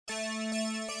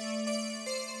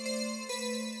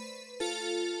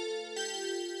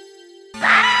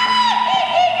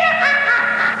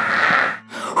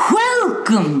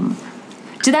Welcome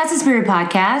to That's a Spirit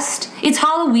podcast. It's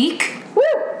Halloween. Woo!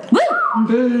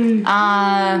 Woo!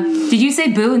 Did you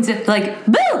say boo instead, like,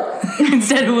 boo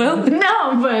instead of woo?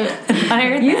 No, but I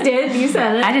heard you that. did. You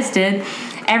said it. I just did.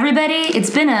 Everybody, it's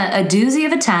been a doozy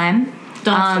of a time.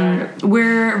 Don't start.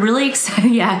 We're really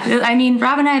excited. Yeah, I mean,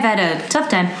 Rob and I have had a tough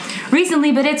time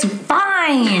recently, but it's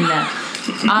fine.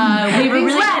 We were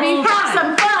really ready for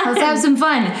some fun. Let's have some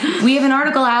fun. We have an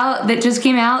article out that just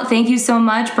came out. Thank you so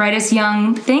much, Brightest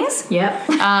Young Things. Yep.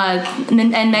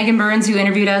 And Megan Burns, who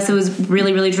interviewed us. It was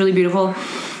really, really, truly beautiful.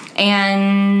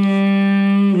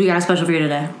 And we got a special for you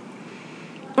today.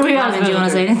 Do Do you want to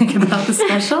say anything about the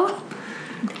special?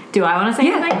 Do I want to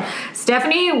say anything?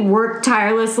 Stephanie worked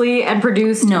tirelessly and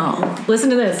produced. No. Listen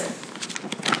to this.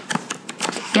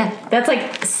 Yeah. That's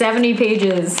like 70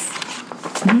 pages.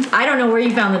 Mm-hmm. I don't know where you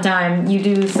found the time. You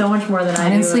do so much more than I do. I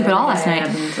didn't sleep at all last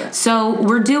night. So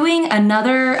we're doing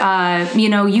another,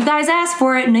 you guys asked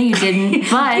for it. No, you didn't.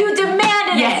 But You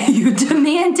demanded it. you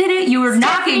demanded it. You were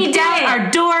knocking down our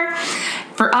door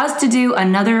for us to do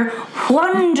another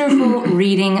wonderful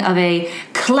reading of a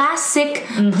classic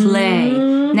play.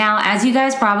 Now, as you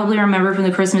guys probably remember from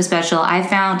the Christmas special, I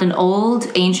found an old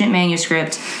ancient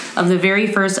manuscript of the very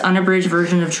first unabridged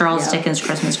version of Charles Dickens'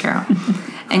 Christmas Carol.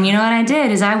 And you know what I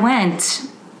did is I went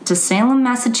to Salem,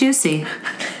 Massachusetts,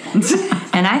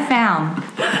 and I found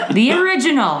the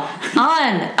original,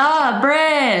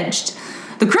 unabridged,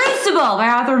 The Crucible by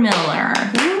Arthur Miller.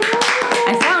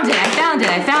 I found it.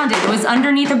 It was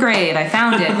underneath a grave. I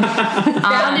found it.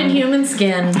 Bound in human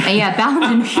skin. Yeah, bound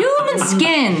in human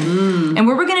skin. And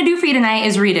what we're going to do for you tonight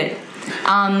is read it.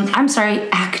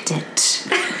 Act it.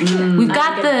 We've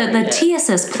got the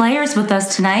TSS players with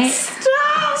us tonight.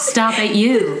 Stop it,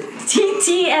 you.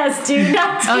 TTS, dude.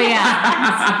 Not TSS. Oh,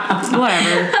 yeah.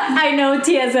 Whatever. I know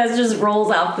TSS just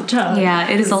rolls off the tongue. Yeah,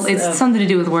 it is. It's something to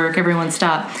do with work. Everyone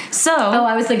stop. So. Oh,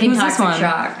 I was thinking who's toxic this one?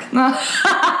 shock. But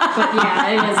yeah,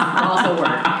 it is also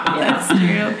work. Yes.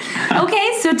 True.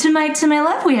 Okay, so to my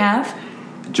left we have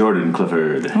Jordan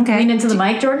Clifford. Okay. Lean into the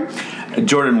mic, Jordan.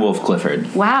 Jordan Wolf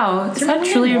Clifford. Wow, is that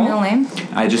truly your middle name?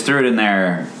 I just threw it in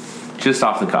there just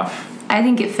off the cuff. I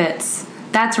think it fits.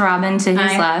 That's Robin to his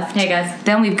Hi. left. Hey, guys.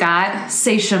 Then we've got.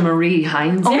 Seisha Marie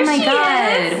Hines. Oh There my she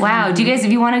God! is. Wow. Do you guys,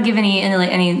 if you want to give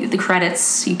any the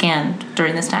credits, you can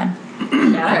during this time.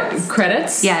 Yes.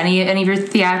 Credits? Yeah, any of your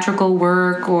theatrical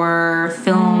work or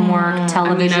film work, I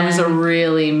television. mean, I was a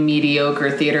really mediocre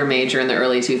theater major in the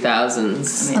early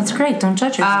 2000s. That's great. Don't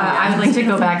judge yourself. I would like to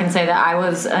go back and say that I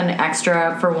was an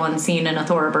extra for one scene in a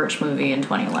Thora Birch movie in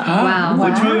 2011. Wow.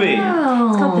 Which movie?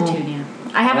 It's called Petunia.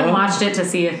 I haven't watched it to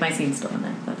see if my scene's still in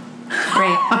it, but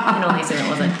Great. I can only assume it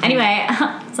wasn't. Anyway,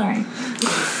 sorry.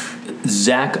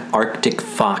 Zach Arctic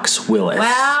Fox Willis.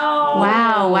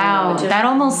 Wow. That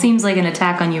almost seems like an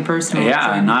attack on you personally.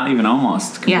 Yeah, not even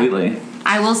almost. Completely.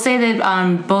 I will say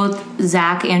that both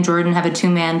Zach and Jordan have a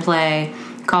two-man play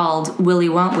called Willy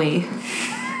Won't We?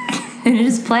 And it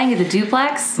is playing at the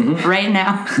Duplex right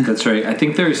now. That's right. I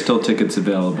think there are still tickets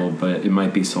available, but it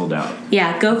might be sold out.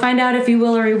 Yeah, go find out if you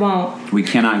will or you won't. We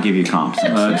cannot give you comps.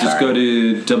 Just go to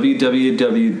Yeah.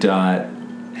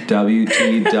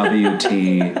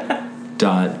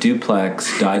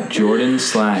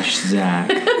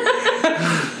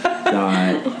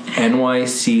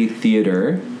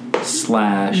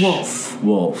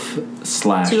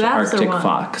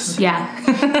 Fox. Yeah.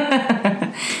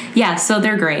 Yeah, so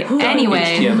they're great.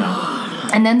 Anyway,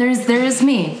 HTML. and then there's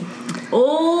me.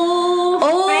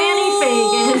 Fanny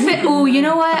Fagan. Oh, you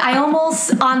know what? I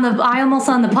almost on the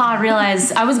pod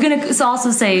realized I was gonna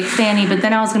also say Fanny, but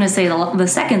then I was gonna say the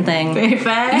second thing.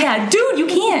 Yeah, dude, you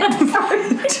can't.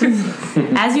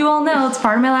 As you all know, it's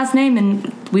part of my last name,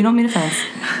 and we don't mean offense.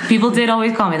 People did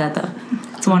always call me that, though.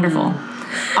 It's wonderful.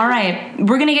 All right,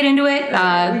 we're gonna get into it. We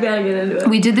gotta get into it.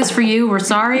 We did this for you. We're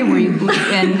sorry. We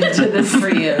Did this for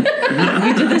you.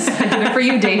 We did this for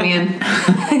you, Damien.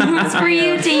 It was for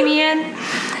you, Damien.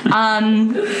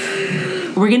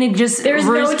 We're gonna just. There's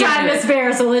we're no just getting time to to it.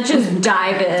 spare, so let's just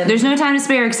dive in. There's no time to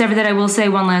spare, except for that I will say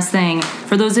one last thing.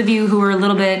 For those of you who are a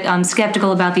little bit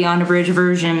skeptical about the unabridged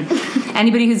version,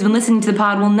 anybody who's been listening to the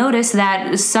pod will notice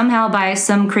that somehow, by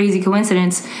some crazy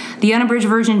coincidence, the unabridged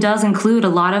version does include a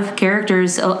lot of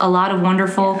characters, a lot of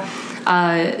wonderful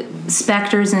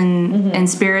specters and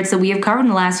spirits that we have covered in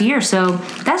the last year. So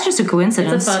that's just a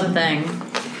coincidence. It's a fun thing.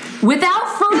 Without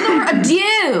further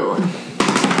ado.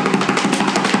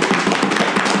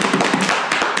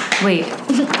 Wait.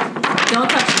 Don't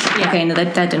touch. Yeah. Okay, no,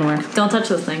 that didn't work. Don't touch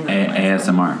those things.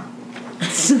 ASMR.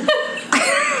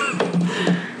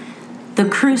 The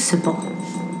Crucible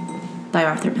by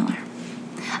Arthur Miller.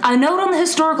 A note on the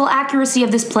historical accuracy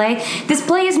of this play. This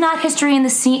play is not history in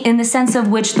the sense of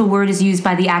which the word is used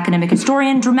by the academic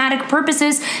historian. Dramatic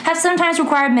purposes have sometimes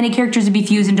required many characters to be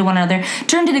fused into one another,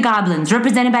 turned into goblins,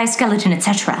 represented by a skeleton,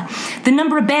 etc. The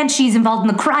number of banshees involved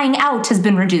in the crying out has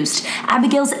been reduced.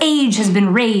 Abigail's age has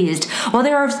been raised. While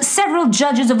there are several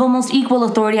judges of almost equal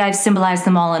authority, I've symbolized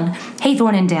them all in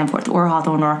Haythorne and Danforth, or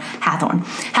Hawthorne or Hathorne.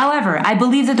 However, I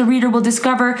believe that the reader will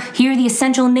discover here the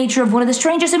essential nature of one of the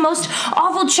strangest and most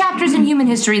awful chapters in human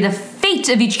history. The fate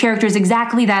of each character is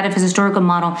exactly that of his historical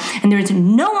model, and there is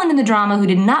no one in the drama who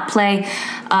did not play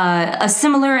a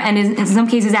similar and in some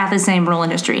cases at the same role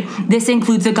in history. This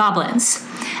includes the goblins.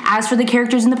 As for the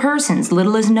characters and the persons,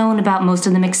 little is known about most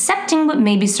of them excepting what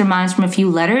may be surmised from a few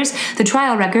letters, the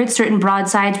trial records, certain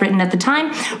broadsides written at the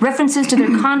time, references to their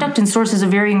conduct and sources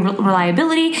of varying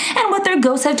reliability, and what their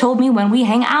ghosts have told me when we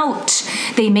hang out.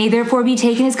 They may therefore be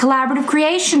taken as collaborative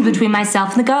creations between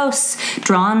myself and the ghosts,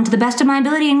 drawn to the best of my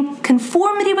ability in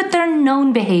conformity with their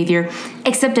known behavior,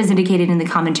 except as indicated in the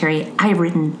commentary I have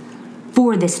written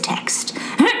for this text.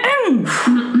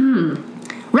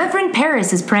 Reverend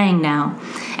Paris is praying now,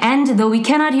 and though we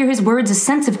cannot hear his words, a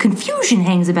sense of confusion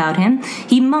hangs about him.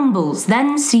 He mumbles,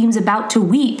 then seems about to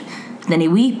weep. Then he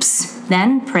weeps,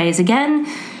 then prays again,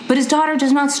 but his daughter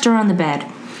does not stir on the bed.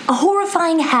 A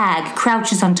horrifying hag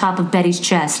crouches on top of Betty's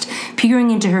chest,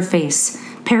 peering into her face.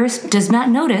 Paris does not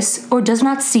notice or does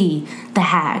not see the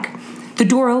hag. The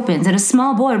door opens, and a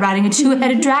small boy riding a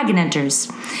two-headed dragon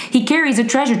enters. He carries a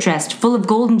treasure chest full of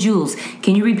gold and jewels.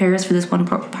 Can you read Paris for this one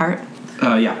part?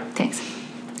 Yeah. Thanks.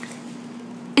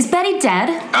 Is Betty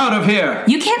dead? Out of here!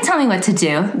 You can't tell me what to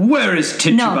do. Where is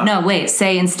Tituba? No, wait.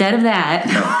 Say instead of that.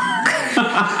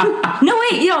 No,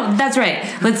 wait. That's right.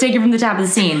 Let's take it from the top of the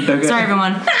scene. Okay. Sorry,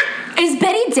 everyone. Is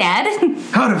Betty dead?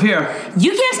 Out of here!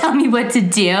 You can't tell me what to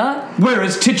do. Where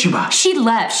is Tituba? She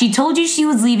left. She told you she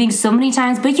was leaving so many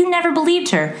times, but you never believed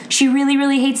her. She really,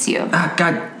 really hates you.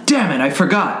 God damn it, I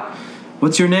forgot.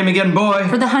 What's your name again, boy?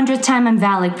 For the 100th time, I'm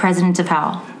Valak, president of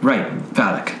Howl. Right,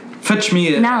 Valak. Fetch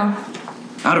me... Now.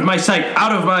 Out of my sight,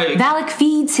 out of my... Valak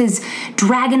feeds his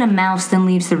dragon a mouse, then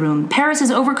leaves the room. Paris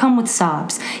is overcome with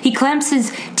sobs. He clamps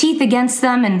his teeth against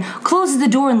them and closes the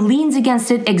door and leans against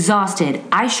it, exhausted.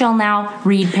 I shall now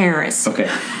read Paris. Okay.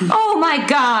 Oh my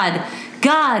God!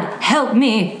 God, help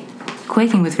me!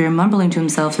 Quaking with fear, mumbling to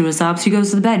himself through his sobs, he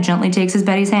goes to the bed, gently takes his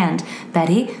Betty's hand.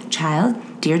 Betty, child,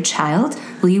 dear child,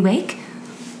 will you wake?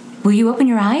 Will you open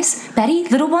your eyes? Betty,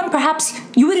 little one, perhaps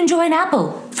you would enjoy an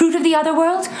apple, fruit of the other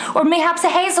world, or mayhaps a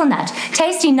hazelnut,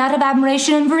 tasty nut of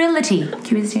admiration and virility. Can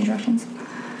you read the instructions?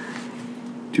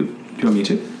 Do you want me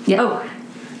to? Yeah. Oh,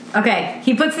 okay.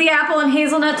 He puts the apple and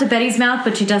hazelnut to Betty's mouth,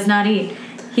 but she does not eat.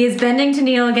 He is bending to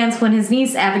kneel against when his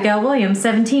niece, Abigail Williams,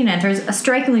 17, enters, a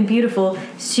strikingly beautiful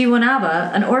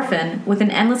Shiwanaba, an orphan, with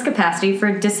an endless capacity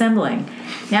for dissembling.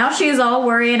 Now she is all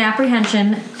worry and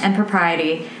apprehension and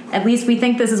propriety. At least we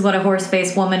think this is what a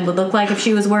horse-faced woman would look like if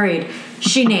she was worried.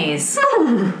 She neighs.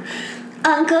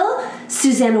 Uncle,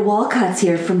 Susanna Walcott's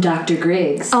here from Dr.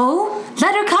 Griggs. Oh,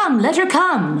 let her come, let her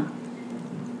come.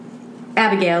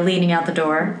 Abigail leaning out the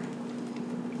door.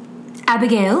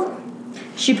 Abigail?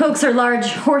 She pokes her large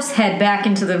horse head back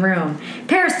into the room.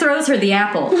 Paris throws her the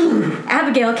apple.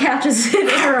 Abigail catches it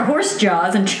in her horse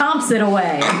jaws and chomps it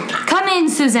away. Come in,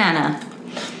 Susanna.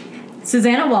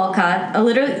 Susanna Walcott, a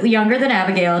little younger than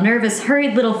Abigail, a nervous,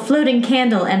 hurried little floating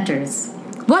candle, enters.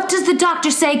 What does the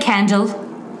doctor say, Candle?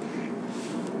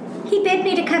 He bid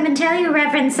me to come and tell you,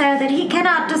 Reverend Sir, that he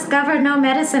cannot discover no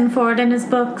medicine for it in his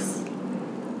books.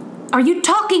 Are you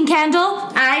talking, Candle?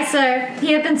 Aye, sir.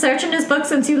 He had been searching his books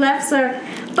since you left, sir.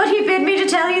 But he bid me to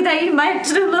tell you that you might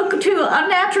look to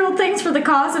unnatural things for the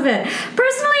cause of it.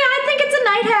 Personally, I think it's a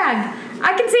night hag.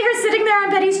 I can see her sitting there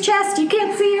on Betty's chest. You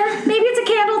can't see her? Maybe it's a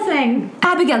candle thing.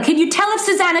 Abigail, can you tell if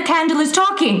Susanna Candle is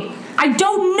talking? I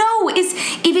don't know if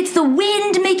it's the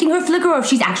wind making her flicker or if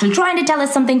she's actually trying to tell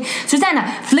us something. Susanna,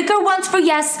 flicker once for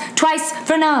yes, twice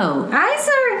for no. Aye,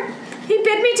 sir. He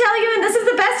bid me tell you, and this is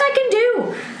the best I can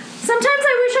do. Sometimes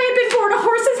I wish I had been born a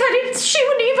horse's-headed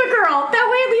Shiwanaba girl. That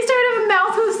way at least I would have a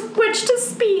mouth with which to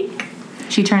speak.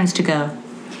 She turns to go.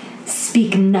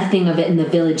 Speak nothing of it in the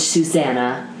village,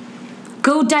 Susanna.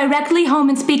 Go directly home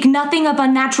and speak nothing of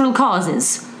unnatural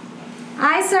causes.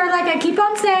 Aye, sir, like I keep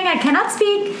on saying, I cannot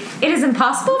speak. It is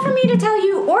impossible for me to tell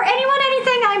you or anyone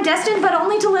anything. I am destined but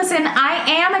only to listen. I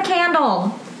am a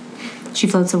candle. She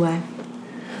floats away.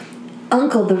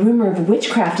 Uncle, the rumor of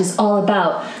witchcraft is all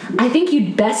about. I think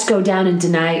you'd best go down and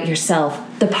deny it yourself.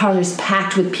 The parlor's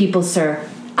packed with people, sir.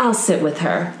 I'll sit with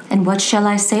her. And what shall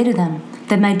I say to them?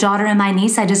 That my daughter and my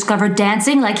niece I discovered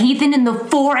dancing like heathen in the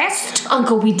forest?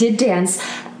 Uncle, we did dance.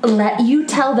 let you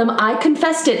tell them I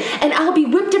confessed it, and I'll be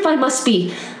whipped if I must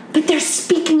be. But they're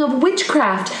speaking of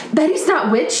witchcraft. Betty's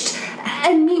not witched.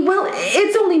 And me, well,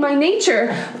 it's only my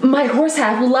nature. My horse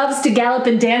half loves to gallop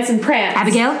and dance and prance.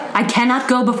 Abigail, I cannot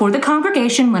go before the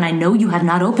congregation when I know you have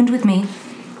not opened with me.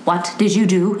 What did you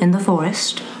do in the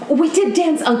forest? We did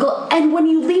dance, Uncle, and when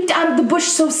you leaped out of the bush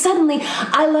so suddenly,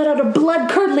 I let out a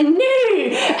blood-curdling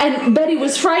neigh, and Betty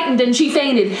was frightened and she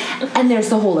fainted. And there's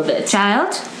the whole of it.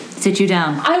 Child, sit you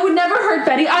down. I would never hurt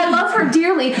Betty. I love her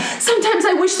dearly. Sometimes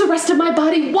I wish the rest of my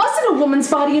body wasn't a woman's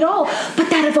body at all,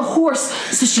 but that of a horse,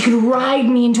 so she could ride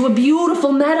me into a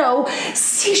beautiful meadow.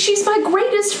 See, she's my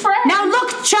greatest friend. Now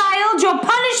look, child, your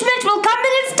punishment will come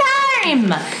in its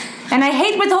time. And I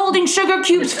hate withholding sugar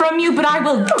cubes from you, but I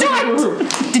will do it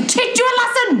to teach you a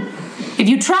lesson. If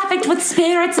you trafficked with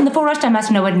spirits in the forest, I must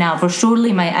know it now, for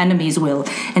surely my enemies will,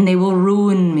 and they will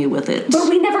ruin me with it. But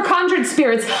we never conjured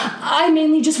spirits. I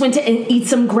mainly just went to eat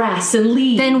some grass and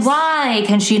leaves. Then why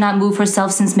can she not move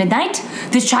herself since midnight?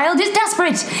 This child is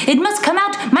desperate. It must come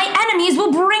out. My enemies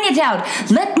will bring it out.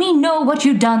 Let me know what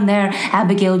you've done there.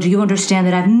 Abigail, do you understand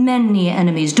that I have many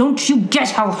enemies? Don't you get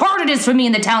how hard it is for me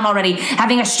in the town already,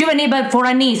 having a Shivaneba for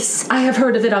a niece? I have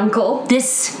heard of it, Uncle.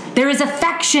 There is a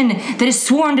faction that is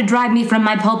sworn to drive me from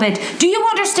my pulpit. Do you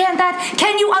understand that?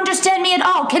 Can you understand me at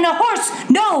all? Can a horse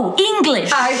know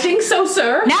English? I think so,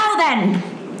 sir. Now then,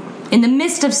 in the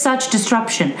midst of such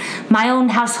disruption, my own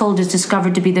household is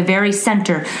discovered to be the very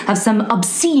center of some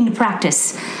obscene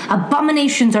practice.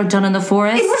 Abominations are done in the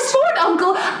forest. It was sport,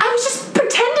 Uncle. I was just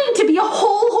pretending to be a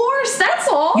whole horse, that's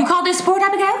all. You call this sport,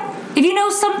 Abigail? If you know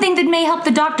something that may help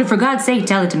the doctor, for God's sake,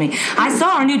 tell it to me. I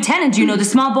saw our new tenant, you know, the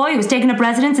small boy who was taking up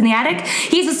residence in the attic.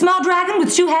 He's a small dragon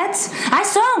with 2 heads. I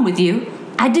saw him with you.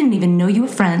 I didn't even know you were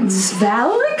friends.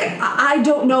 Valak? I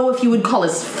don't know if you would call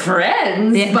us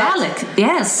friends, Yeah, but Valak,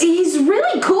 yes. he's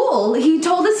really cool. He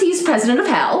told us he's president of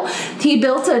hell. He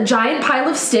built a giant pile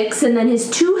of sticks, and then his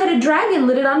 2-headed dragon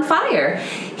lit it on fire.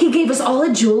 He gave us all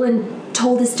a jewel and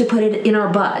told us to put it in our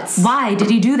butts. Why did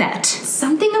he do that?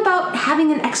 Something about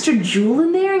having an extra jewel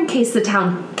in there in case the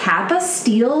town Kappa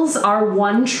steals our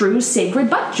one true sacred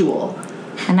butt jewel.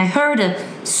 And I heard a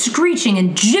screeching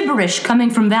and gibberish coming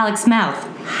from Valak's mouth.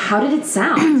 How did it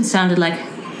sound? It sounded like...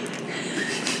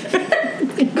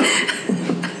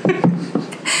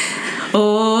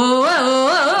 oh,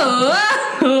 oh,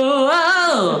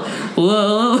 oh, oh,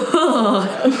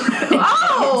 oh,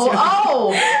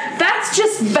 Oh, that's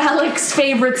just Valak's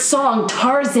favorite song,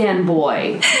 Tarzan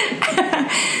Boy.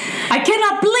 I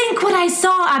cannot blink what I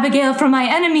saw, Abigail, for my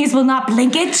enemies will not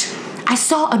blink it. I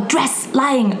saw a dress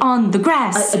lying on the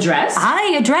grass. A dress?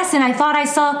 Aye, a dress, and I thought I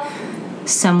saw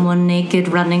someone naked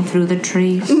running through the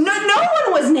trees. No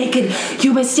one was naked.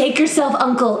 You mistake yourself,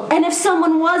 Uncle. And if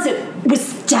someone was, it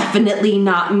was definitely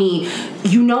not me.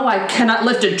 You know I cannot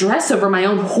lift a dress over my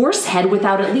own horse head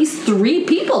without at least 3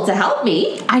 people to help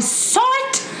me. I saw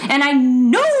it, and I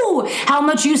know how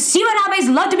much you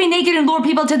Siwanabes love to be naked and lure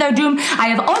people to their doom. I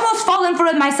have almost fallen for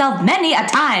it myself many a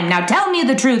time. Now tell me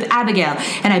the truth, Abigail,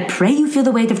 and I pray you feel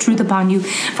the weight of truth upon you,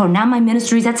 for now my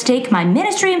ministry is at stake, my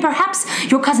ministry and perhaps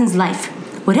your cousin's life.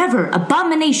 Whatever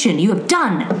abomination you have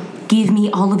done, give me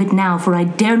all of it now, for I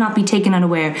dare not be taken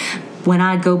unaware when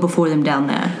I go before them down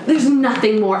there. There's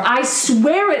nothing more. I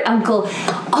swear it, Uncle.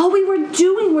 All we were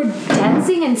doing were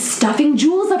dancing and stuffing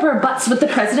jewels up our butts with the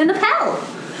president of hell.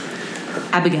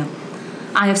 Abigail,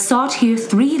 I have sought here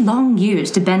 3 long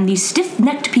years to bend these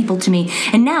stiff-necked people to me,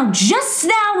 and now, just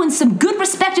now, when some good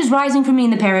respect is rising for me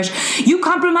in the parish, you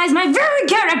compromise my very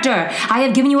character. I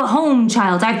have given you a home,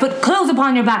 child. I have put clothes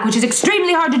upon your back, which is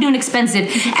extremely hard to do and expensive.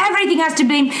 Everything has to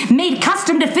be made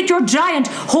custom to fit your giant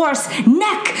horse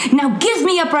neck. Now give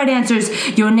me upright answers.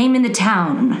 Your name in the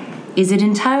town, is it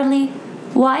entirely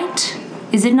white?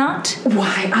 Is it not?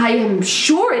 Why, I am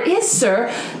sure it is, sir.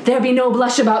 There be no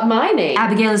blush about my name.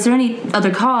 Abigail, is there any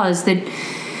other cause than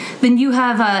you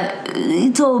have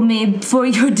told me for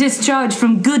your discharge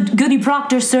from Goody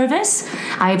Proctor's service?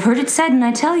 I have heard it said, and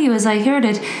I tell you as I heard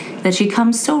it, that she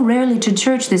comes so rarely to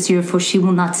church this year, for she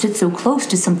will not sit so close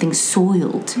to something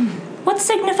soiled. What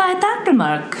signified that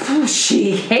remark? Oh,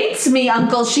 she hates me,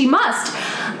 Uncle. She must.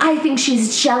 I think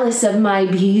she's jealous of my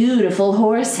beautiful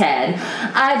horse head.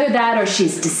 Either that or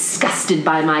she's disgusted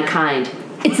by my kind.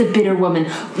 It's a bitter woman,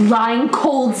 lying,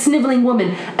 cold, sniveling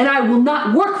woman, and I will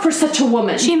not work for such a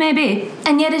woman. She may be,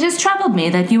 and yet it has troubled me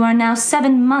that you are now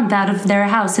 7 months out of their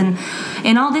house, and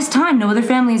in all this time no other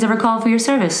family has ever called for your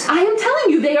service. I am telling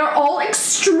you, they are all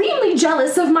extremely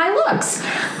jealous of my looks.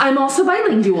 I'm also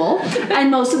bilingual,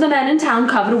 and most of the men in town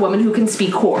covet a woman who can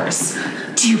speak horse.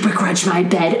 Do you begrudge my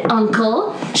bed,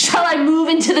 Uncle? Shall I move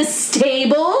into the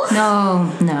stables?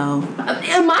 No.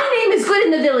 My name is good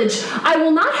in the village. I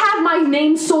will not have my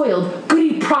name soiled.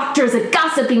 Goody Proctor is a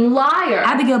gossiping liar.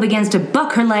 Abigail begins to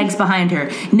buck her legs behind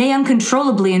her, neigh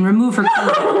uncontrollably, and remove her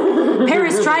clothing.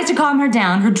 Paris tries to calm her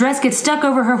down. Her dress gets stuck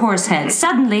over her horse head.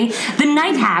 Suddenly, the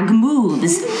night hag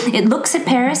moves. It looks at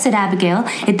Paris, at Abigail.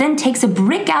 It then takes a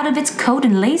brick out of its coat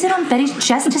and lays it on Betty's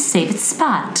chest to save its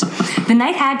spot. The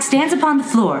night hag stands upon the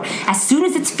floor. As soon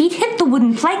as its feet hit the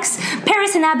wooden planks,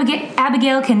 Paris and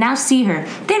Abigail can now see her.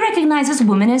 They recognize this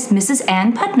woman as Mrs.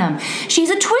 Ann Putnam. She's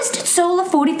a twisted soul of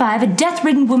 45, a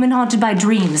death-ridden woman haunted by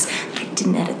dreams. I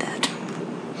didn't edit that.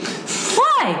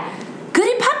 Why?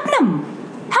 Goody Putnam,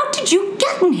 how did you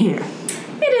get in here?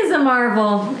 It is a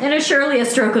marvel. It is surely a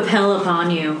stroke of hell upon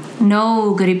you.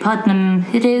 No, Goody Putnam,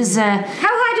 it is, How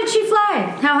high did she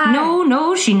fly? How high?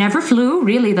 No, she never flew,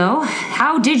 really, though.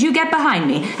 How did you get behind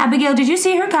me? Abigail, did you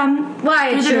see her come?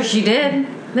 Why, sure she did.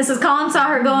 Mrs. Collins saw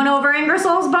her going over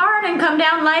Ingersoll's barn and come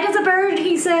down light as a bird,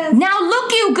 he says. Now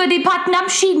look you, Goody Putnam,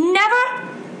 she never,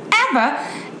 ever...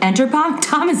 Enter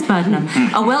Thomas Putnam,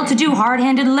 a well-to-do,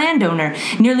 hard-handed landowner,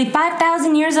 nearly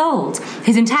 5,000 years old.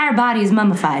 His entire body is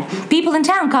mummified. People in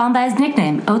town call him by his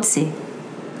nickname, Otzi.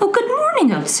 Oh, good morning,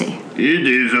 Otzi. It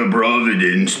is a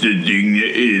providence. The thing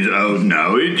is out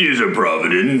now. It is a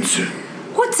providence.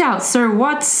 What's out, sir?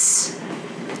 What's...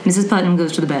 Mrs. Putnam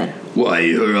goes to the bed.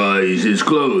 Why, her eyes is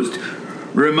closed.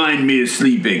 Remind me of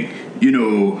sleeping. You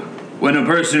know... When a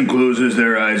person closes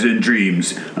their eyes in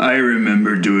dreams, I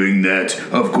remember doing that.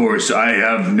 Of course, I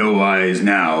have no eyes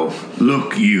now.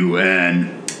 Look, you, Anne.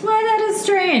 Why, that is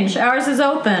strange. Ours is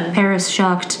open. Paris,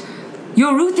 shocked.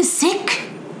 Your Ruth is sick?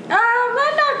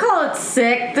 I'd not call it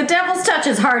sick. The devil's touch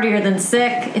is hardier than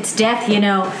sick. It's death, you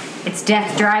know. It's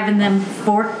death driving them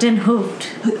forked and hoofed.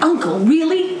 Uncle,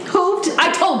 really? Hoofed?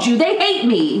 I told you, they hate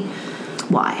me.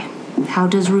 Why? How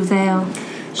does Ruth ail?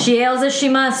 She ails as she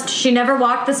must. She never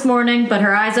walked this morning, but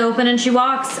her eyes open and she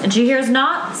walks, and she hears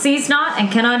not, sees not, and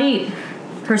cannot eat.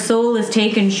 Her soul is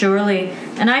taken, surely.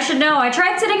 And I should know. I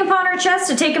tried sitting upon her chest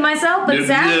to take it myself, but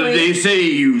sadly... They say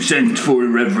you sent for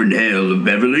Reverend Hale of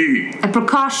Beverly. A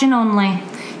precaution only.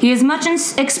 He has much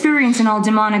experience in all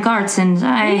demonic arts, and He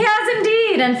has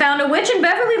indeed, and found a witch in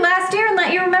Beverly last year and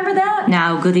let you remember that.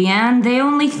 Now, Goody Ann, they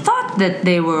only thought that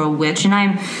they were a witch, and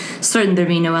I'm certain there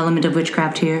be no element of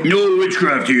witchcraft here. No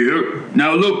witchcraft here.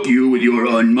 Now look, you with your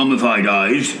unmummified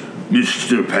eyes,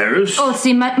 Mr. Paris. Oh,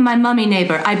 see, my mummy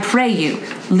neighbor, I pray you,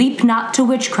 leap not to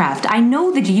witchcraft. I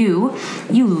know that you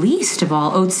least of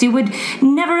all, Otzi, would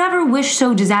never ever wish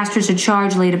so disastrous a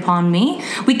charge laid upon me.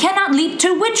 We cannot leap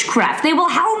to witchcraft. They will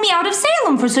howl me out of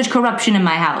Salem for such corruption in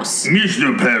my house.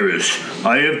 Mr. Paris,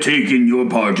 I have taken your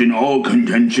part in all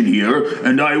contention here,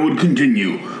 and I would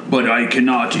continue. But I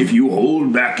cannot if you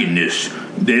hold back in this.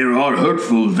 There are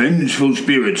hurtful, vengeful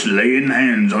spirits laying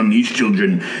hands on these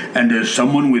children, and as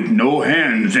someone with no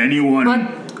hands, anyone...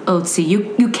 But, Otzi,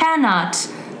 you cannot...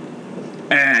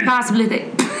 And... possibly...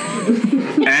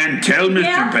 And tell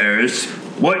Mr. Paris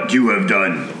what you have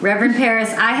done. Reverend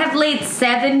Paris, I have laid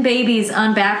 7 babies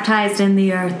unbaptized in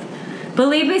the earth.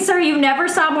 Believe me, sir, you never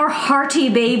saw more hearty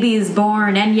babies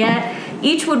born, and yet...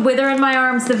 each would wither in my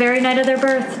arms the very night of their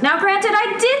birth. Now, granted,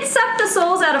 I did suck the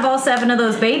souls out of all 7 of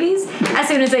those babies as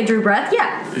soon as they drew breath,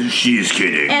 yeah. She's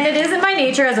kidding. And it is in my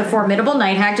nature as a formidable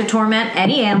night hag to torment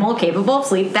any animal capable of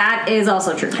sleep. That is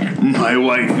also true. My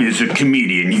wife is a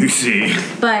comedian, you see.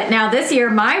 But now this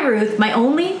year, my Ruth,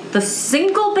 the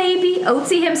single baby,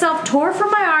 Otzi himself tore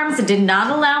from my arms and did not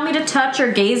allow me to touch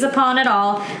or gaze upon at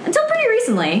all until pretty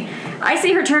recently. I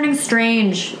see her turning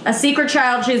strange. A secret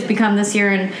child she has become this year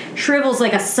and shrivels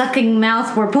like a sucking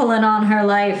mouth we're pulling on her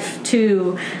life,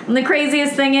 too. And the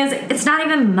craziest thing is, it's not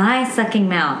even my sucking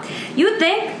mouth. You would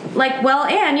think, like, well,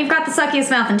 Anne, you've got the suckiest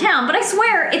mouth in town, but I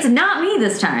swear, it's not me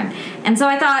this time. And so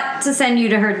I thought to send you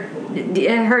to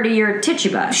her to your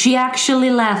Tituba. She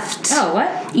actually left. Oh,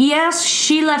 what? Yes,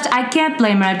 she left. I can't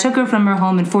blame her. I took her from her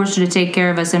home and forced her to take care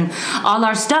of us and all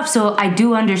our stuff, so I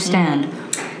do understand.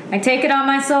 I take it on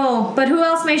my soul. But who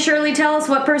else may surely tell us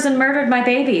what person murdered my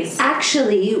babies?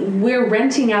 Actually, we're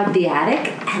renting out the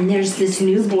attic, and there's this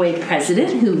new boy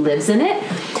president who lives in it.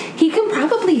 He can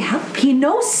probably help. He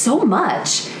knows so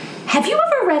much. Have you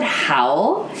ever read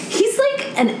Howl? He's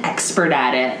like an expert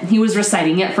at it. He was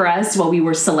reciting it for us while we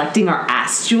were selecting our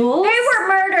ass jewels. They were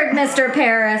murdered, Mr.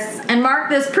 Paris. And mark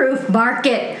this proof. Mark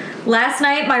it. Last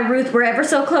night, my Ruth were ever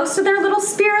so close to their little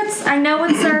spirits. I know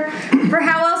it, sir. For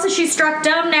how else is she struck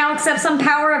dumb now except some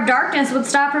power of darkness would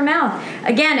stop her mouth?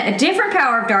 Again, a different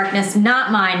power of darkness,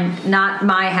 not mine, not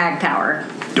my hag power.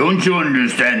 Don't you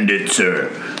understand it, sir?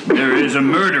 There is a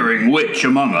murdering witch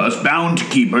among us bound to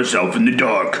keep herself in the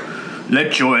dark.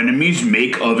 Let your enemies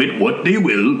make of it what they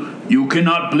will. You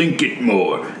cannot blink it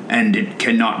more, and it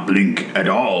cannot blink at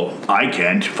all. I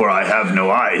can't, for I have no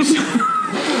eyes.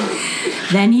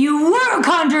 Then you were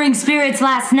conjuring spirits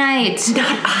last night.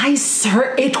 Not I,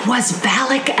 sir. It was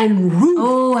Valak and Ruth.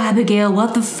 Oh, Abigail,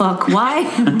 what the fuck? Why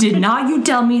did not you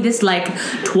tell me this like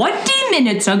 20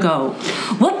 minutes ago?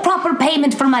 What proper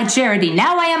payment for my charity?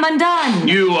 Now I am undone.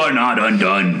 You are not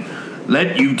undone.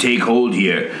 Let you take hold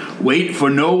here. Wait for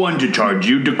no one to charge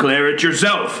you. Declare it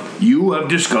yourself. You have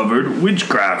discovered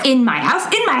witchcraft. In my house?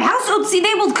 Oh, see,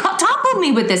 they will topple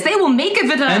me with this. They will make of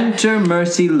it a... Enter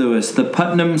Mercy Lewis, the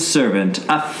Putnam servant,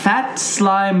 a fat,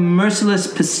 sly,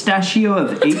 merciless pistachio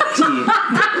of 18.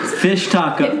 Fish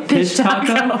taco. Fish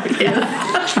taco? Yeah.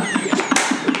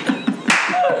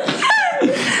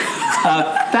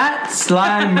 A fat,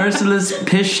 sly, merciless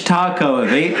pish taco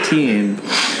of 18.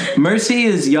 Mercy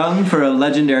is young for a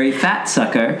legendary fat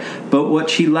sucker, but what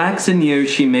she lacks in years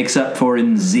she makes up for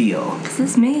in zeal. Is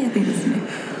this me? I think this is me.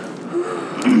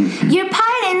 Your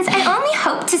pardons, I only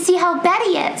hope to see how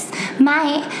Betty is.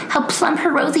 My, how plump her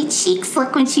rosy cheeks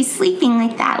look when she's sleeping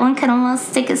like that. One could almost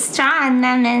stick a straw in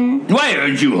them and... Why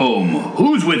aren't you home?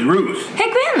 Who's with Ruth? Her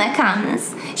grandma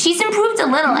comes. She's improved a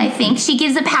little, I think. She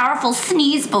gives a powerful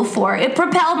sneeze before. It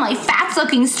propelled my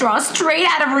fat-sucking straw straight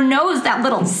out of her nose, that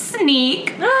little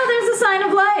sneak. Oh, there's a sign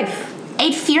of life.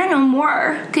 I'd fear no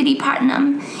more, Goody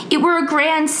Putnam. It were a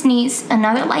grand sneeze.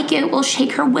 Another like it will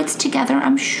shake her wits together,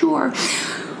 I'm sure.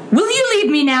 Will you leave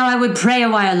me now? I would pray a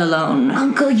while alone.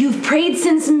 Uncle, you've prayed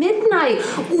since midnight.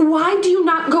 Why do you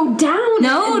not go down?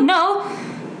 No.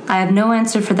 I have no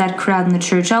answer for that crowd in the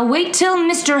church. I'll wait till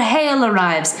Mr. Hale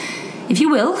arrives. If you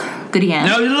will, Goody Ann.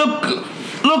 Now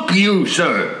look you,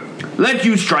 sir. Let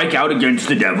you strike out against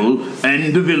the devil,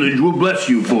 and the village will bless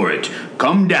you for it.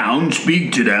 Come down,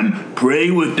 speak to them, pray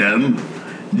with them.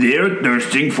 They're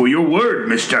thirsting for your word,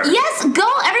 mister. Yes, go.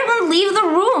 Everyone leave the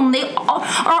room. They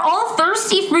are all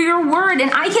thirsty for your word,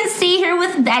 and I can stay here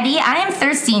with Betty. I am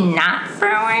thirsty not for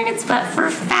words, but for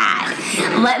fat.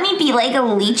 Let me be like a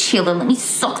leech healer. Let me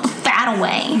suck the fat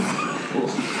away.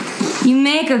 You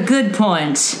make a good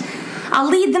point. I'll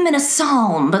lead them in a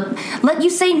psalm, but let you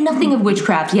say nothing of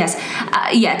witchcraft. Yes,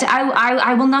 yet.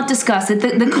 I will not discuss it.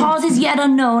 The cause is yet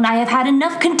unknown. I have had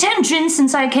enough contention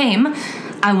since I came.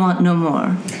 I want no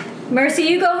more. Mercy,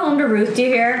 you go home to Ruth, do you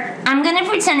hear? I'm gonna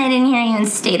pretend I didn't hear you and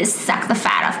stay to suck the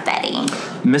fat off Betty.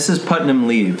 Mrs. Putnam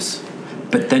leaves,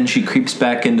 but then she creeps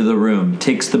back into the room,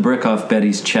 takes the brick off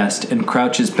Betty's chest, and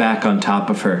crouches back on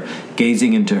top of her,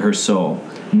 gazing into her soul.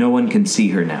 No one can see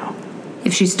her now.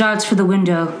 If she starts for the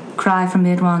window, cry for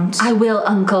me at once. I will,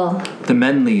 Uncle. The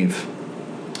men leave.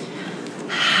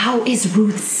 How is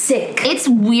Ruth sick? It's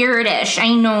weirdish,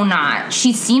 I know not.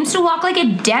 She seems to walk like a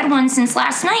dead one since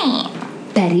last night.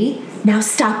 Betty, now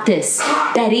stop this.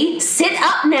 Betty, sit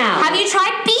up now. Have you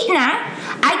tried beating her?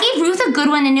 I gave Ruth a good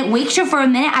one and it waked her for a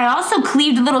minute. I also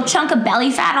cleaved a little chunk of belly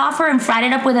fat off her and fried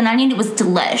it up with an onion. It was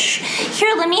delish.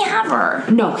 Here, let me have her.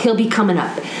 No, he'll be coming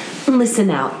up. Listen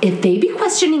now, if they be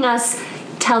questioning us,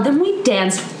 tell them we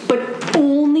danced, but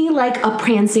only like a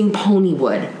prancing pony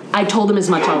would. I told him as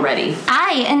much already.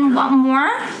 Aye, and what more?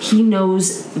 He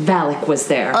knows Valak was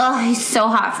there. Ugh, he's so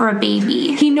hot for a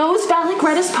baby. He knows Valak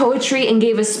read us poetry and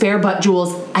gave us spare butt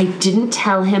jewels. I didn't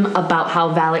tell him about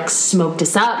how Valak smoked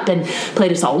us up and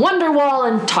played us all Wonderwall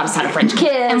and taught us how to French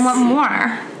kiss. And what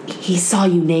more? He saw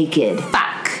you naked. Fuck.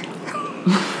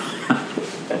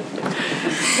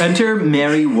 Enter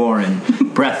Mary Warren,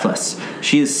 breathless.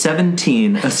 She is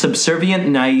 17, a subservient,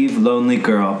 naive, lonely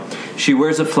girl. She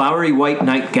wears a flowery white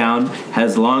nightgown,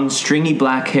 has long, stringy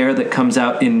black hair that comes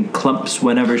out in clumps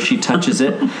whenever she touches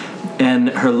it, and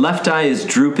her left eye is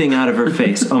drooping out of her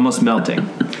face, almost melting.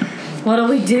 What'll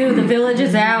we do? The village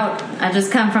is out. I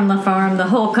just come from the farm. The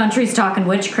whole country's talking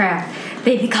witchcraft.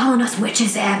 They be calling us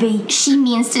witches, Abby. She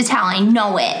means to tell, I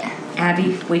know it.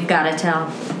 Abby, we've got to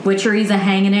tell. Witchery's a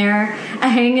hanging error. A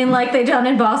hanging like they done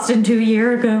in Boston 2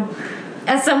 years ago.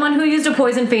 As someone who used a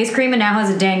poison face cream and now has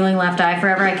a dangling left eye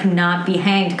forever, I cannot be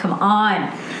hanged. Come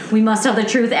on. We must tell the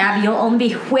truth, Abby. You'll only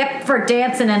be whipped for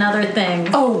dancing and other things.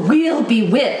 Oh, we'll be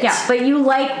whipped. Yeah, but you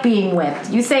like being whipped.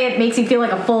 You say it makes you feel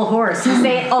like a full horse. You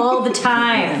say it all the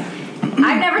time.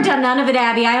 I've never done none of it,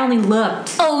 Abby. I only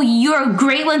looked. Oh, you're a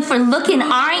great one for looking,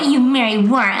 aren't you, Mary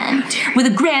Warren? With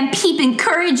a grand peeping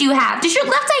courage you have. Does your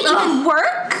left eye even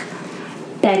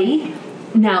work? Betty?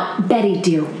 Now, Betty,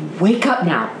 dear, wake up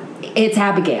now. It's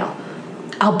Abigail.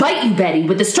 I'll bite you, Betty,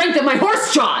 with the strength of my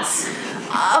horse jaws.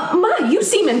 Ma, you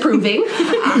seem improving.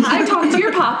 I talked to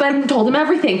your papa and told him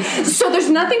everything. So there's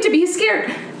nothing to be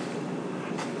scared.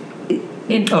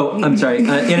 I'm sorry. In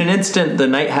an instant, the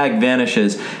night hag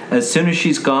vanishes. As soon as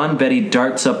she's gone, Betty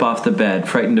darts up off the bed,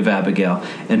 frightened of Abigail,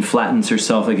 and flattens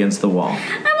herself against the wall. I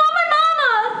want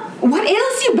my mama! What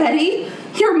ails you, Betty?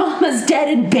 Your mama's dead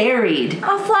and buried.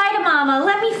 I'll fly to mama.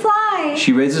 Let me fly.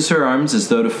 She raises her arms as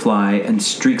though to fly and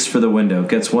streaks for the window,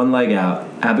 gets one leg out.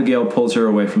 Abigail pulls her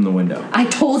away from the window. I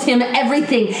told him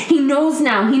everything. He knows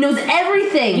now. He knows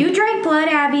everything. You drank blood,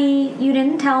 Abby. You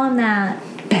didn't tell him that.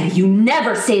 Betty, you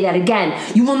never say that again.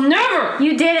 You will never.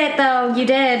 You did it, though. You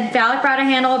did. Valak brought a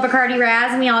handle of Bacardi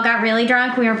Raz, and we all got really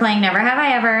drunk. We were playing Never Have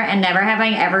I Ever, and Never Have I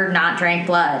Ever Not Drank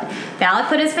Blood. Valak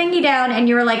put his fingy down, and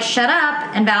you were like, shut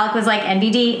up. And Valak was like,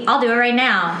 NBD, I'll do it right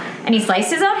now. And he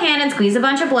sliced his own hand and squeezed a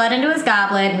bunch of blood into his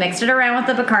goblet, mixed it around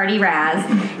with the Bacardi Raz.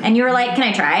 And you were like, can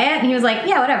I try it? And he was like,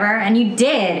 yeah, whatever. And you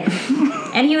did.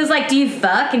 And he was like, do you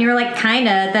fuck? And you were like,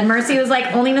 kinda. Then Mercy was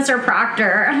like, only Mr.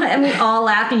 Proctor. And we all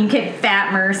laughed, and you kicked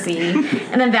fat Mercy.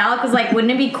 And then Valak was like,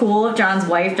 wouldn't it be cool if John's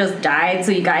wife just died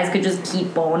so you guys could just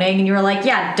keep boning? And you were like,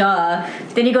 yeah, duh.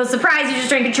 Then he goes, surprise, you just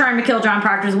drank a charm to kill John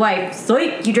Proctor's wife.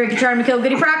 Psych, you drank a charm to kill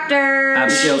Goody Proctor.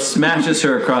 Abigail smashes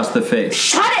her across the face.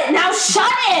 Shut it! Now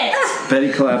shut it!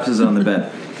 Betty collapses on the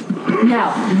bed.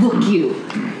 Now, look you.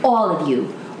 All of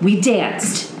you. We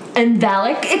danced. And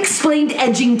Valak explained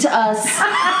edging to us.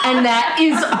 And that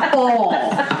is all.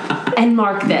 And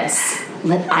mark this.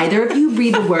 Let either of you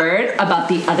breathe a word about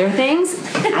the other things,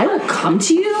 and I will come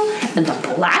to you in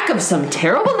the black of some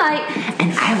terrible night,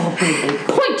 and I will bring a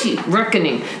pointy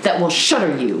reckoning that will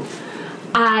shudder you.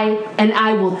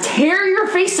 I will tear your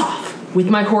face off with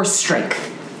my horse strength.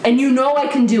 And you know I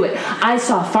can do it. I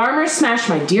saw farmers smash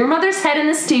my dear mother's head in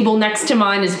the stable next to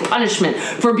mine as punishment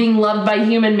for being loved by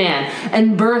human man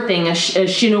and birthing a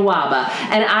Shinawaba.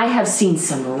 And I have seen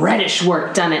some reddish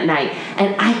work done at night.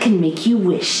 And I can make you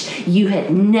wish you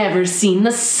had never seen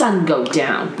the sun go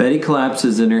down. Betty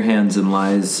collapses in her hands and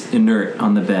lies inert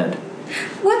on the bed.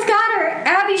 What's got her?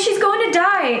 Abby, she's going to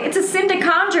die. It's a sin to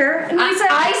conjure. And we said...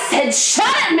 I said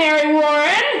shut it, Mary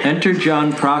Warren! Enter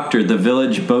John Proctor, the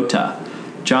village Bota.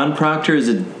 John Proctor is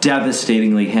a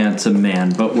devastatingly handsome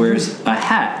man, but wears a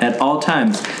hat at all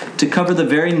times to cover the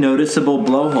very noticeable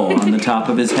blowhole on the top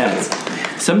of his head.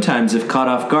 Sometimes, if caught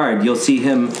off guard, you'll see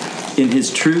him in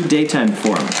his true daytime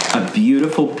form, a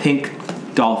beautiful pink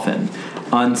dolphin.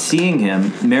 On seeing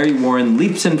him, Mary Warren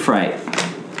leaps in fright.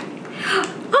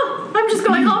 Oh, I'm just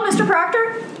going home, Mr.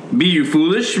 Proctor. Be you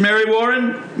foolish, Mary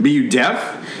Warren? Be you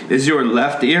deaf? Is your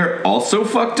left ear also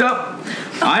fucked up?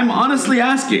 I'm honestly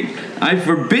asking. I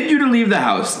forbid you to leave the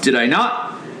house, did I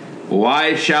not?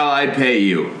 Why shall I pay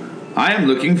you? I am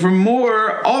looking for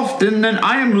more often than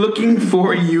I am looking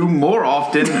for you more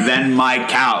often than my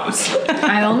cows.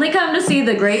 I only come to see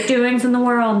the great doings in the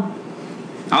world.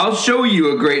 I'll show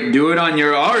you a great do it on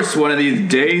your arse one of these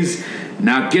days.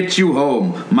 Now get you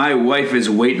home. My wife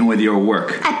is waiting with your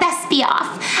work. I best be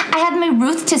off. I have my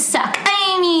Ruth to suck.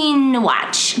 I mean,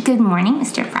 watch. Good morning,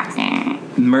 Mr. Proctor.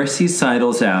 Mercy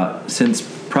sidles out. Since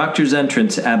Proctor's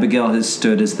entrance, Abigail has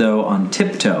stood as though on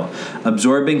tiptoe,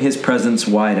 absorbing his presence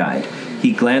wide-eyed.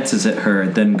 He glances at her,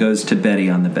 then goes to Betty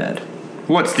on the bed.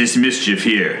 What's this mischief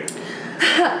here?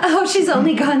 Oh, she's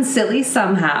only gone silly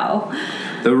somehow.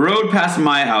 The road past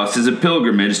my house is a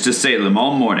pilgrimage to Salem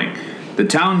all morning. The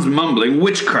town's mumbling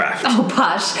witchcraft. Oh,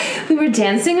 Posh, we were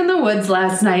dancing in the woods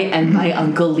last night, and my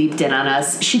uncle leaped in on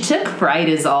us. She took fright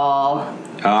is all.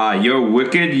 Ah, you're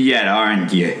wicked yet,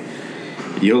 aren't you?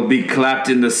 You'll be clapped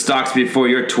in the stocks before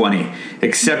you're 20,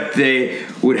 except they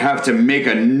would have to make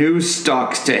a new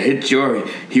stocks to hit your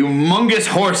humongous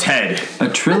horse head. A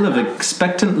trill of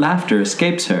expectant laughter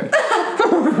escapes her,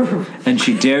 and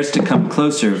she dares to come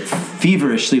closer,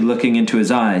 feverishly looking into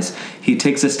his eyes. He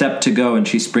takes a step to go, and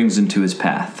she springs into his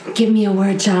path. Give me a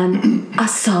word, John. A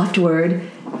soft word.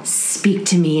 Speak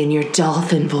to me in your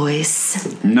dolphin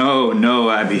voice. No,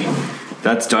 Abby.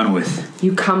 That's done with.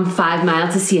 You come 5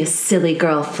 miles to see a silly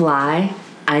girl fly?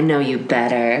 I know you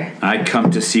better. I come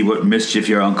to see what mischief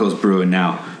your uncle's brewing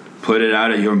now. Put it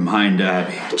out of your mind,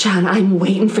 Abby. John, I'm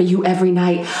waiting for you every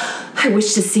night. I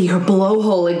wish to see your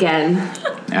blowhole again.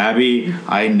 Abby,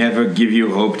 I never give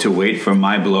you hope to wait for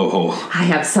my blowhole. I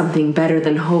have something better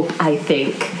than hope, I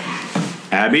think.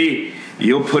 Abby,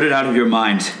 you'll put it out of your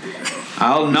mind.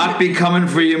 I'll not be coming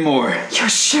for you more. You're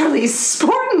surely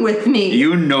sporting with me.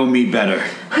 You know me better.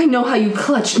 I know how you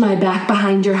clutched my back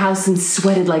behind your house and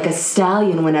sweated like a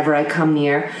stallion whenever I come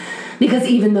near. Because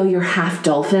even though you're half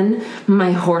dolphin,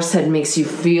 my horse head makes you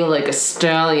feel like a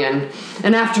stallion.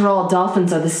 And after all,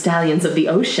 dolphins are the stallions of the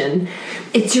ocean.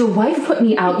 It's your wife put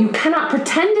me out. You cannot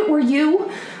pretend it were you.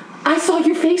 I saw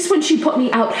your face when she put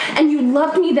me out, and you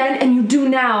loved me then, and you do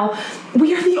now.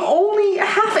 We are the only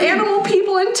half-animal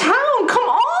people in town. Come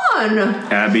on!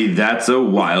 Abby, that's a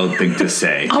wild thing to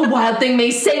say. A wild thing may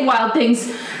say wild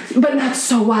things, but not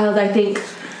so wild, I think.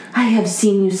 I have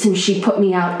seen you since she put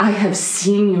me out. I have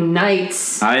seen you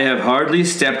nights. I have hardly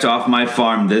stepped off my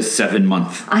farm this 7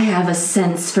 month. I have a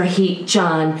sense for heat,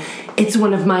 John. It's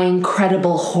one of my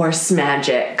incredible horse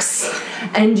magics.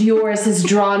 And yours has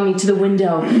drawn me to the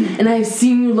window, and I have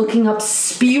seen you looking up,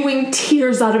 spewing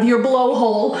tears out of your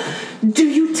blowhole. Do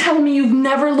you tell me you've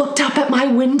never looked up at my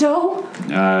window?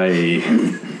 I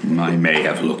may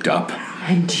have looked up.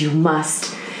 And you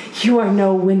must. You are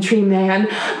no wintry man.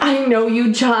 I know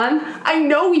you, John. I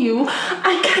know you.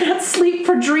 I cannot sleep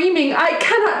for dreaming. I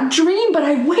cannot dream, but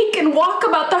I wake and walk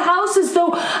about the house as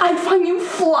though I'd find you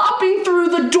flopping through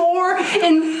the door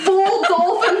in full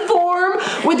dolphin form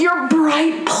with your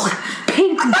bright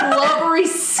pink blubbery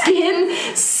skin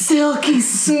silky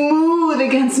smooth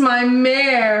against my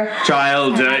mare.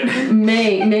 Child,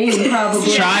 May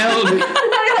probably. Child.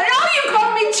 Oh, you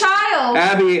call me child.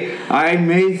 Abby, I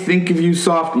may think of you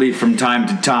softly from time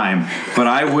to time, but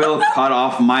I will cut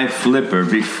off my flipper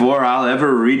before I'll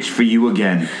ever reach for you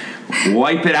again.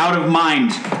 Wipe it out of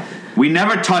mind. We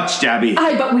never touched, Abby.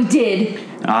 Aye, but we did.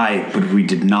 Aye, but we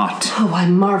did not. Oh, I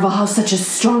marvel how such a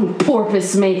strong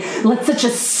porpoise may let such a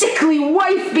sickly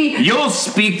wife be. You'll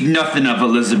speak nothing of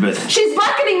Elizabeth. She's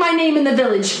blackening my name in the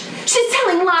village. She's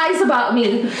telling lies about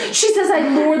me. She says I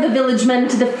lure the village men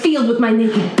into the field with my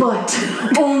naked butt.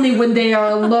 Only when they are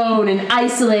alone and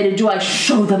isolated do I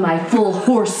show them my full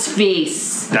horse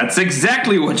face. That's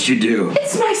exactly what you do.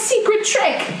 It's my secret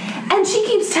trick. And she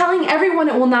keeps telling everyone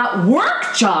it will not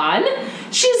work, John.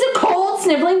 She's a cold,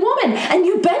 sniveling woman, and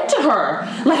you bend to her.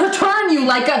 Let her turn you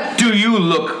like a... Do you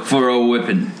look for a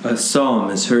whipping? A psalm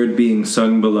is heard being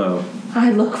sung below.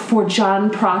 I look for John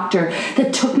Proctor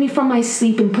that took me from my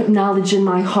sleep and put knowledge in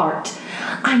my heart.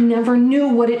 I never knew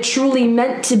what it truly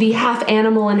meant to be half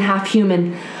animal and half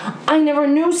human. I never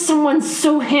knew someone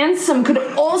so handsome could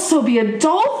also be a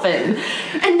dolphin.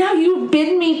 And now you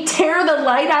bid me tear the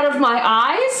light out of my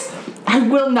eyes? I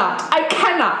will not. I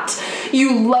cannot.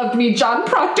 You loved me, John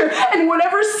Proctor, and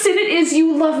whatever sin it is,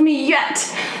 you love me yet.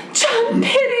 John,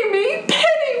 pity me,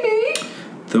 pity me.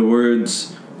 The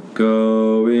words,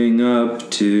 going up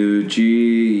to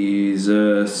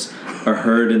Jesus, are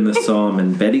heard in the psalm,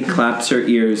 and Betty claps her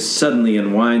ears suddenly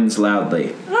and whines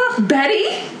loudly.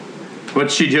 Betty?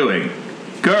 What's she doing?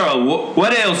 Girl,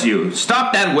 what ails you?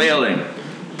 Stop that wailing.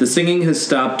 The singing has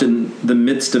stopped in the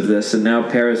midst of this, and now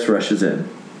Paris rushes in.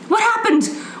 What happened?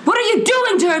 What are you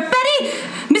doing to her, Betty?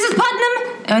 Mrs.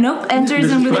 Putnam? Oh, no, enters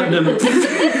and with her...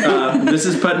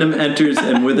 Mrs. Putnam enters,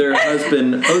 and with her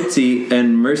husband, Otzi,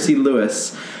 and Mercy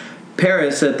Lewis.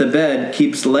 Paris, at the bed,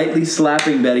 keeps lightly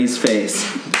slapping Betty's face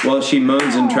while she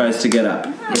moans and tries to get up.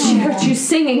 She heard you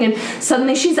singing, and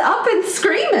suddenly she's up and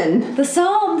screaming. The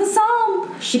psalm, the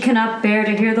psalm. She cannot bear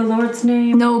to hear the Lord's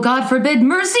name. No, God forbid.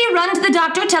 Mercy, run to the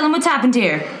doctor. Tell him what's happened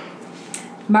here.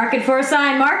 Mark it for a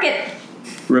sign. Mark it.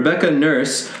 Rebecca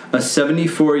Nurse, a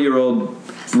 74-year-old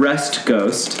breast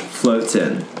ghost, floats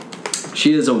in.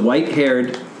 She is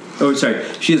white-haired,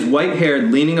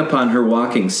 leaning upon her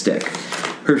walking stick.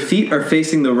 Her feet are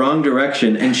facing the wrong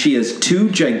direction, and she has two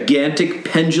gigantic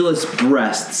pendulous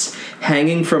breasts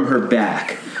hanging from her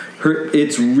back.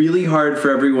 It's really hard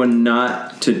for everyone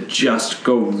not to just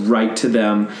go right to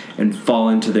them and fall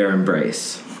into their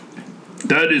embrace.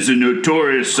 That is a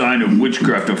notorious sign of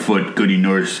witchcraft afoot, Goody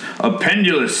Nurse. A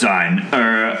pendulous sign,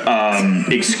 a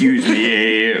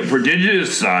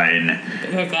prodigious sign.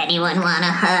 Does anyone want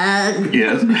a hug?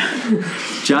 Yes.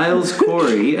 Giles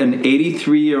Corey, an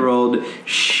 83-year-old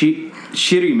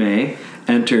Shirime,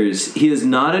 enters. He is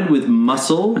knotted with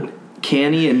muscle,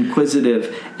 canny,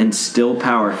 inquisitive, and still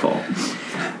powerful.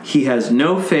 He has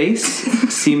no face,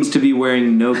 seems to be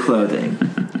wearing no clothing.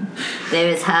 There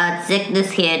is hard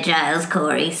sickness here, Giles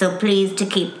Corey, so please to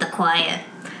keep the quiet.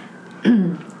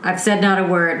 I've said not a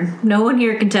word. No one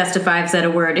here can testify I've said a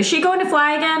word. Is she going to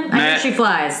fly again? I think she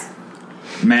flies.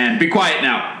 Man, be quiet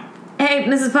now. Hey,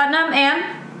 Mrs. Putnam,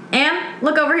 Anne,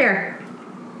 look over here.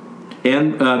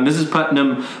 And Mrs.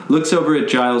 Putnam looks over at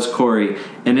Giles Corey,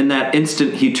 and in that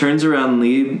instant he turns around,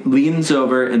 leans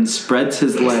over, and spreads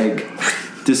his leg,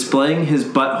 displaying his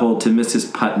butthole to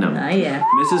Mrs. Putnam. Yeah.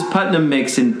 Mrs. Putnam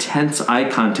makes intense eye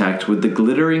contact with the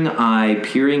glittering eye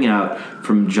peering out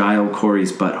from Giles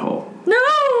Corey's butthole.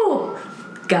 No!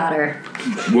 Got her.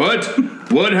 What?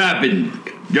 What happened?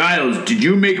 Giles, did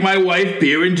you make my wife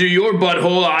peer into your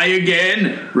butthole eye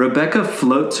again? Rebecca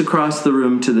floats across the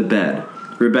room to the bed.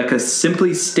 Rebecca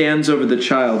simply stands over the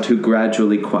child, who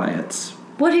gradually quiets.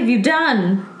 What have you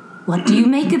done? What do you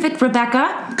make of it,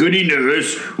 Rebecca? Goody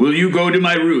nurse, will you go to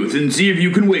my Ruth and see if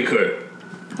you can wake her?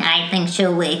 I think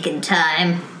she'll wake in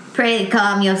time. Pray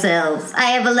calm yourselves.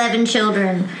 I have 11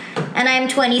 children, and I am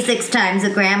 26 times a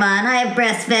grandma, and I have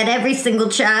breastfed every single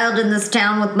child in this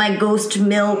town with my ghost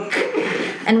milk.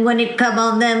 And when it come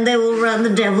on them, they will run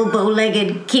the devil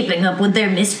bow-legged, keeping up with their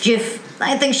mischief.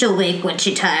 I think she'll wake when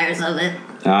she tires of it.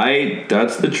 Aye,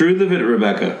 that's the truth of it,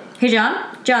 Rebecca. Hey,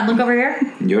 John. John, look over here.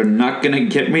 You're not gonna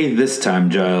get me this time,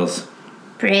 Giles.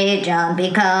 Pray, John,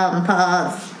 be calm.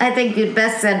 Pause. I think you'd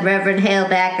best send Reverend Hale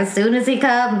back as soon as he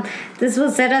come. This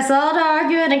will set us all to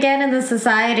arguing again in the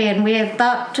society, and we have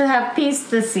thought to have peace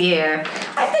this year.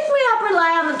 I think we ought to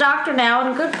rely on the doctor now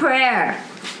and good prayer.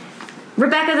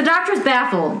 Rebecca, the doctor's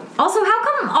baffled. Also, how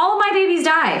come all of my babies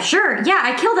die? Sure, yeah,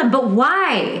 I killed them, but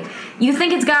why? You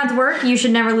think it's God's work? You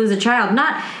should never lose a child.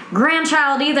 Not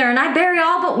grandchild either, and I bury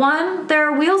all but one. There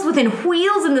are wheels within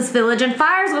wheels in this village and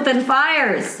fires within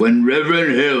fires. When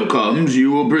Reverend Hale comes,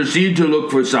 you will proceed to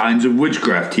look for signs of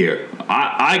witchcraft here.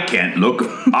 I can't look.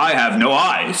 I have no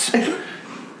eyes.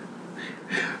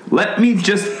 Let me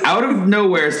just out of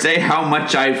nowhere say how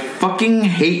much I fucking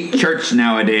hate church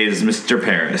nowadays, Mr.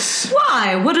 Paris.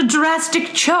 Why? What a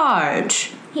drastic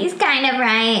charge. He's kind of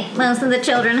right. Most of the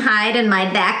children hide in my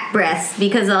back breasts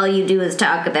because all you do is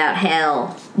talk about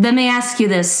hell. Let me ask you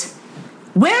this.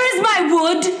 Where is my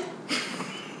wood?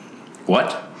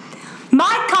 What?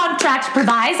 My contract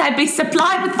provides I be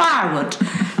supplied with firewood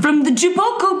from the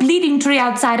Juboko bleeding tree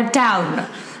outside of town.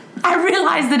 I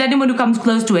realize that anyone who comes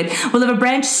close to it will have a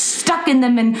branch stuck in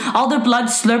them and all their blood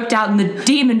slurped out in the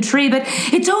demon tree, but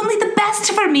it's only the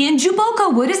best for me, and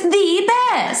Juboko wood is the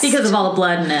best. Because of all the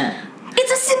blood in it.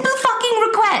 It's a simple fucking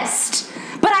request.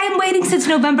 But I am waiting since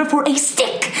November for a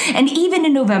stick. And even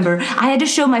in November, I had to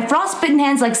show my frostbitten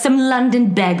hands like some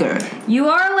London beggar. You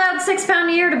are allowed £6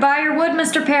 a year to buy your wood,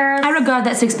 Mr. Paris. I regard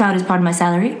that £6 as part of my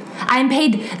salary. I am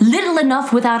paid little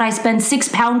enough without I spend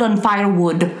 £6 on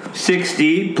firewood.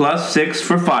 60 plus 6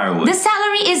 for firewood. The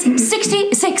salary is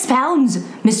 £66,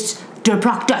 Mr.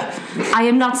 Proctor. I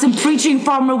am not some preaching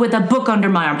farmer with a book under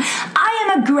my arm. I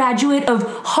am a graduate of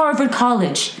Harvard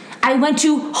College. I went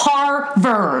to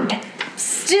Harvard.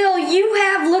 Still, you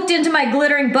have looked into my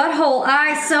glittering butthole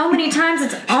eye so many times,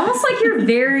 it's almost like you're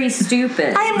very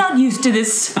stupid. I am not used to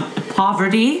this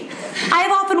poverty. I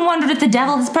have often wondered if the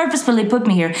devil has purposefully put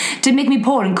me here to make me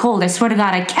poor and cold. I swear to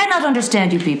God, I cannot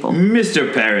understand you people.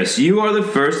 Mr. Paris, you are the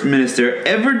first minister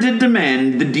ever did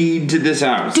demand the deed to this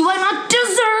house. Do I not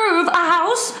deserve a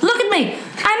house? Look at me.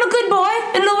 I'm a good boy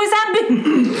and always have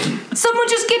been. Someone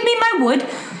just give me my wood.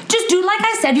 Just do like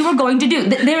I said you were going to do.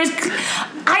 There is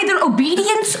either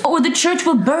obedience or the church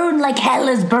will burn like hell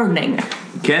is burning.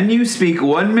 Can you speak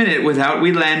 1 minute without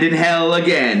we land in hell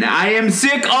again? I am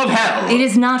sick of hell. It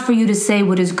is not for you to say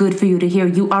what is good for you to hear.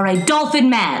 You are a dolphin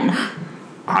man.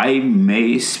 I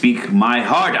may speak my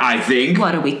heart, I think.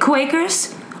 What are we,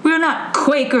 Quakers? We are not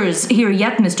Quakers here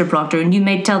yet, Mr. Proctor, and you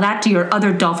may tell that to your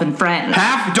other dolphin friends.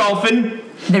 Half dolphin.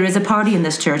 There is a party in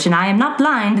this church, and I am not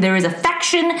blind. There is a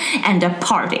faction and a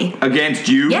party. Against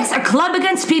you? Yes, a club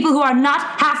against people who are not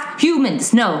half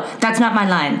humans. No, that's not my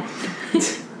line.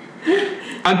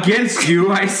 Against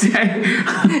you, I say?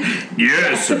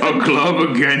 Yes, a club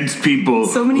against people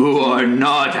who are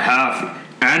not half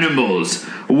animals.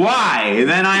 Why?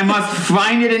 Then I must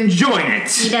find it and join it.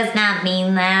 He does not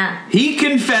mean that. He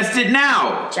confessed it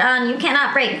now. John, you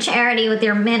cannot break charity with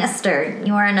your minister.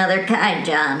 You are another kind,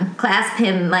 John. Clasp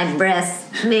him in my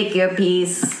breast. Make your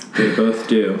peace. They both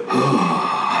do.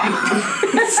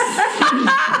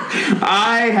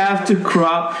 I have to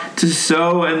crop, to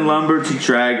sow, and lumber to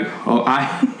drag. I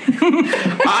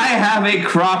have a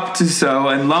crop to sow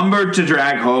and lumber to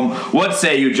drag home. What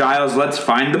say you, Giles? Let's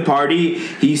find the party.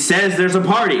 He says there's a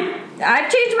party.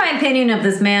 I've changed my opinion of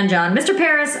this man, John. Mr.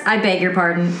 Paris, I beg your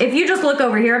pardon. If you just look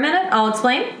over here a minute, I'll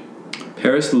explain.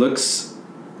 Paris looks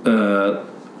into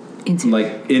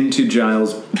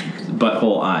Giles'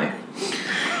 butthole eye.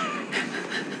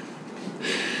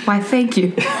 Why, thank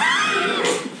you.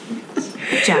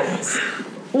 Giles.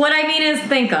 What I mean is,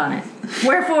 think on it.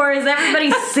 Wherefore is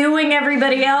everybody suing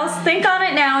everybody else? Think on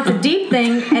it now. It's a deep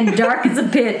thing and dark as a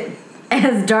pit.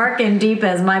 As dark and deep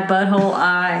as my butthole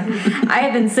eye. I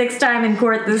have been 6 times in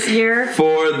court this year.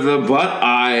 For the butt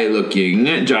eye looking,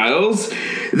 Giles.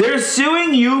 They're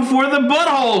suing you for the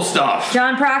butthole stuff.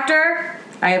 John Proctor,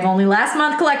 I have only last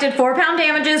month collected 4-pound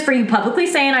damages for you publicly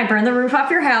saying I burned the roof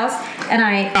off your house, and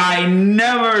I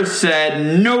never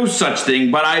said no such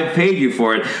thing, but I paid you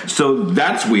for it, so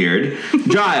that's weird.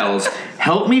 Giles,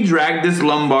 help me drag this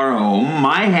lumbar home.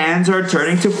 My hands are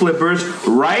turning to flippers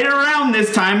right around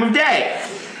this time of day.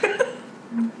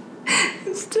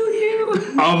 Still you.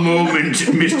 A moment,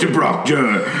 Mr.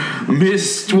 Proctor.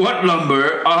 Miss, what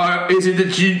lumber is it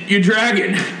that you're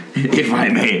dragging? If I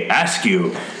may ask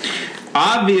you.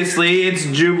 Obviously, it's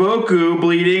Juboku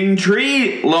bleeding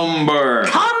tree lumber.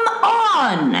 Come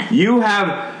on! You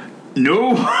have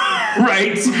No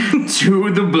right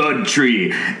to the blood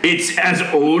tree. It's as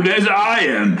old as I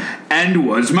am and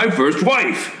was my first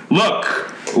wife.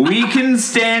 Look, we can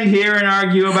stand here and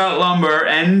argue about lumber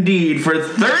and deed for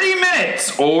 30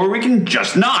 minutes, or we can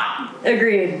just not.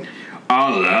 Agreed.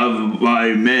 I'll have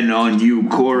my men on you,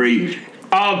 Corey.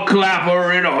 I'll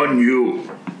clapper it on you.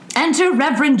 Enter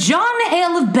Reverend John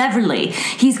Hale of Beverly.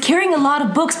 He's carrying a lot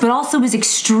of books, but also is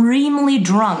extremely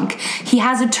drunk. He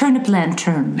has a turnip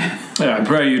lantern. Yeah, I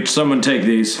pray you someone take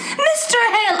these. Mr.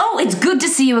 Hale! Oh, it's good to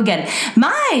see you again.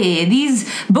 My,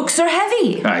 these books are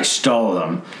heavy. I stole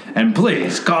them. And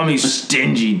please, call me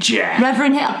Stingy Jack.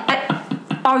 Reverend Hale,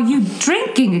 are you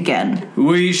drinking again?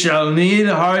 We shall need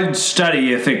hard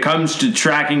study if it comes to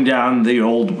tracking down the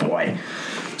old boy.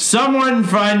 Someone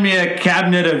find me a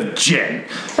cabinet of gin.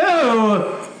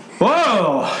 Oh,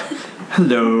 whoa.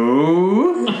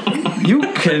 Hello. You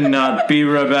cannot be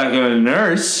Rebecca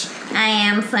Nurse. I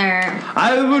am, sir.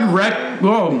 I would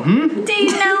Do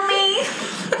you know me?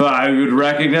 I would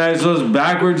recognize those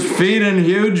backwards feet and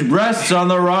huge breasts on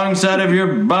the wrong side of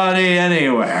your body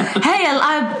anywhere.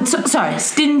 Hale, sorry,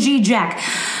 Stingy Jack.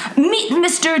 Meet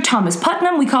Mr. Thomas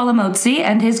Putnam, we call him Otzi,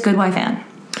 and his good wife Anne.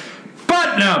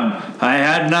 Putnam! I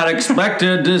had not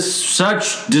expected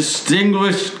such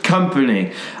distinguished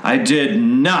company. I did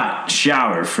not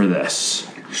shower for this.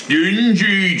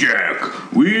 Stingy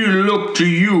Jack, we look to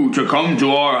you to come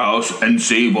to our house and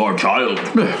save our child.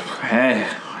 Hey,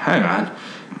 hang on.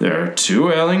 There are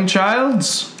 2 ailing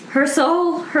childs? Her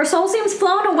soul seems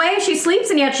flown away. She sleeps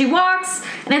and yet she walks.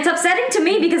 And it's upsetting to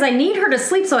me because I need her to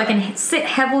sleep so I can sit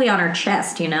heavily on her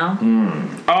chest, you know?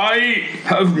 I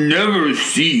have never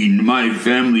seen my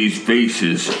family's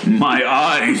faces. My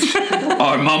eyes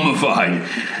are mummified.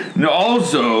 And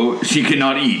also, she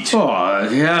cannot eat. Oh, I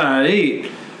cannot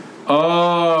eat.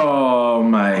 Oh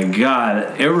my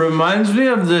god. It reminds me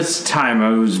of this time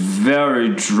I was very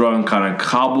drunk on a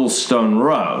cobblestone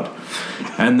road.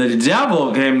 And the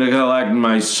devil came to collect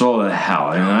my soul to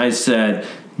hell. And I said,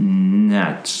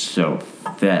 not so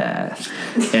fast.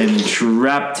 And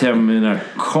trapped him in a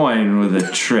coin with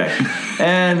a trick.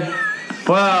 And,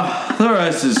 well, the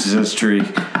rest is history.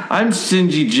 I'm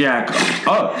Stingy Jack.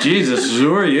 Oh, Jesus,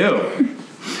 who are you?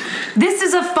 This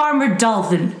is a farmer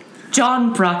dolphin,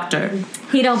 John Proctor.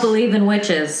 He don't believe in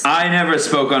witches. I never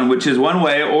spoke on witches one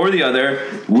way or the other.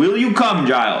 Will you come,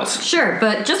 Giles? Sure,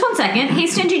 but just one second. Hey,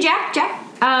 Stingy Jack,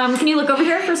 can you look over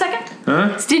here for a second?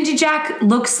 Huh? Stingy Jack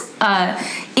looks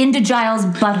into Giles'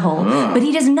 butthole, but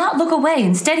he does not look away.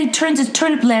 Instead, he turns his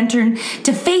turnip lantern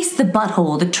to face the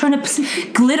butthole. The turnip's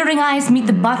glittering eyes meet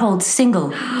the butthole's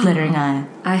single glittering eye.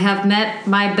 I have met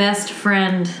my best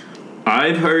friend.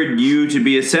 I've heard you to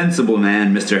be a sensible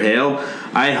man, Mr. Hale.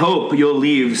 I hope you'll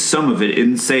leave some of it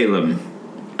in Salem.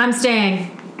 I'm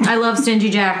staying. I love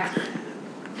Stingy Jack.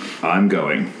 I'm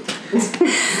going.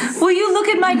 Will you look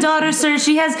at my daughter, sir?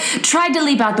 She has tried to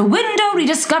leap out the window. We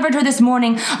discovered her this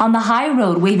morning on the high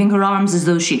road, waving her arms as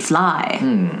though she'd fly.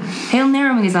 Hale,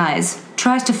 narrowing his eyes,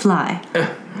 tries to fly.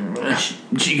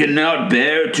 She cannot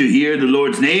bear to hear the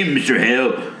Lord's name, Mr.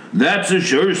 Hale. That's a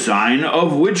sure sign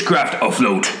of witchcraft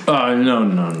afloat.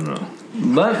 No.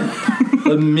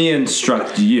 Let me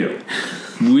instruct you.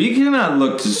 We cannot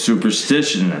look to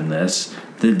superstition in this.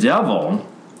 The devil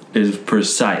is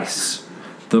precise.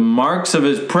 The marks of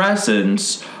his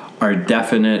presence are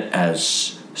definite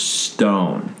as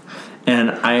stone.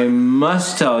 And I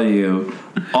must tell you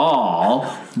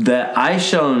all that I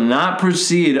shall not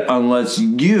proceed unless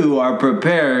you are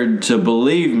prepared to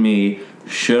believe me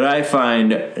should I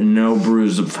find no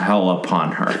bruise of hell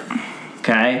upon her.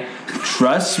 Okay?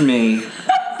 Trust me,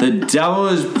 the devil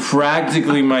is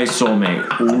practically my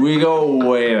soulmate. We go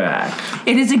way back.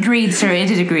 It is agreed, sir.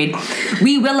 It is agreed.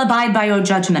 We will abide by your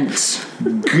judgment.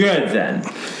 Good then.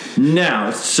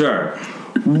 Now, sir,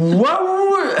 what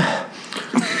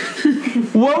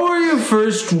were your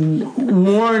first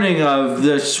warning of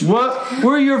this? What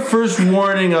were your first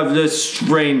warning of this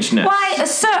strangeness? Why,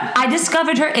 sir, I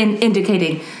discovered her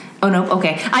indicating Oh, no,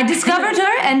 okay. I discovered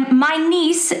her and my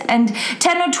niece and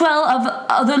 10 or 12 of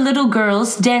other little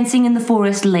girls dancing in the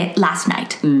forest last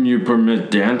night. You permit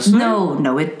dancing?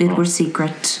 No, it was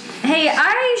secret. Hey,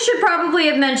 I should probably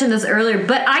have mentioned this earlier,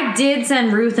 but I did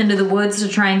send Ruth into the woods to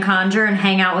try and conjure and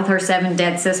hang out with her 7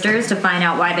 dead sisters to find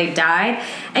out why they died.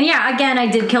 And yeah, again, I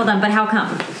did kill them, but how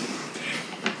come?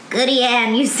 Goody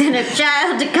Ann, you sent a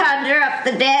child to conjure up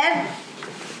the dead?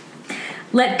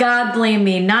 Let God blame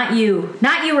me, not you.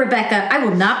 Not you, Rebecca. I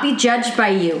will not be judged by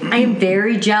you. I am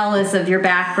very jealous of your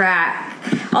back rack.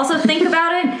 Also, think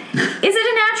about it. Is it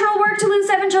a natural work to lose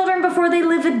 7 children before they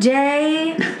live a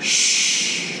day?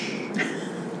 Shh.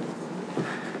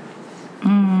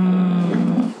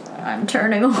 I'm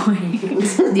turning away.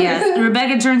 Yes,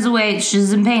 Rebecca turns away.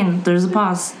 She's in pain. There's a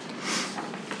pause.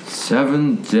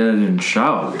 7 dead in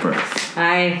childbirth.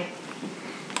 Hale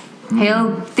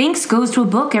thinks, goes to a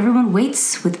book. Everyone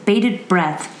waits with bated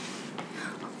breath.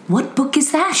 What book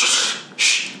is that?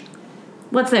 Shh.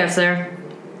 What's there, sir?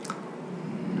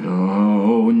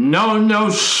 No,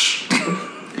 shh.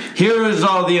 Here is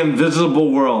all the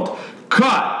invisible world.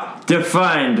 Caught,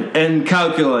 defined, and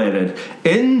calculated.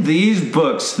 In these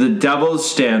books, the devil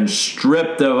stands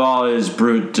stripped of all his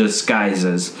brute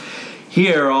disguises.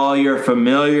 Here, all your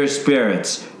familiar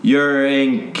spirits, your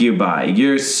incubi,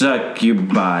 your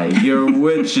succubi, your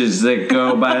witches that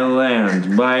go by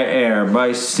land, by air,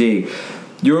 by sea,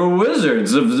 your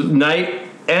wizards of the night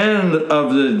and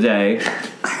of the day.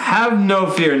 Have no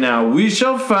fear now. We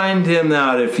shall find him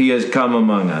out if he has come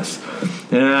among us.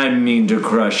 And I mean to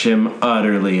crush him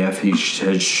utterly if he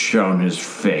has shown his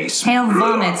face. Hale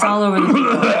vomits all over the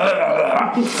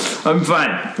place. I'm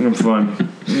fine.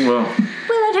 Well,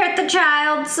 Will it hurt the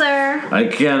child, sir? I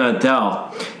cannot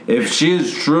tell. If she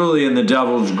is truly in the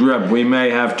devil's grip, we may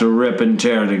have to rip and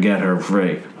tear to get her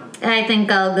free. I think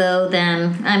I'll go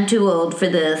then. I'm too old for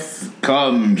this.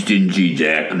 Come, Stingy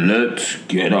Jack, let's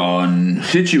get on.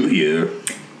 Sit you here.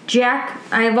 Jack,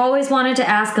 I have always wanted to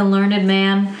ask a learned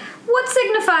man, what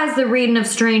signifies the reading of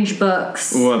strange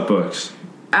books? What books?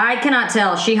 I cannot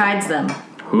tell. She hides them.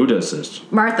 Who does this?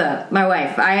 Martha, my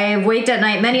wife. I have waked at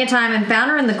night many a time and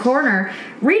found her in the corner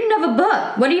reading of a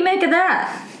book. What do you make of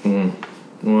that?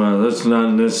 Well, that's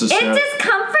not necessary. It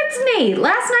discomforts me.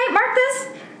 Last night, mark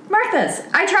this.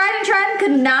 I tried and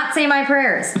could not say my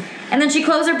prayers. And then she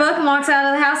closed her book and walks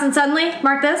out of the house and suddenly,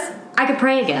 mark this, I could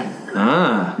pray again.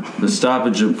 The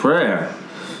stoppage of prayer.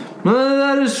 Well,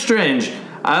 that is strange.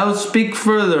 I'll speak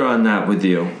further on that with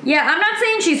you. Yeah, I'm not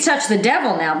saying she's touched the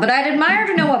devil now, but I'd admire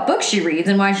to know what books she reads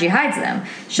and why she hides them.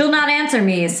 She'll not answer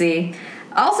me, you see.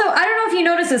 Also, I don't know if you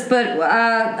noticed this, but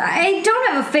I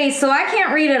don't have a face, so I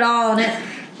can't read at all, and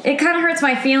it kind of hurts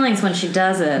my feelings when she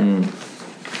does it.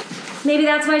 Maybe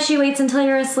that's why she waits until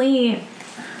you're asleep.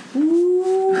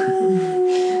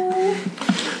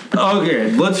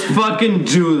 Okay, let's fucking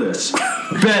do this.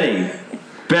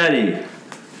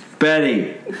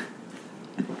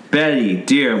 Betty,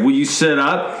 dear, will you sit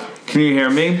up? Can you hear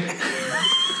me?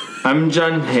 I'm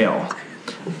John Hale,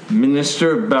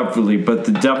 minister of Beverly, but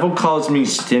the devil calls me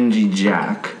Stingy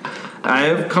Jack. I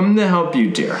have come to help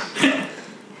you, dear.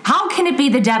 How can it be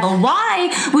the devil? Why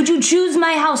would you choose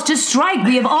my house to strike?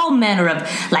 We have all manner of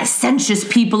licentious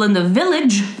people in the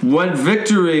village. What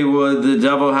victory would the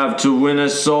devil have to win a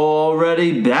soul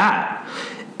already? That.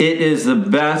 It is the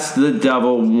best the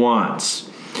devil wants.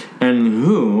 And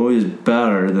who is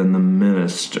better than the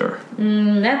minister?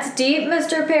 That's deep,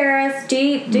 Mr. Paris.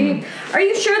 Deep. Are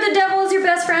you sure the devil is your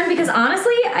best friend? Because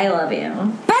honestly, I love you.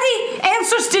 Betty,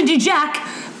 answer Stingy Jack.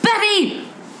 Betty!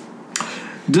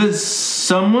 Does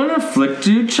someone afflict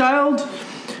you, child?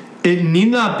 It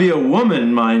need not be a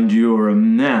woman, mind you, or a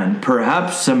man.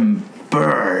 Perhaps some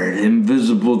bird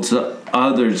invisible to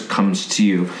others comes to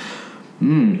you.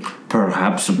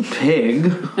 Perhaps a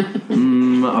pig,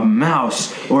 a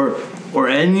mouse, or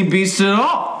any beast at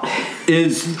all.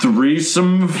 Is 3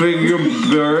 some figure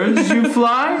birds you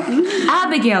fly?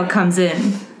 Abigail comes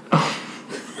in.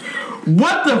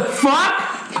 What the fuck?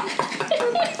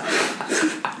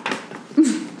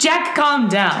 Jack, calm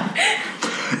down.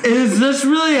 Is this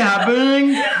really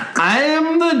happening?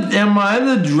 Am I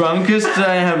the drunkest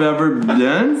I have ever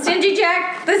been? Stingy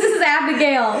Jack, this is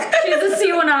Abigail. She's a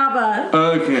Siwanaba.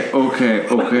 Okay.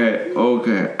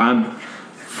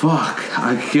 Fuck.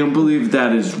 I can't believe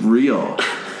that is real.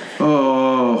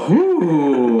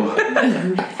 Oh,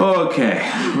 okay.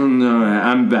 No,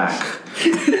 I'm back.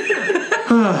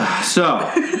 So,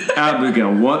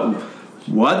 Abigail,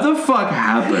 what the fuck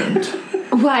happened?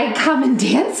 Why, common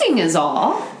dancing is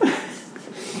all.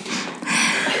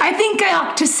 I think I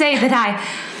ought to say that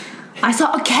I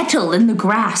saw a kettle in the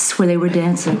grass where they were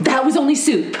dancing. That was only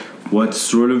soup. what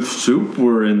sort of soup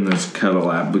were in this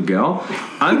kettle, Abigail?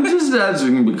 I'm just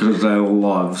asking because I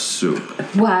love soup.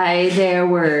 Why, there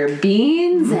were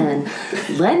beans and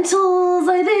lentils,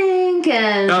 I think,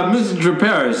 and... Mr.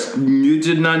 Paris, you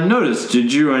did not notice,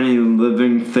 did you, any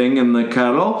living thing in the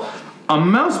kettle? A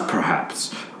mouse,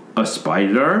 perhaps? A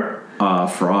spider? A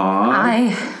frog?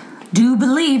 I do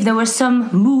believe there was some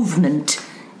movement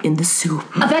in the soup.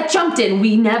 That jumped in.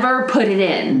 We never put it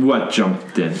in. What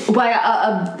jumped in? Why,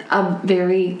 a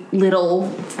very little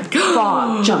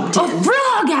frog jumped in. A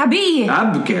frog, Abby!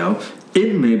 Abigail,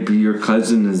 it may be your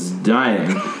cousin is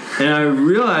dying. And I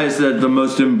realize that the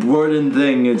most important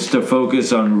thing is to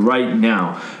focus on right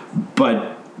now.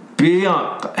 But be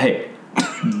honest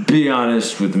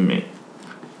with me.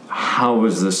 How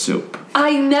was the soup?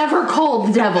 I never called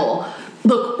the devil.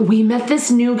 Look, we met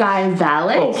this new guy,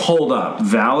 Valak. Oh, hold up.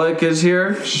 Valak is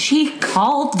here? She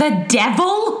called the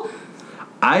devil?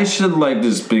 I should like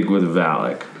to speak with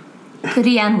Valak.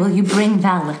 Lydianne, will you bring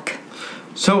Valak?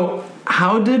 So,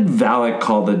 how did Valak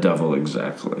call the devil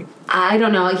exactly? I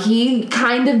don't know. He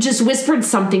kind of just whispered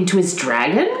something to his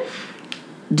dragon.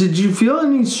 Did you feel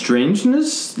any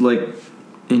strangeness, like,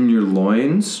 in your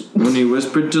loins when he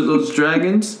whispered to those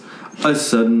dragons? A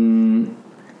sudden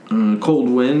cold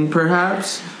wind,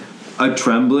 perhaps? A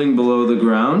trembling below the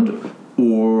ground?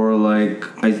 Or like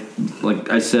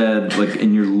I said, like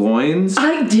in your loins?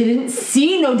 I didn't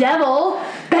see no devil.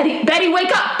 Betty,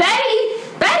 wake up!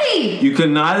 Betty! You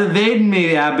cannot evade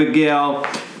me, Abigail.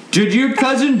 Did your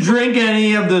cousin drink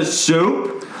any of the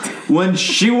soup? When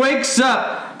she wakes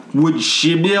up, would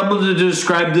she be able to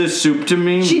describe this soup to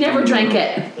me? She never drank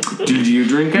it. Did you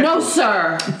drink it? No,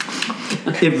 sir.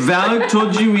 If Valak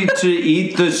told you to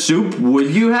eat the soup,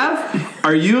 would you have?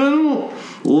 Are you in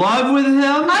love with him?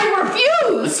 I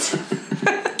refused.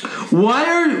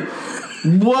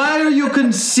 Why are you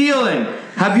concealing?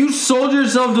 Have you sold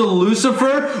yourself to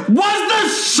Lucifer? Was the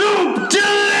soup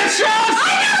delicious?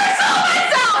 I never sold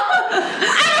myself.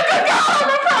 I'm a good girl. I'm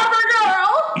a proper girl.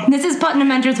 Mrs.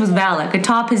 Putnam enters with Valak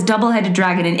atop his double-headed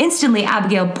dragon, and instantly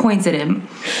Abigail points at him.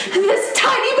 This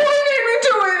tiny boy made me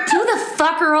do it. Who the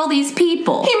fuck are all these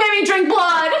people? He made me drink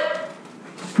blood.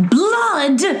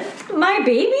 Blood? My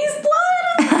baby's blood?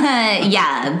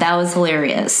 Yeah, that was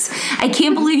hilarious. I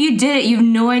can't believe you did it. You have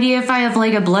no idea if I have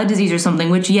like a blood disease or something,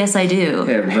 which yes I do.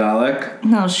 Hey, Valak.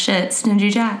 No shit,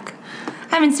 Stingy Jack.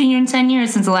 I haven't seen you in 10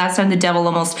 years since the last time the devil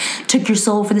almost took your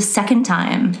soul for the second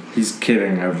time. He's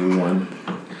kidding, everyone.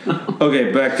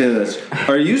 Okay, back to this.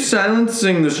 Are you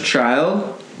silencing this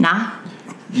child? Nah.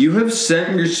 You have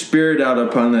sent your spirit out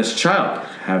upon this child,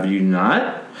 have you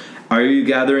not? Are you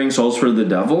gathering souls for the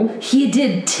devil? He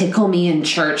did tickle me in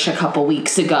church a couple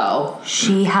weeks ago.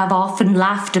 She have often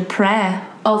laughed a prayer.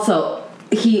 Also,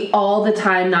 he all the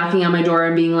time knocking on my door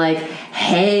and being like,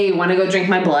 hey, want to go drink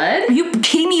my blood? Are you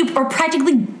kidding me? You are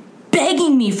practically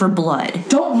begging me for blood.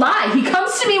 Don't lie. He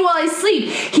comes to me while I sleep.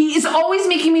 He is always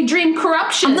making me dream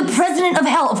corruption. I'm the president of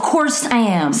hell. Of course I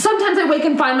am. Sometimes I wake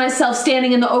and find myself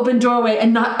standing in the open doorway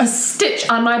and not a stitch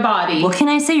on my body. What can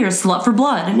I say? You're a slut for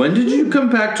blood. When did you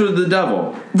compact with the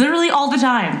devil? Literally all the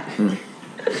time.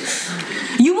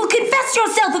 You will confess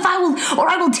yourself if I will, or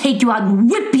I will take you out and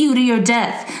whip you to your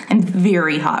death. I'm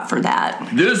very hot for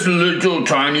that. This little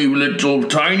tiny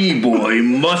boy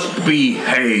must be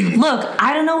hanged. Look,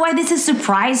 I don't know why this is a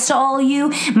surprise to all of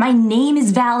you. My name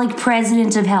is Valak,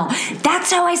 President of Hell.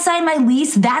 That's how I signed my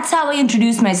lease. That's how I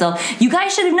introduced myself. You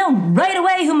guys should have known right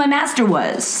away who my master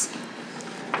was.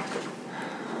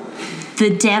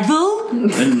 The devil?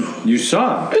 And you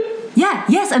saw him. Yeah,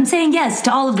 yes, I'm saying yes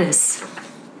to all of this.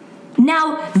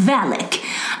 Now, Valak,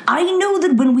 I know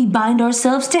that when we bind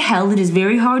ourselves to hell, it is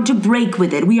very hard to break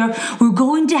with it. We're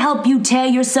going to help you tear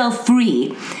yourself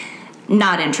free.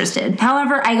 Not interested.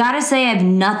 However, I gotta say I have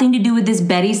nothing to do with this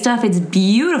Betty stuff. It's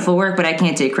beautiful work, but I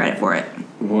can't take credit for it.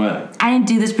 What? I didn't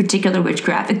do this particular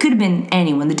witchcraft. It could have been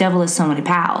anyone. The devil has so many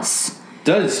pals.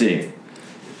 Does he?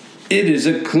 It is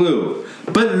a clue.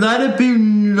 But let it be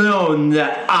known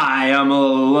that I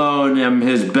am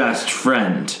his best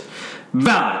friend.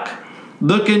 Valak,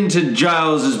 look into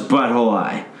Giles's butthole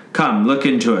eye. Come, look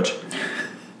into it.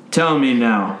 Tell me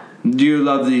now, do you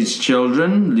love these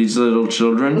children, these little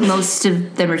children? Most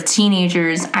of them are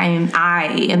teenagers. I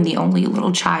am the only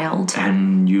little child.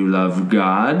 And you love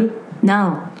God?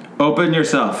 No. Open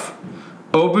yourself.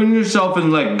 Open yourself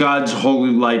and let God's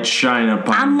holy light shine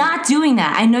upon you. I'm not doing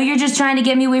that. I know you're just trying to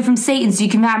get me away from Satan so you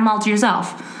can have him all to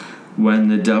yourself. When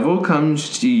the devil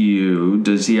comes to you,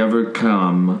 does he ever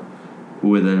come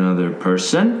with another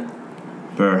person?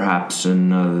 Perhaps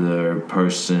another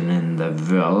person in the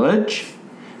village?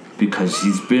 Because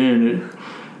he's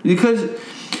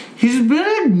He's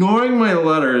been ignoring my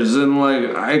letters, and,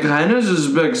 like, I kind of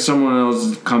suspect someone else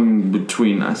is coming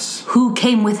between us. Who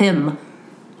came with him?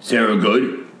 Sarah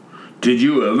Good? Did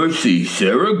you ever see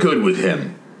Sarah Good with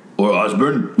him? Or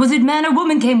Osborne? Was it man or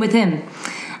woman came with him?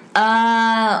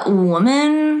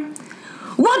 Woman?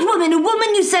 What woman? A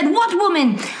woman, you said? What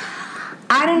woman?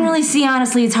 I didn't really see,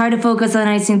 honestly. It's hard to focus on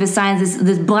anything besides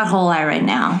this butthole eye right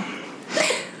now.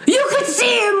 You could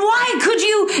see him! Why could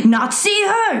you not see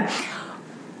her?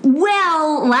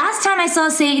 Well, last time I saw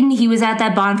Satan, he was at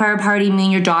that bonfire party me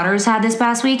and your daughters had this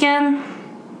past weekend.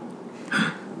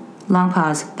 Long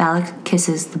pause. Valak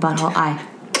kisses the butthole eye.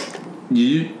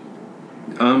 You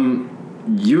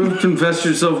have confessed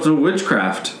yourself to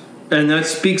witchcraft, and that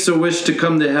speaks a wish to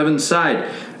come to heaven's side.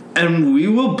 And we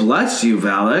will bless you,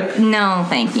 Valak. No,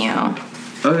 thank you.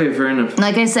 Okay, fair enough.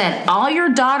 Like I said, all your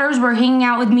daughters were hanging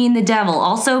out with me and the devil.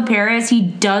 Also, Paris, he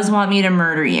does want me to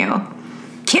murder you.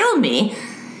 Kill me?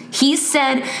 He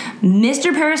said,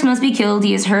 Mr. Paris must be killed.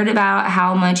 He has heard about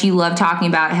how much you love talking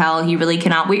about hell. He really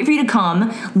cannot wait for you to come,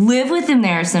 live with him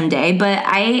there someday. But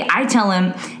I tell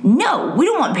him, no, we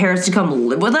don't want Paris to come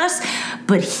live with us.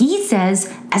 But he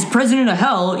says, as president of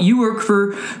hell, you work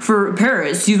for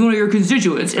Paris. He's one of your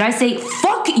constituents. And I say,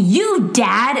 fuck you,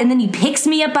 Dad. And then he picks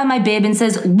me up by my bib and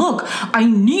says, look, I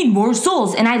need more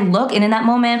souls. And I look, and in that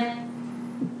moment,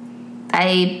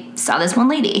 I saw this one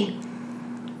lady.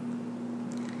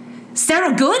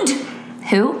 Sarah Good?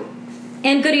 Who?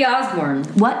 And Goody Osborne.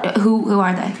 What? Who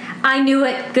are they? I knew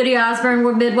it. Goody Osborne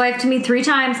were midwife to me 3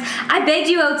 times. I begged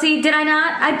you, Otzi, did I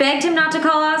not? I begged him not to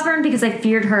call Osborne because I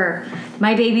feared her.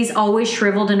 My babies always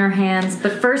shriveled in her hands,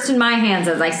 but first in my hands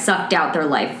as I sucked out their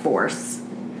life force.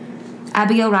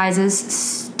 Abigail rises,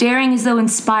 staring as though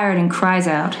inspired, and cries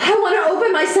out. I want to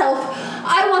open myself.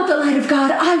 I want the light of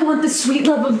God. I want the sweet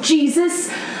love of Jesus.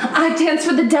 I danced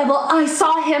for the devil. I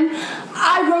saw him.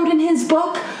 I wrote in his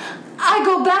book. I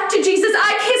go back to Jesus.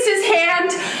 I kiss his hand.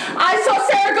 I saw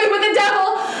Sarah Good with the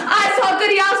devil. I saw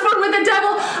Goody Osborne with the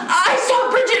devil. I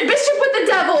saw Bridget Bishop with the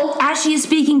devil. As she is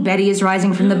speaking, Betty is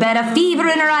rising from the bed, a fever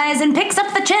in her eyes, and picks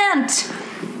up the chant.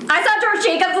 I saw George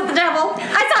Jacobs with the devil.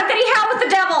 I saw Goody Howe with the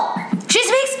devil. She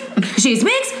speaks. She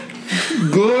speaks.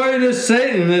 Glory to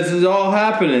Satan, this is all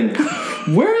happening.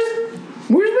 Where's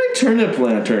my turnip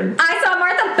lantern? I saw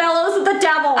Martha Bellows with the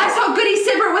devil. I saw Goody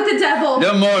Sibber with the devil.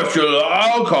 The marshal.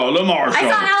 I'll call the marshal. I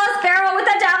saw Alice Barrow with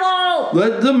the devil.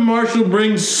 Let the marshal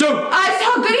bring soup. I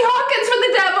saw Goody Hawkins with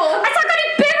the devil. I saw Goody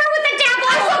Bibber with the devil.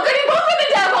 I saw Goody Wolf with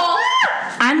the devil.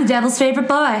 I'm the devil's favorite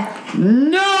boy.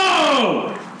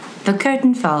 No! The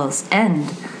curtain falls. End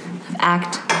of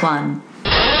Act 1.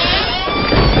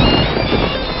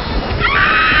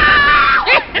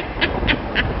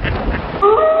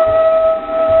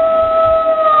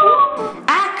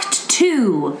 Act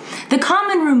 2. The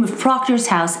common room of Proctor's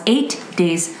house 8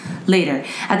 days later.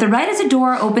 At the right is a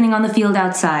door opening on the field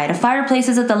outside. A fireplace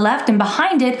is at the left, and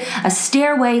behind it, a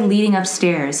stairway leading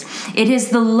upstairs. It is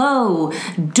the low,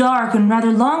 dark, and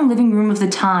rather long living room of the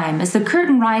time. As the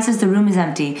curtain rises, the room is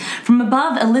empty. From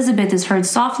above, Elizabeth is heard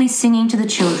softly singing to the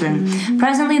children.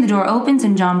 Presently, the door opens,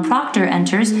 and John Proctor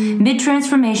enters,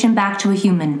 mid-transformation back to a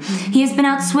human. He has been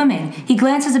out swimming. He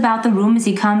glances about the room as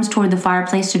he comes toward the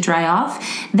fireplace to dry off.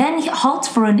 Then he halts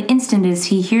for an instant as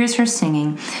he hears her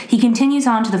singing. He continues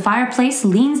on to the fireplace,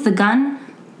 leans the gun.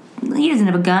 He doesn't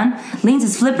have a gun. Leans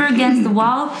his flipper against the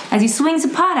wall as he swings a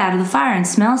pot out of the fire and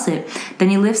smells it. Then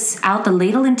he lifts out the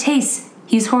ladle and tastes.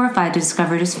 He is horrified to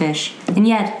discover it is fish. And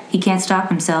yet, he can't stop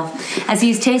himself. As he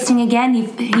is tasting again,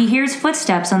 he hears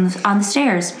footsteps on the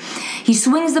stairs. He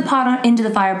swings the pot into the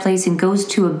fireplace and goes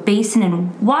to a basin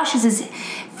and washes his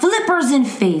flippers and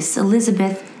face.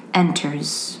 Elizabeth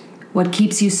enters. What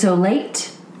keeps you so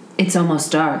late? It's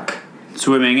almost dark.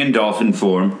 Swimming in dolphin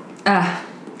form.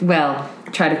 Well,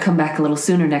 try to come back a little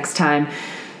sooner next time.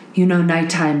 You know,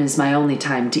 nighttime is my only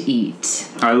time to eat.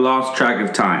 I lost track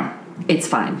of time. It's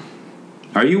fine.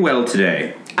 Are you well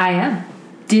today? I am.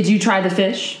 Did you try the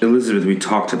fish? Elizabeth, we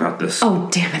talked about this. Oh,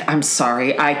 damn it. I'm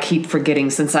sorry. I keep forgetting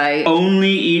since I...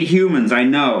 Only eat humans, I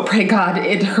know. Pray God,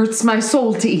 it hurts my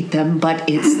soul to eat them, but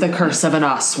it's the curse of an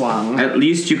Oswang. At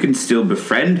least you can still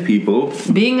befriend people.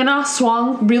 Being an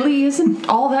Oswang really isn't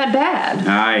all that bad.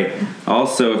 Aye.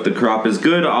 Also, if the crop is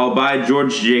good, I'll buy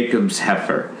George Jacobs'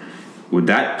 heifer. Would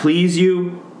that please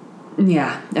you?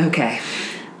 Yeah, okay.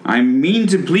 I mean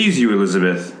to please you,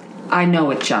 Elizabeth. I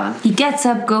know it, John. He gets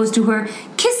up, goes to her,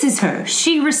 kisses her.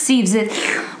 She receives it.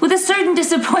 With a certain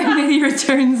disappointment, he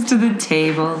returns to the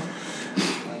table.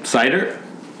 Cider?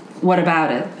 What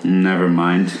about it? Never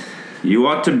mind. You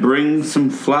ought to bring some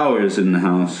flowers in the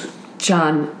house.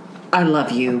 John, I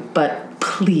love you, but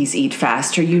please eat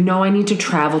faster. You know I need to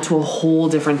travel to a whole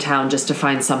different town just to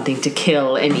find something to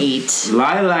kill and eat.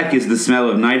 Lilac is the smell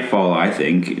of nightfall, I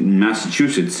think.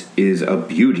 Massachusetts is a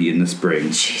beauty in the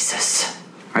spring. Jesus.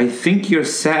 I think you're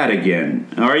sad again.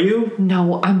 Are you?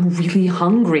 No, I'm really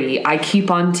hungry. I keep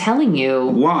on telling you.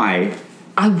 Why?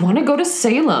 I want to go to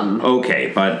Salem.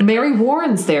 Okay, but... Mary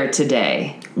Warren's there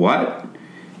today. What?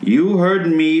 You heard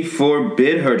me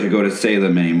forbid her to go to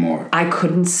Salem anymore. I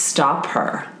couldn't stop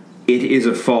her. It is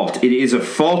a fault. It is a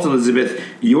fault, Elizabeth.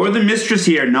 You're the mistress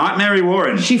here, not Mary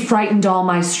Warren. She frightened all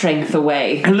my strength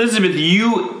away. Elizabeth,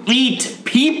 you eat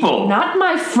people. Not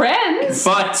my friends.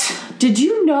 But... Did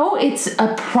you know it's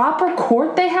a proper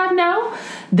court they have now?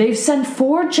 They've sent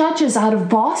 4 judges out of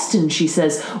Boston, she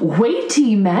says,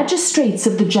 weighty magistrates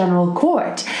of the general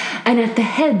court. And at the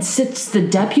head sits the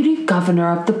deputy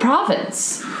governor of the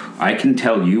province. I can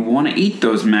tell you want to eat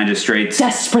those magistrates.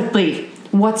 Desperately.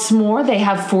 What's more, they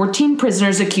have 14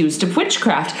 prisoners accused of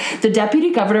witchcraft. The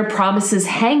deputy governor promises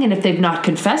hanging if they've not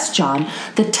confessed, John.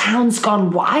 The town's gone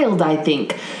wild, I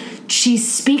think. She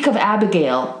speak of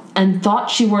Abigail and thought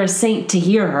she were a saint to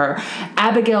hear her.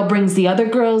 Abigail brings the other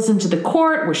girls into the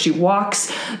court where she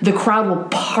walks. The crowd will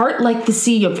part like the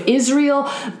sea of Israel,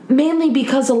 mainly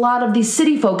because a lot of these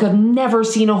city folk have never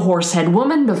seen a horsehead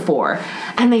woman before.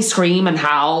 And they scream and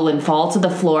howl and fall to the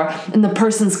floor, and the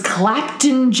person's clapped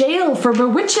in jail for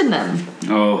bewitching them.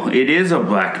 Oh, it is a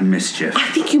black mischief. I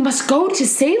think you must go to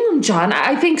Salem, John.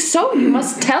 I think so. You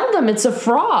must tell them it's a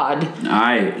fraud.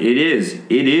 Aye, it is.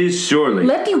 It is surely.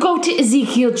 Let you go to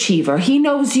Ezekiel Cheever. He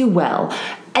knows you well.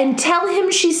 And tell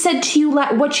him she said to you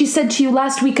what she said to you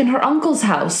last week in her uncle's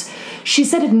house. She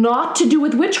said it not to do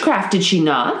with witchcraft, did she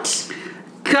not?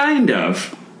 Kind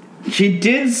of. She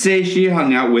did say she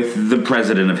hung out with the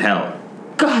president of hell.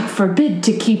 God forbid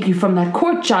to keep you from that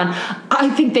court, John. I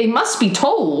think they must be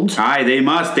told. Aye, they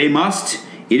must. They must.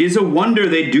 It is a wonder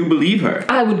they do believe her.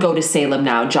 I would go to Salem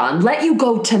now, John. Let you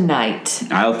go tonight.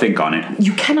 I'll think on it.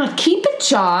 You cannot keep it,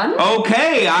 John.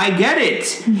 Okay, I get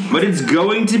it. But it's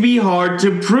going to be hard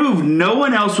to prove. No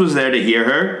one else was there to hear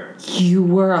her. You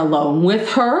were alone with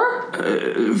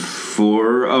her?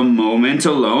 For a moment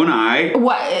alone,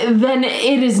 Then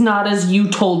it is not as you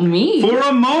told me. For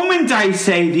a moment, I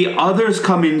say. The others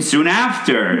come in soon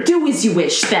after. Do as you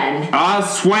wish, then.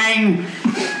 Swang.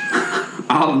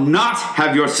 I'll not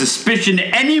have your suspicion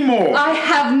anymore. I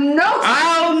have no...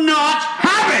 I'll not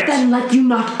have it! Then let you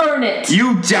not earn it.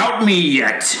 You doubt me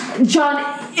yet. John,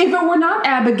 if it were not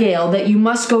Abigail that you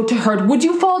must go to her, would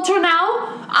you falter now?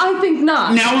 I think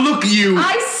not. Now look you.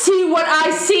 I see what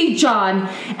I see, John.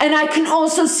 And I can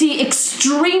also see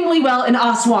extremely well in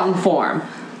Aswang form.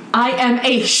 I am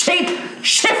a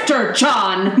shape-shifter,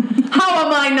 John. How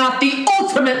am I not the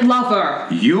ultimate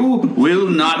lover? You will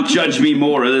not judge me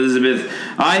more, Elizabeth.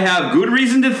 I have good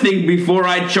reason to think before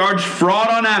I charge fraud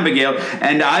on Abigail,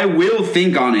 and I will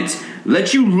think on it.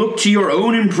 Let you look to your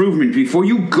own improvement before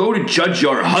you go to judge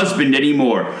your husband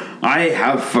anymore. I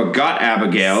have forgot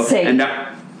Abigail,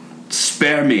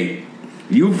 spare me.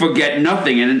 You forget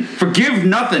nothing and forgive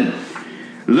nothing.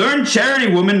 Learn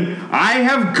charity, woman. I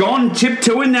have gone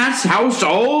tiptoe in that house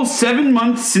all 7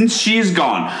 months since she is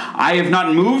gone. I have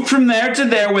not moved from there to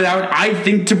there without, I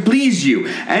think, to please you.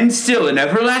 And still an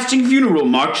everlasting funeral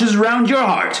marches round your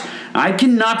heart. I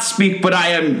cannot speak, but I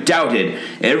am doubted.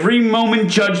 Every moment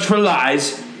judged for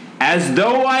lies, as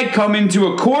though I come into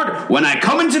a court when I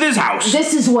come into this house.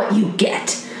 This is what you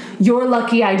get. You're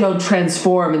lucky I don't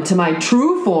transform into my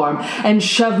true form and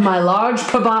shove my large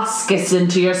proboscis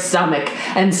into your stomach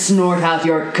and snort out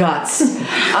your guts.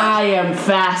 I am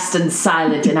fast and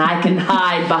silent, and I can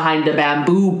hide behind a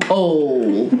bamboo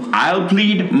pole. I'll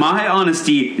plead my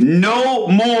honesty no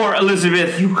more,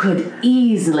 Elizabeth. You could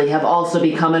easily have also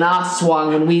become an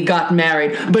Aswang when we got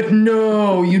married, but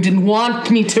no, you didn't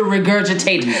want me to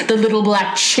regurgitate the little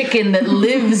black chicken that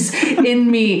lives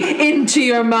in me into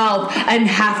your mouth and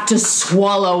have to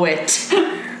swallow it.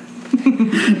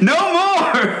 No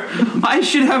more! I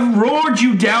should have roared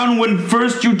you down when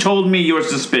first you told me your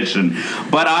suspicion.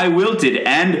 But I wilted,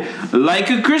 and, like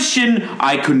a Christian,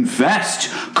 I confessed.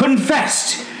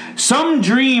 Some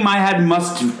dream I had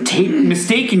must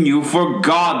mistaken you for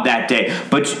God that day.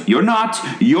 But you're not,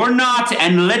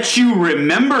 and let you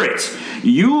remember it.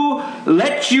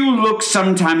 Let you look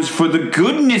sometimes for the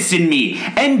goodness in me,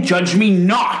 and judge me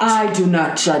not. I do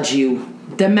not judge you.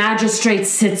 The magistrate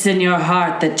sits in your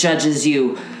heart that judges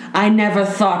you. I never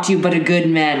thought you but a good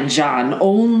man, John,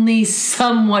 only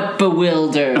somewhat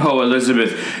bewildered. Oh,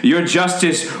 Elizabeth, your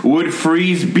justice would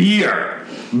freeze beer.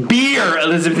 Beer,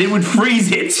 Elizabeth, it would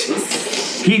freeze it.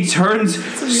 He turns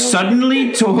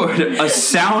suddenly toward a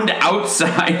sound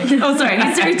outside. Oh, sorry.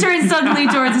 He turns suddenly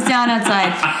towards the sound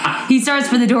outside. He starts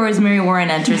for the door as Mary Warren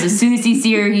enters. As soon as he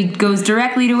sees her, he goes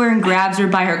directly to her and grabs her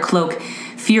by her cloak.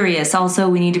 Furious. Also,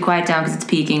 we need to quiet down because it's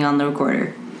peaking on the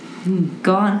recorder.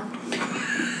 Go on.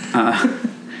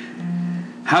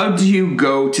 How do you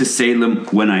go to Salem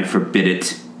when I forbid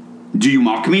it? Do you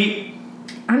mock me?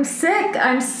 I'm sick.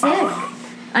 I'm fully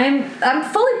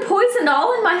poisoned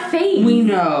all in my face. We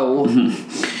know.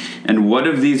 And what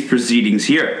of these proceedings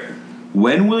here?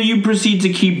 When will you proceed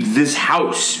to keep this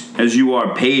house, as you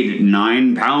are paid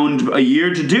 £9 a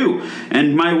year to do,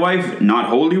 and my wife not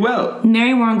wholly well?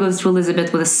 Mary Warren goes to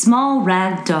Elizabeth with a small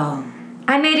rag doll.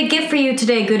 I made a gift for you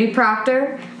today, Goody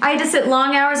Proctor. I had to sit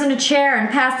long hours in a chair and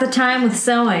pass the time with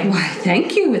sewing. Why,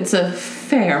 thank you. It's a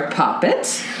fair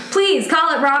puppet. Please,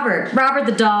 call it Robert. Robert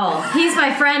the doll. He's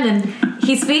my friend and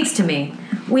he speaks to me.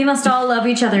 We must all love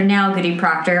each other now, Goody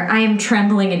Proctor. I am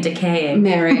trembling and decaying.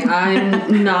 Mary,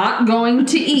 I'm not going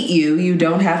to eat you. You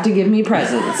don't have to give me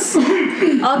presents.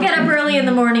 I'll get up early in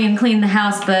the morning and clean the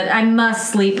house, but I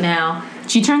must sleep now.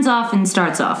 She turns off and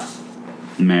starts off.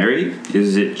 Mary,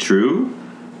 is it true?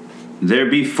 There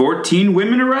be 14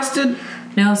 women arrested?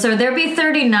 No, sir, there be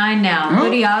 39 now. Oh.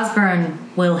 Goody Osborne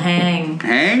will hang.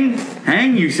 Hang?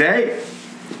 Hang, you say?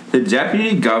 The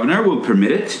deputy governor will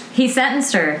permit it? He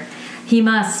sentenced her. He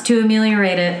must, to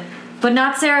ameliorate it. But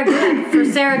not Sarah Good, for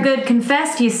Sarah Good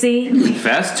confessed, you see.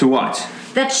 Confess to what?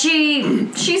 That she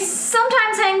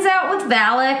sometimes hangs out with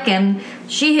Valak, and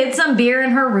she hid some beer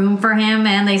in her room for him,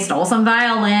 and they stole some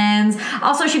violins.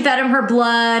 Also, she fed him her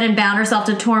blood and bound herself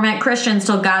to torment Christians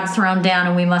till God's thrown down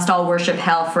and we must all worship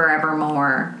hell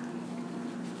forevermore.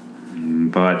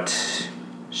 But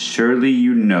surely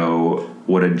you know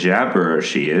what a jabberer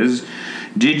she is.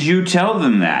 Did you tell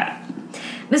them that?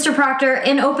 Mr. Proctor,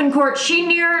 in open court, she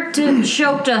near to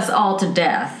choked us all to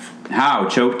death. How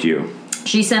choked you?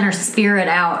 She sent her spirit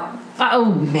out.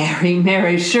 Oh,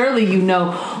 Mary, surely you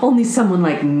know only someone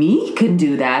like me can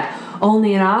do that.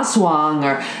 Only an Aswang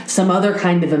or some other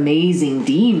kind of amazing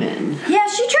demon. Yeah,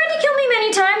 she tried to kill me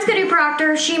many times, Goody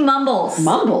Proctor. She mumbles.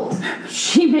 Mumbled?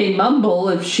 She may mumble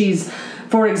if she's,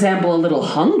 for example, a little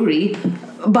hungry.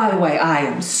 By the way, I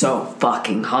am so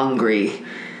fucking hungry.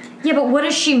 Yeah, but what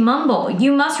does she mumble?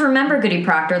 You must remember, Goody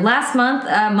Proctor. Last month,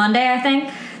 Monday, I think,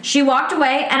 she walked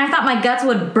away, and I thought my guts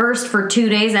would burst for 2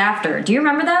 days after. Do you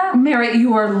remember that? Mary,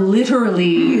 you are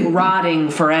literally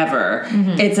rotting forever.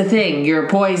 Mm-hmm. It's a thing. You're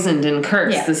poisoned and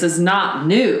cursed. Yeah. This is not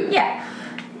new. Yeah.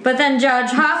 But then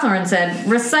Judge Hawthorne said,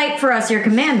 recite for us your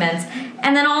commandments.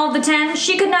 And then all of the 10,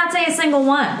 she could not say a single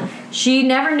one. She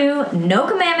never knew no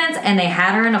commandments, and they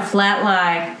had her in a flat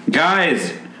lie.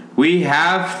 Guys, we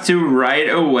have to right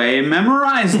away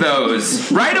memorize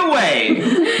those. Right away.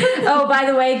 Oh, by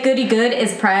the way, Goody Good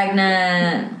is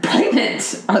pregnant.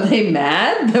 Pregnant? Are they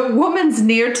mad? The woman's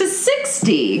near to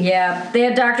 60. Yeah, they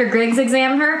had Dr. Griggs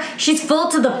examine her. She's full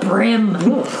to the brim.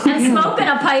 And smoking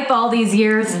a pipe all these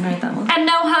years. And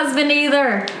no husband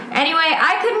either. Anyway,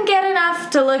 I couldn't get enough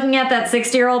to looking at that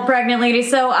 60-year-old pregnant lady,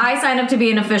 so I signed up to be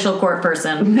an official court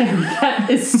person. That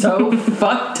is so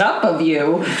fucked up of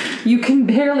you. You can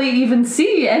barely even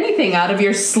see anything out of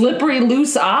your slippery,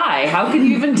 loose eye. How can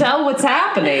you even tell what's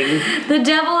happening? The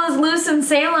devil is loose in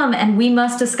Salem, and we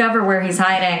must discover where he's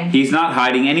hiding. He's not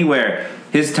hiding anywhere.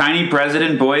 His tiny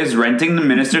president boy is renting the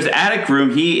minister's attic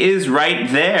room. He is right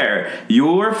there.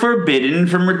 You're forbidden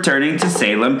from returning to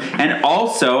Salem, and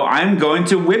also I'm going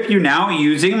to whip you now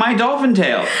using my dolphin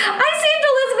tail. I saved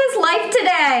Elizabeth's life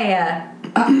today.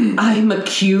 I'm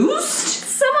accused?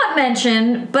 Somewhat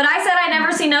mentioned, but I said I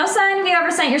never see no sign of you ever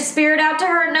sent your spirit out to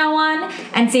hurt no one.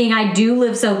 And seeing I do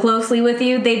live so closely with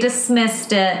you, they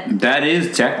dismissed it. That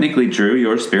is technically true.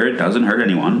 Your spirit doesn't hurt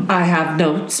anyone. I have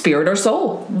no spirit or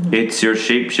soul. Mm-hmm. It's your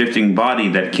shape-shifting body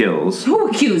that kills. Who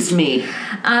accused me?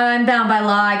 I'm bound by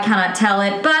law. I cannot tell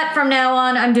it. But from now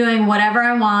on, I'm doing whatever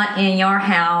I want in your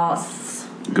house.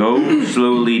 Go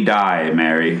slowly die,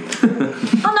 Mary.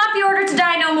 I'll not be ordered to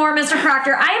die no more, Mr.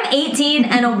 Proctor. I am 18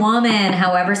 and a woman,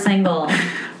 however single.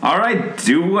 All right,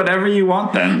 do whatever you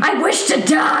want then. I wish to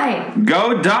die.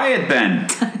 Go diet then.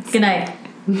 Good night.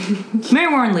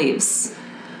 Mary Warren leaves.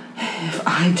 If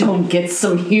I don't get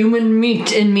some human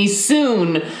meat in me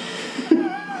soon.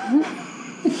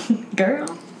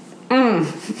 Girl. Oh.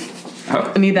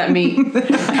 I need that meat.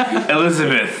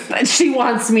 Elizabeth. She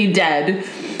wants me dead.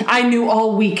 I knew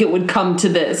all week it would come to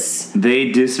this.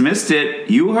 They dismissed it.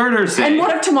 You heard her say. And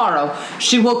what if tomorrow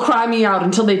she will cry me out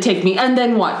until they take me? And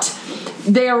then what?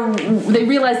 They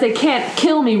realize they can't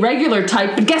kill me regular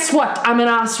type, but guess what? I'm an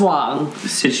Aswang.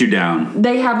 Sit you down.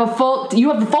 You have a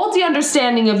faulty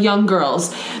understanding of young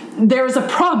girls. There is a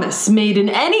promise made in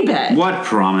any bed. What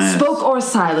promise? Spoke or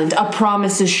silent, a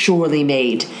promise is surely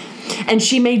made. And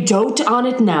she may dote on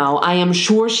it now, I am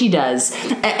sure she does,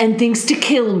 and thinks to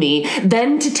kill me,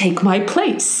 then to take my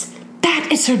place. That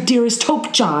is her dearest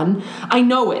hope, John. I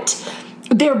know it.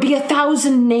 There be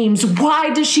 1,000 names. Why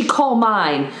does she call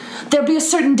mine? There be a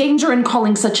certain danger in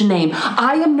calling such a name.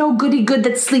 I am no goody-good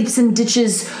that sleeps in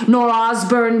ditches, nor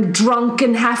Osborne, drunk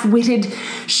and half-witted.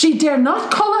 She dare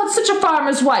not call out such a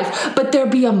farmer's wife, but there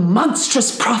be a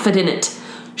monstrous profit in it.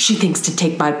 She thinks to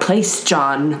take my place,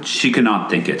 John. She cannot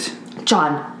think it.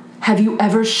 John, have you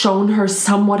ever shown her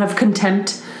somewhat of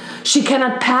contempt? She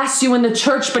cannot pass you in the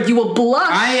church, but you will blush.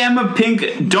 I am a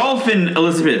pink dolphin,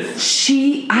 Elizabeth.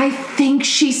 I think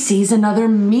she sees another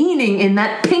meaning in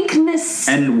that pinkness.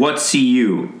 And what see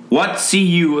you? What see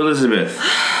you, Elizabeth?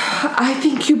 I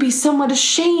think you be somewhat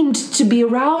ashamed to be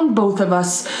around both of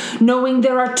us, knowing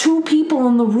there are 2 people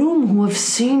in the room who have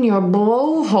seen your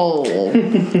blowhole.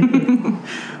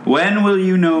 When will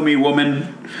you know me,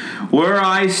 woman? Were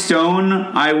I stone,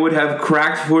 I would have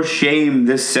cracked for shame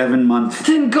this 7 month.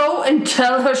 Then go and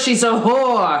tell her she's a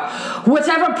whore.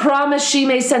 Whatever promise she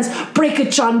may sense, break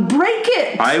it, John, break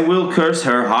it. I will curse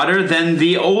her hotter than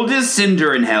the oldest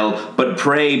cinder in hell, but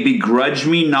pray begrudge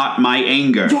me not my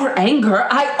anger. Your anger?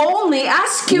 I only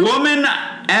ask you... Woman,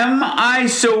 am I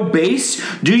so base?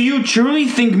 Do you truly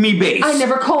think me base? I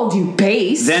never called you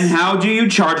base. Then how do you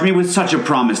charge me with such a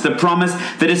promise? The promise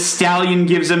that a stallion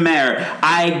gives a mare.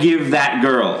 I give that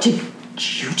girl. Did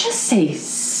you just say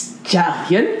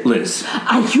stallion? Liz.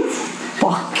 Are you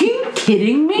fucking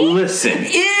kidding me? Listen.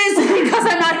 Is it because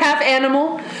I'm not half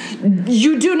animal?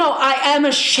 You do know I am a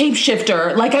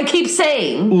shapeshifter, like I keep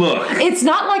saying. Look. It's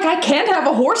not like I can't have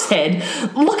a horse head.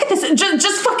 Look at this.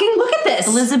 Just fucking look at this.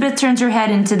 Elizabeth turns her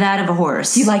head into that of a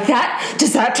horse. You like that?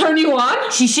 Does that turn you on?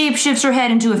 She shapeshifts her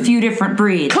head into a few different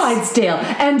breeds. Clydesdale,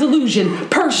 Andalusian,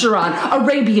 Percheron,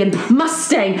 Arabian,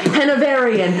 Mustang,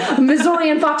 Hanoverian,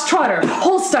 Missourian Foxtrotter,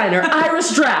 Holsteiner,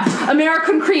 Irish Draft,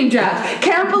 American Cream Draft,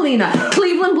 Carolina,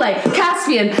 Cleveland Blake,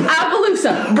 Caspian,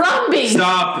 Appaloosa, Brumby.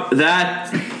 Stop.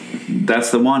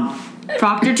 That's the one.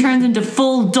 Proctor turns into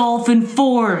full dolphin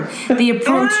form. They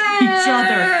approach each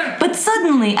other. But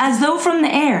suddenly, as though from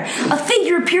the air, a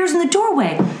figure appears in the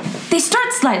doorway. They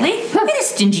start slightly. It is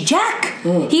Stingy Jack.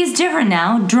 He is different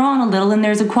now, drawn a little, and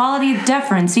there's a quality of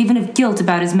deference, even of guilt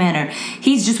about his manner.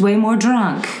 He's just way more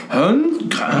drunk. How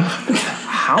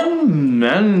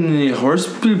many horse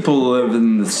people live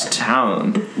in this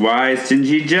town? Why,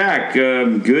 Stingy Jack,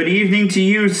 good evening to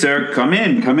you, sir. Come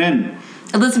in, come in.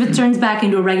 Elizabeth turns back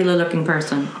into a regular-looking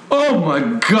person. Oh my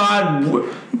God!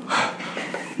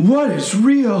 What is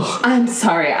real? I'm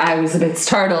sorry, I was a bit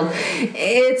startled.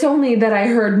 It's only that I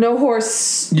heard no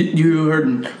horse... You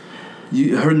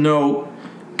heard no...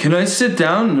 Can I sit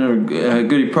down,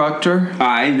 Goody Proctor?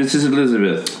 Hi, this is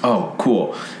Elizabeth. Oh,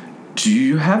 cool. Do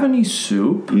you have any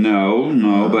soup?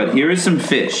 No, but here is some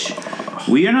fish.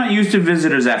 We are not used to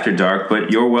visitors after dark,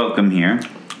 but you're welcome here.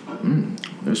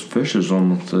 This fish is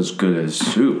almost as good as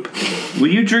soup. Will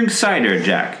you drink cider,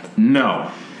 Jack? No.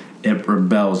 It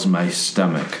rebels my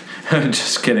stomach.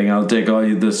 Just kidding. I'll take all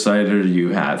the cider you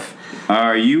have.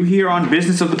 Are you here on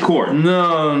business of the court?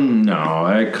 No.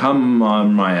 I come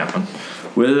on my own.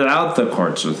 Without the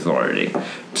court's authority.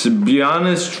 To be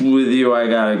honest with you, I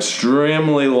got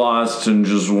extremely lost and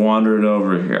just wandered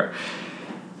over here.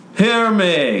 Hear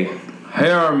me.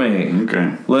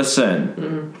 Okay. Listen.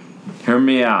 Mm-hmm. Hear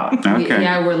me out. Okay.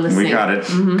 Yeah, we're listening. We got it.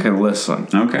 Mm-hmm. Okay, listen.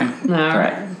 Okay. All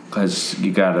right. Because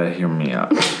you gotta hear me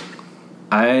out.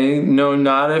 I know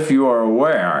not if you are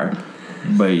aware,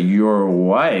 but your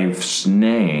wife's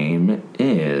name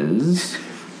is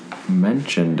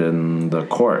mentioned in the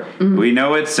court. Mm-hmm. We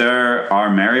know it, sir.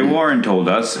 Our Mary Warren told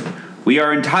us. We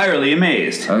are entirely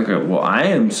amazed. Okay, well, I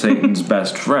am Satan's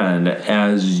best friend,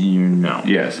 as you know.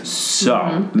 Yes.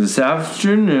 So, this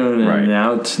afternoon and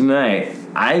now tonight,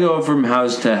 I go from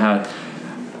house to house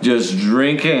just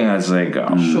drinking as I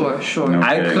go. Sure. Okay.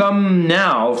 I come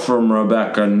now from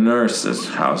Rebecca Nurse's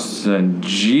house, and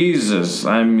Jesus,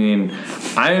 I mean,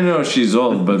 I know she's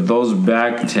old, but those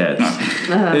back tits,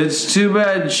 it's too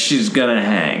bad she's gonna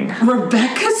hang.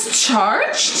 Rebecca's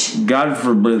charged? God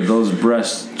forbid those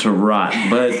breasts to rot,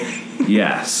 but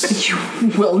yes. You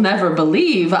will never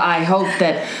believe, I hope,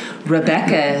 that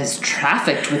Rebecca is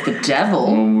trafficked with the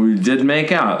devil. Well, we did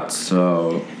make out,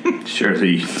 so...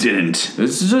 Surely you didn't.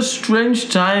 This is a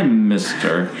strange time,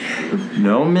 mister.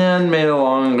 No man may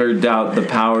longer doubt the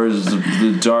powers of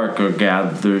the dark are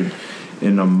gathered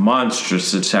in a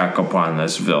monstrous attack upon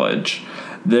this village.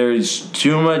 There's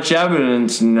too much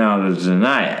evidence now to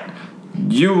deny it.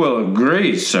 You will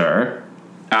agree, sir.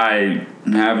 I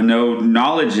have no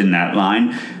knowledge in that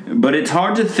line, but it's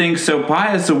hard to think so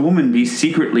pious a woman be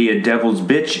secretly a devil's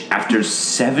bitch after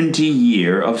 70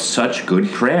 years of such good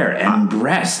prayer and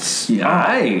breasts. Yeah,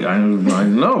 I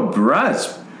know,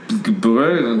 breasts.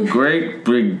 Great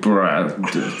big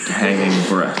breast, hanging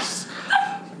breasts.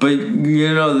 But,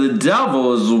 the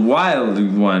devil is a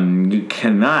wild one. You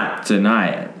cannot deny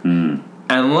it.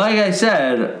 And like I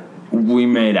said, we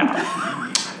made out.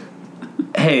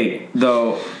 Hey,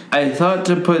 though, I thought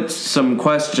to put some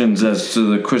questions as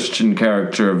to the Christian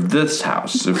character of this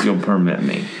house, if you'll permit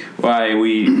me. Why,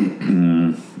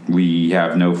 we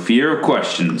have no fear of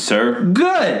questions, sir.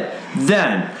 Good!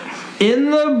 Then,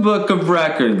 in the book of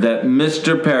record that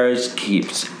Mr. Parrish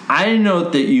keeps, I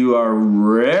note that you are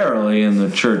rarely in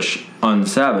the church on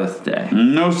Sabbath day.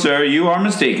 No, sir, you are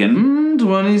mistaken.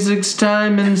 26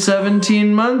 times in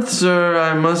 17 months, sir,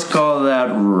 I must call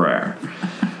that rare.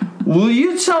 Will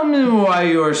you tell me why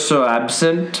you are so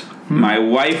absent? My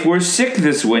wife were sick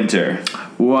this winter.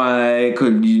 Why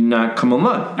could you not come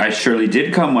alone? I surely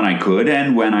did come when I could,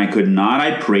 and when I could not,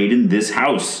 I prayed in this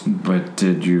house. But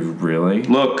did you really?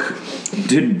 Look,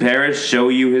 did Parrish show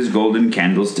you his golden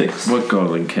candlesticks? What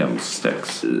golden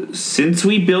candlesticks? Since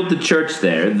we built the church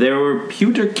there were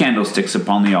pewter candlesticks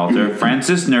upon the altar.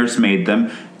 Francis Nurse made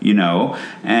them,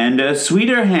 and a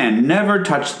sweeter hand never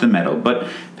touched the metal. But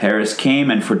Parrish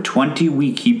came, and for 20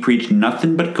 weeks he preached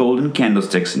nothing but golden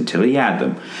candlesticks until he had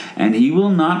them. And he will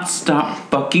not stop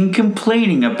fucking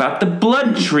complaining about the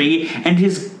blood tree and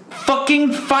his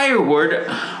fucking firewood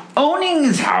owning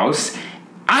his house.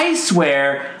 I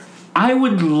swear, I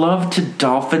would love to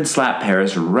dolphin slap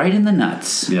Parrish right in the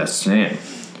nuts. Yes, same.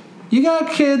 You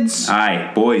got kids?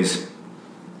 Aye, boys.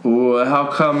 Well, how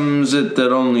comes it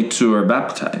that only 2 are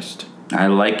baptized? I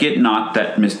like it not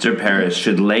that Mr. Parrish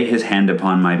should lay his hand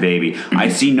upon my baby. I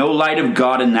see no light of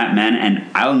God in that man, and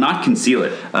I'll not conceal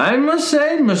it. I must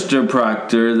say, Mr.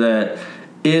 Proctor, that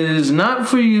it is not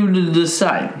for you to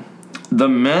decide. The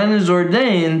man is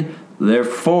ordained,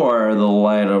 therefore the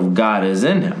light of God is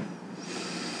in him.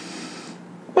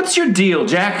 What's your deal,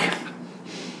 Jack?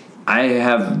 I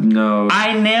have no...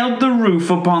 I nailed the roof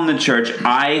upon the church.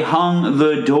 I hung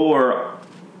the door.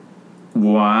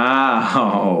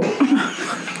 Wow.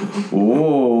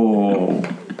 Whoa.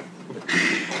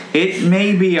 It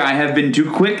may be I have been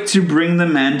too quick to bring the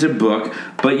man to book,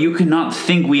 but you cannot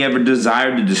think we ever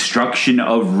desired the destruction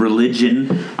of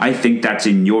religion. I think that's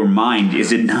in your mind,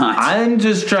 is it not? I'm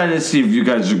just trying to see if you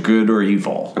guys are good or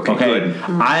evil. Okay, good.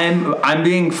 I'm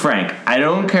being frank. I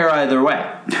don't care either way.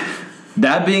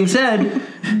 That being said,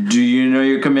 do you know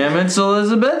your commandments,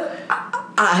 Elizabeth?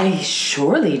 I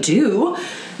surely do.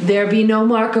 There be no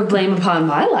mark of blame upon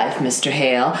my life, Mr.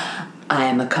 Hale. I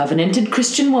am a covenanted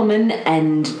Christian woman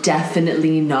and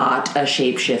definitely not a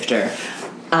shapeshifter.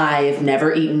 I've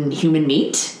never eaten human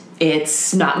meat.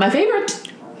 It's not my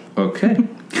favorite. Okay.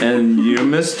 And you,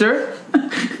 mister?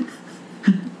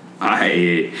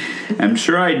 I am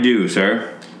sure I do,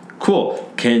 sir.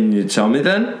 Cool. Can you tell me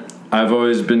then? I've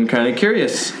always been kind of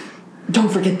curious. Don't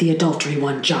forget the adultery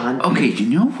one, John. Okay, you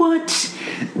know what?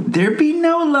 There be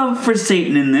no love for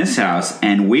Satan in this house,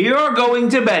 and we are going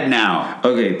to bed now.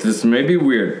 Okay, this may be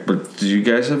weird, but do you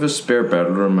guys have a spare bed,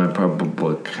 or am I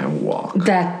probably can walk?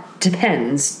 That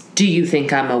depends. Do you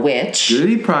think I'm a witch?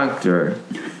 Judy Proctor,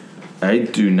 I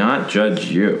do not judge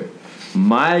you.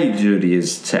 My duty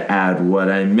is to add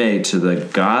what I may to the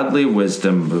godly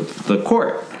wisdom of the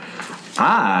court.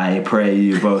 I pray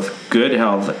you both good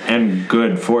health and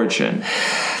good fortune.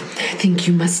 I think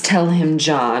you must tell him,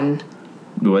 John.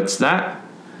 What's that?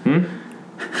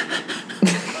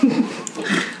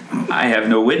 I have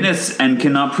no witness and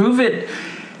cannot prove it,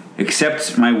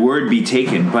 except my word be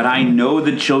taken. But I know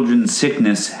the children's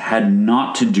sickness had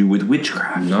naught to do with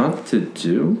witchcraft. Not to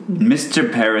do? Mr.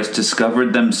 Parrish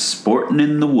discovered them sporting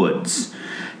in the woods.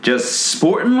 Just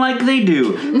sporting like they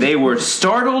do. They were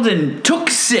startled and took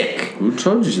sick. Who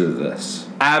told you this?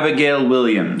 Abigail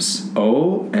Williams.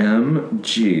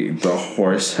 OMG, the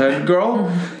horsehead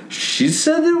girl? She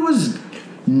said it was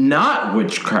not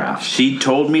witchcraft. She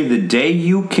told me the day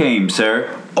you came,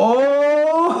 sir.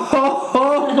 Oh, ho,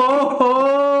 ho, ho,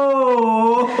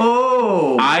 ho,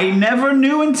 ho. I never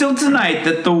knew until tonight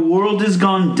that the world has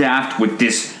gone daft with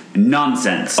this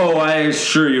nonsense. Oh, I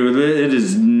assure you, it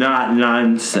is not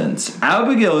nonsense.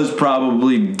 Abigail is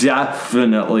probably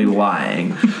definitely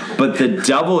lying, but the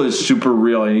devil is super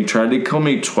real, and he tried to kill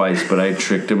me twice, but I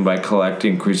tricked him by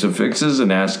collecting crucifixes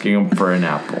and asking him for an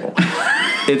apple.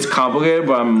 It's complicated,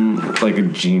 but I'm like a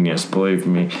genius, believe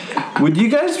me. Would you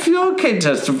guys feel okay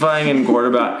testifying in court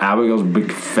about Abigail's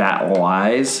big fat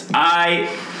lies? I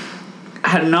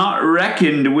had not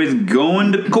reckoned with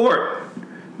going to court,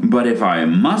 but if I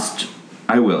must,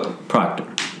 I will. Proctor,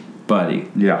 buddy.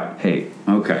 Yeah. Hey,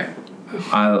 Okay.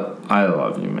 I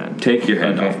love you, man. Take your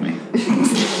hand off me.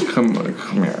 Come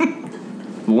here.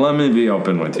 Let me be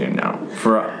open with you now.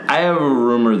 I have a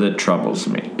rumor that troubles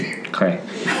me. Okay.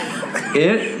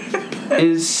 It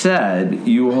is said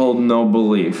you hold no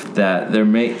belief that there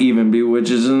may even be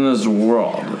witches in this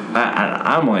world.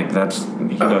 I'm like,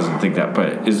 he doesn't think that,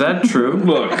 but is that true?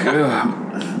 Look,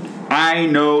 I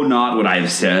know not what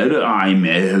I've said. I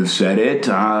may have said it.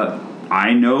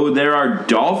 I know there are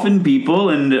dolphin people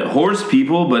and horse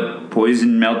people, but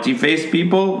poison melty-faced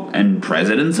people and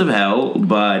presidents of hell,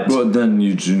 but... Well, then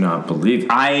you do not believe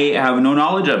it. I have no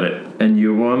knowledge of it. And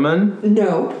you, woman?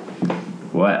 No.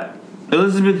 What?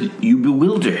 Elizabeth, you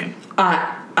bewilder him.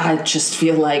 I just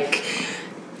feel like,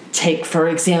 take for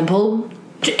example,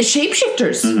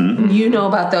 shapeshifters. Mm-hmm. You know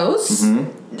about those?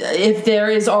 Mm-hmm. If there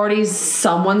is already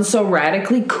someone so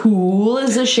radically cool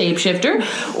as a shapeshifter,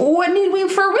 what need we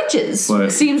for witches?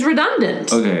 What? Seems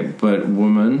redundant. Okay, but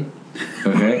woman,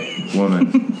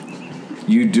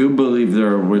 you do believe there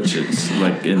are witches,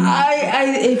 like in...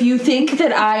 If you think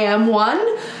that I am one,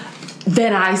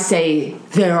 then I say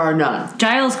there are none.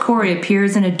 Giles Corey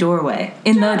appears in the doorway.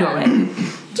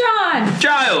 John!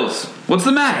 Giles, what's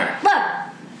the matter? Look!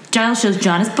 Giles shows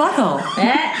John his butthole.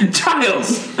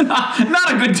 Giles,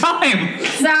 not a good time.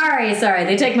 Sorry,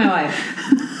 they take my wife.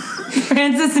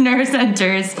 Francis Nurse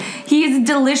enters. He is a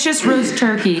delicious roast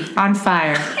turkey on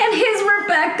fire. And here's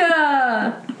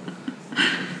Rebecca!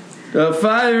 A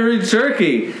fiery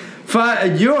turkey.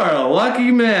 You are a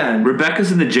lucky man.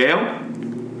 Rebecca's in the jail?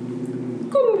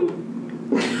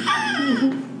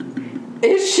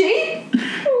 Is she?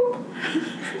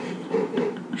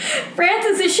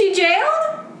 Francis, is she jailed?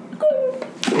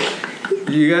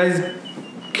 You guys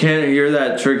can't hear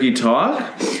that turkey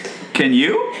talk? Can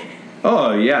you?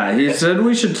 Oh, yeah. He said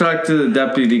we should talk to the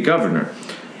deputy governor.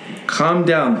 Calm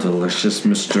down, delicious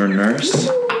Mr. Nurse.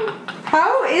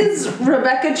 How is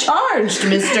Rebecca charged,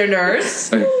 Mr.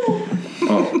 Nurse?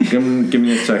 Give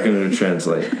me a second to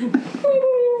translate.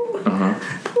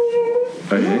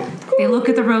 Okay. They look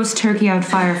at the roast turkey on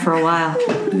fire for a while.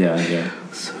 Yeah.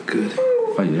 So good.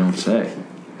 Oh, you don't say.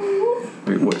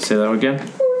 Wait, what? Say that again?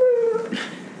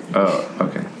 Oh,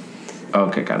 okay.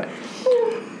 Okay, got it.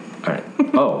 All right.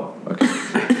 Oh, okay.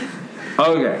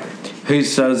 Okay. He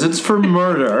says it's for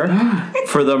murder,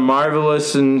 for the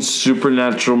marvelous and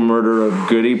supernatural murder of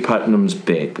Goody Putnam's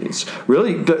babies.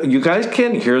 Really, you guys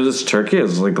can't hear this turkey?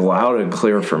 It's like loud and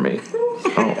clear for me.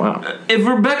 Oh, wow. If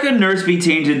Rebecca Nurse be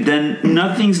tainted, then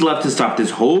nothing's left to stop this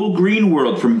whole green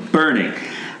world from burning.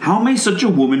 How may such a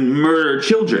woman murder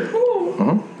children?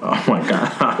 Oh my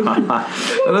god.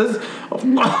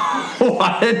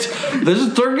 What?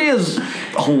 This turkey is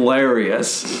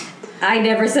hilarious. I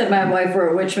never said my wife were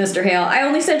a witch, Mr. Hale. I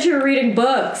only said you were reading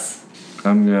books.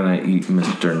 I'm gonna eat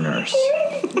Mr. Nurse.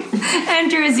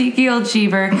 Enter Ezekiel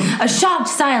Cheever. A shocked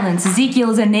silence. Ezekiel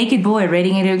is a naked boy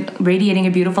radiating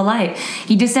a beautiful light.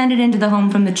 He descended into the home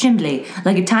from the chimney,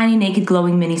 like a tiny, naked,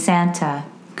 glowing mini Santa.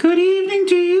 Good evening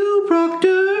to you,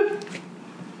 Proctor.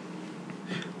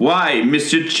 Why,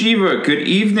 Mr. Cheever, good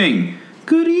evening.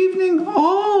 Good evening,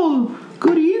 all.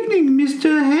 Good evening,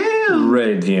 Mr. Hale.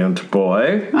 Radiant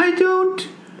boy. I don't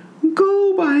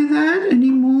go by that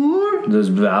anymore. Does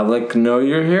Valak know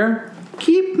you're here?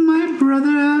 Keep my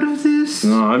brother out of this.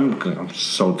 No, I'm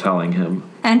so telling him.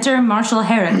 Enter Marshall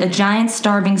Herrick, a giant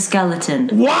starving skeleton.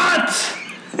 What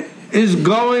is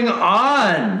going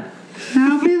on?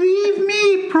 Now believe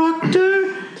me,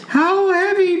 Proctor, how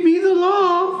heavy be the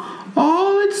law,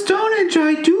 all its tonnage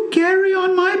I do carry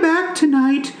on my back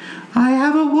tonight. I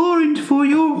have a warrant for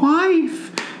your wife.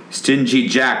 Stingy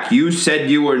Jack, you said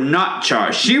you were not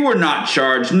charged. She were not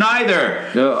charged, neither.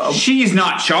 She's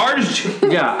not charged.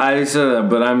 Yeah, I said that,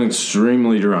 but I'm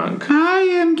extremely drunk. I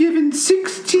am given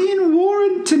 16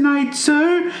 warrant tonight,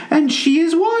 sir, and she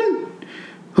is one.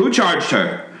 Who charged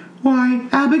her? Why,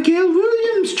 Abigail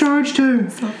Williams charged her.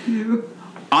 It's not you.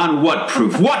 On what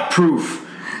proof? What proof?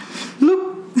 Look,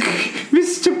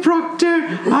 Mr. Proctor,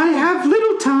 I have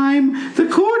little time. The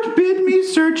court bid me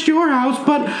search your house,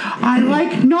 but I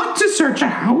like not to search a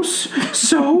house.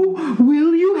 So,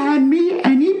 will you hand me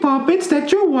any poppets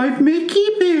that your wife may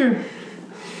keep here?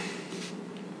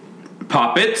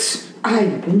 Poppets?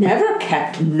 I never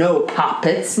kept no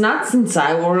poppets, not since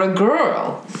I were a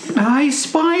girl. I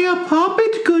spy a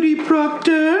poppet, Goody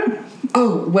Proctor.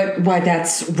 Oh, why,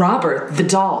 that's Robert, the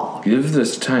doll. Give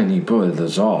this tiny boy the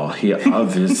doll. He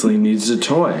obviously needs a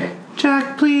toy.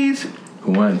 Jack, please.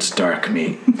 Who wants dark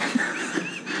meat?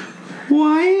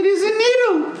 Why, it is a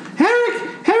needle.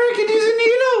 Herrick, it is a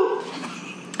needle.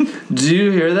 Do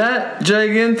you hear that,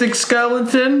 gigantic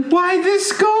skeleton? Why,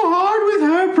 this go hard with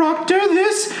her, Proctor,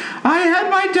 this. I had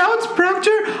my doubts,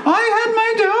 Proctor,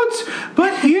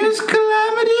 but here's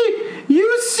calamity.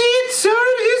 You see it, sir,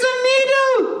 it is a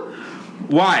needle.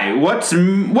 Why,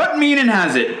 what meaning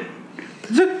has it?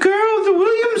 The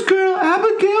Williams girl,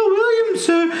 Abigail Williams,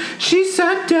 sir. She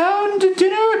sat down to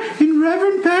dinner in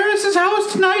Reverend Paris's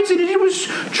house tonight, and it was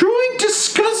truly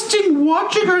disgusting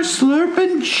watching her slurp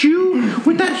and chew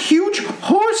with that huge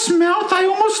horse mouth. I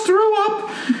almost threw up,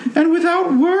 and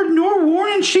without word nor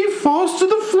warning, she falls to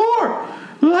the floor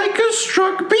like a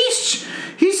struck beast.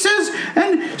 He says,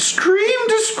 and screamed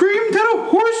that a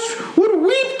horse would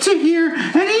weep to hear,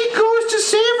 and he goes to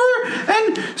save her,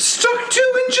 and stuck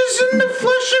 2 inches in the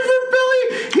flesh of her belly,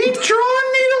 he draw a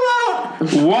needle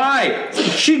out. Why?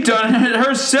 She done it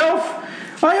herself.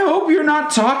 I hope you're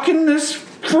not talking this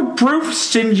for proof,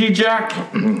 Stingy Jack.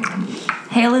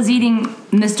 Hale is eating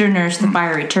Mr. Nurse, the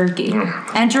fiery turkey.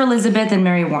 Enter Elizabeth and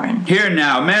Mary Warren. Here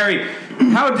now, Mary,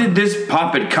 how did this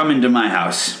poppet come into my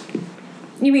house?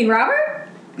 You mean Robert?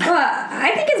 Well,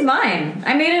 I think it's mine.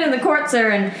 I made it in the court,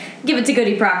 sir, and give it to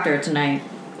Goody Proctor tonight.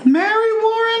 Mary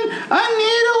Warren, a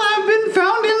needle have been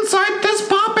found inside this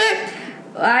poppet.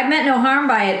 I meant no harm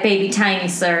by it, baby tiny,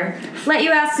 sir. Let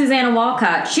you ask Susanna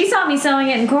Walcott. She saw me sewing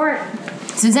it in court.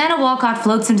 Susanna Walcott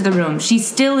floats into the room. She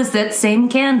still is that same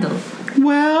candle.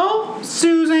 Well,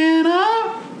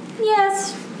 Susanna?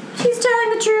 Yes, she's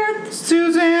telling the truth.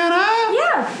 Susanna?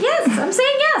 Yes, I'm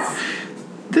saying yes.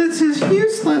 This is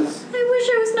useless. I wish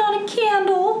I was not a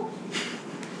candle.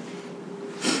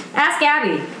 Ask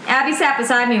Abby. Abby sat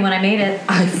beside me when I made it.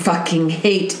 I fucking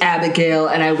hate Abigail,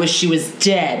 and I wish she was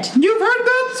dead. You've heard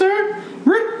that, sir.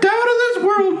 Ripped out of this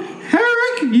world.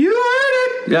 Herrick, you heard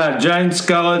it. Yeah, giant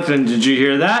skeleton, did you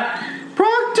hear that?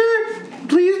 Proctor,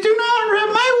 please do not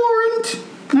rip my warrant.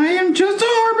 I am just a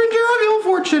harbinger of ill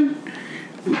fortune.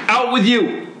 Out with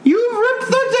you. You've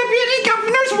ripped the deputy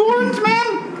governor's warrant,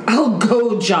 man. I'll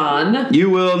go, John. You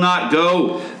will not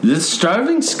go. This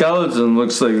starving skeleton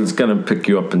looks like it's gonna pick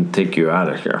you up and take you out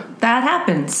of here. That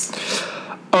happens.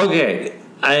 Okay,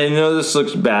 I know this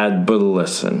looks bad, but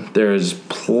listen, there's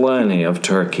plenty of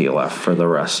turkey left for the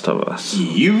rest of us.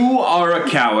 You are a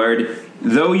coward,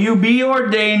 though you be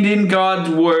ordained in God's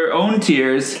own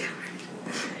tears.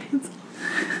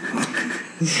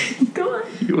 Go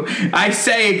on. I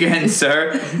say again,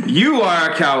 sir, you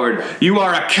are a coward. You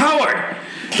are a coward.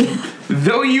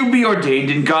 Though you be ordained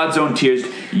in God's own tears,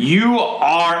 you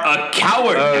are a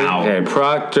coward now. Okay,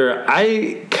 Proctor,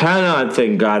 I cannot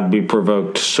think God be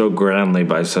provoked so grandly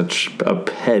by such a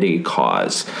petty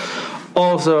cause.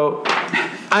 Also,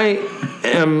 I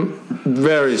am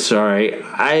very sorry.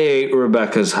 I ate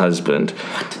Rebecca's husband.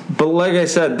 But like I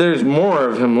said, there's more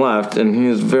of him left, and he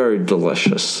is very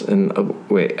delicious. And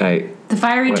The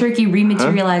fiery turkey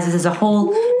rematerializes as a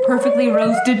whole, perfectly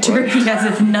roasted turkey as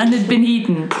if none had been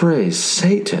eaten. Praise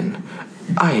Satan.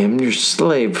 I am your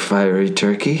slave, fiery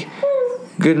turkey.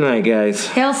 Good night, guys.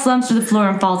 Hale slumps to the floor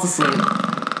and falls asleep.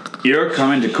 You're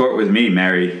coming to court with me,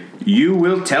 Mary. You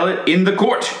will tell it in the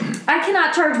court. I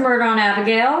cannot charge murder on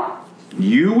Abigail.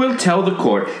 You will tell the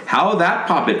court how that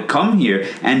poppet come here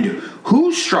and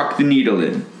who struck the needle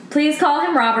in. Please call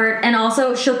him Robert, and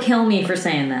also she'll kill me for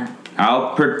saying that.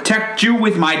 I'll protect you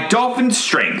with my dolphin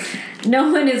strength. No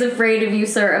one is afraid of you,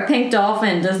 sir. A pink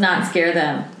dolphin does not scare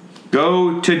them.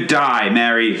 Go to die,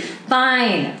 Mary.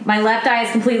 Fine. My left eye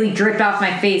is completely dripped off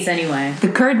my face anyway. The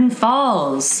curtain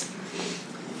falls.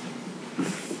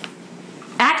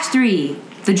 Act 3.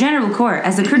 The general court.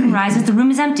 As the curtain rises, the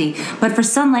room is empty, but for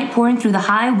sunlight pouring through the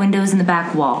high windows in the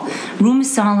back wall. Room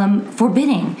is solemn,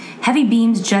 forbidding. Heavy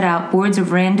beams jut out, boards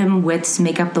of random widths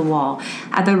make up the wall.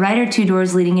 At the right are 2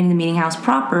 doors leading into the meeting house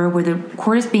proper, where the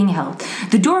court is being held.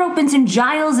 The door opens and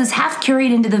Giles is half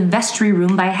carried into the vestry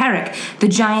room by Herrick, the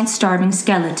giant starving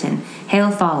skeleton. Hale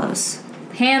follows.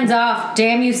 Hands off,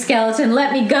 damn you skeleton,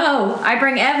 let me go. I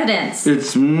bring evidence.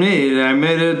 It's me. I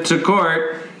made it to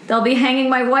court. They'll be hanging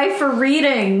my wife for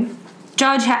reading.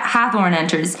 Judge Hathorne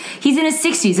enters. He's in his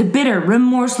 60s, a bitter,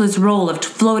 remorseless roll of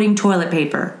floating toilet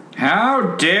paper.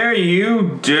 How dare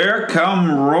you come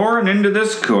roaring into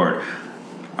this court?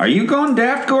 Are you gone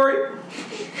daft, Corey?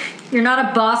 You're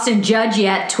not a Boston judge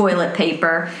yet, toilet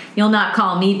paper. You'll not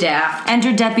call me daft.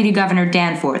 Enter Deputy Governor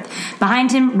Danforth.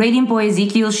 Behind him, Radiant Boy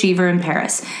Ezekiel Sheever in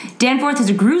Paris. Danforth is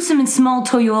a gruesome and small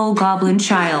toyol goblin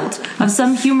child of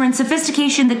some humor and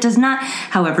sophistication that does not,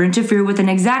 however, interfere with an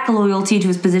exact loyalty to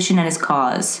his position and his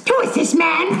cause. Who is this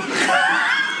man?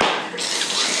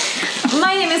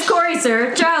 My name is Corey,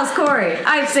 sir. Giles Corey.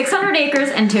 I have 600 acres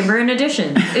and timber in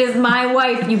addition. It is my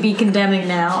wife you be condemning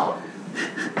now.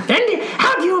 And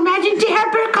how do you imagine to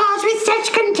help her cause with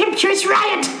such contemptuous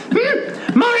riot?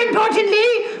 More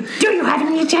importantly, do you have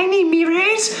any tiny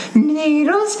mirrors,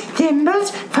 needles,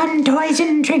 thimbles, fun toys,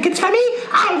 and trinkets for me?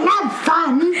 I love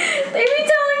fun. They be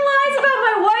telling lies about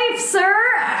my wife, sir.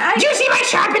 Do you see my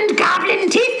sharpened goblin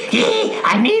teeth?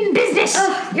 I mean business.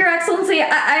 Your Excellency,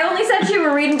 I only said she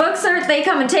were reading books, sir. They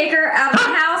come and take her out of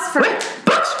the house for... What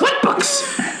books? What books?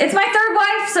 It's my third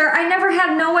wife, sir. I never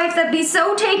had no wife that be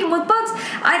so taken with books.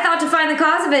 I thought to find the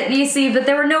cause of it, you see, but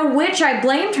there were no witch I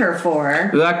blamed her for.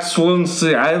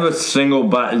 Excellency, I have a single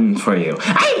button for you.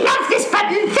 I love this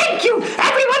button. Thank you.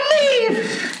 Everyone leave.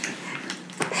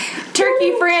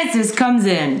 Turkey Francis comes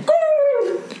in.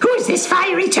 Who's this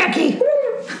fiery turkey?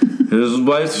 His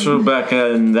wife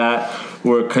Rebecca and that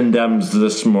were condemned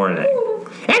this morning.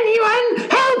 Anyone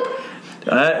help?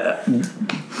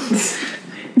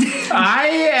 I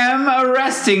am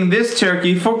arresting this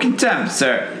turkey for contempt,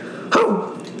 sir.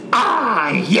 Who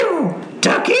are you,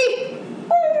 turkey?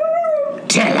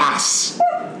 Tell us.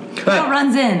 Bill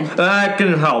runs in. I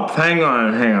can help. Hang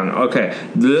on. Okay,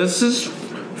 this is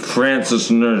Francis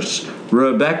Nurse.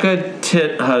 Rebecca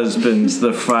Tithusband's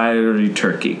the fiery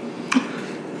turkey.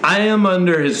 I am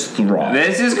under his thrall.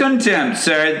 This is contempt,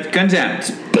 sir.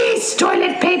 Contempt. Peace,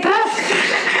 toilet paper.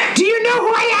 Do you know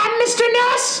who I am, Mr.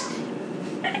 Nurse?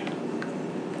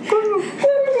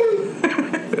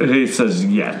 He says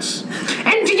yes.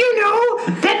 And do you know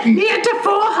that near to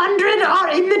 400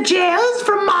 are in the jails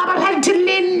from Marblehead to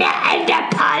Lynn and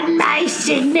upon my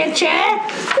signature?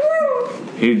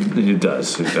 He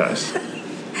does.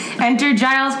 Enter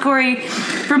Giles Corey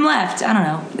from left. I don't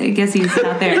know. I guess he's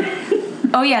not there.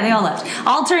 Oh, yeah, they all left.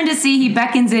 All turn to see he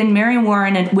beckons in Mary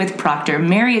Warren with Proctor.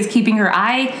 Mary is keeping her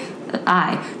eye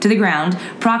to the ground.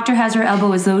 Proctor has her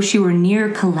elbow as though she were near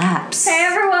collapse. Hey,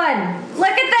 everyone,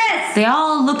 look at this. They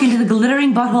all look into the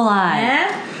glittering butthole eye.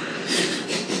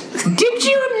 Did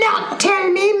you not tell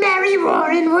me Mary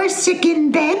Warren was sick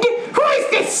in bed? Who is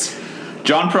this?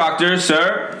 John Proctor,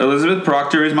 sir. Elizabeth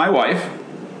Proctor is my wife.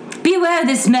 Beware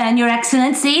this man, Your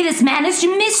Excellency. This man is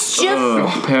mischief.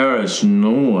 Paris, no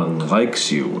one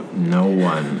likes you. No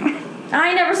one.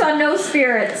 I never saw no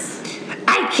spirits.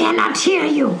 I cannot hear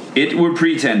you. It were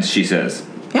pretense, she says.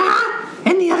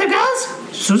 And the other girls?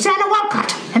 Susanna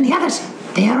Walcott and the others.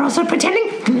 They are also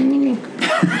pretending?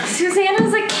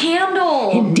 Susanna's a candle.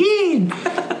 Indeed.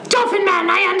 Dolphin Man,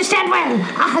 I understand well.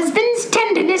 A husband's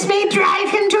tenderness may drive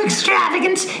him to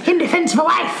extravagance in defense of a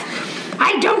wife.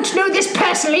 I don't know this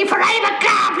personally, for I am a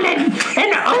goblin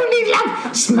and only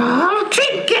love small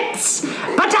trinkets.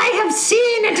 But I have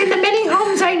seen it in the many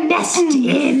homes I nest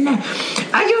in.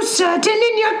 Are you certain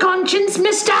in your conscience,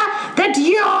 mister, that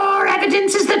your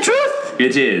evidence is the truth?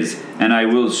 It is, and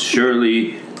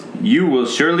you will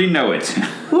surely know it.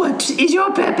 What is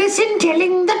your purpose in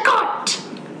telling the court?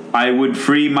 I would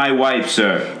free my wife,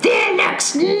 sir. There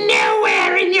lurks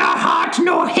nowhere in your heart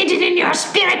nor hidden in your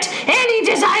spirit any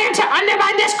desire to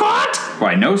undermine this court?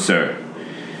 Why, no, sir.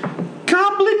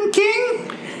 Goblin King?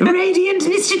 Radiant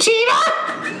Mr. Cheever?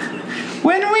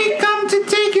 When we come to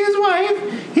take his wife,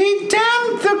 he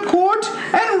damned the court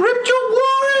and ripped your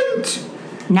warrant.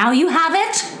 Now you have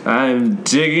it? I'm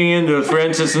digging into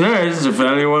Francis Nurse if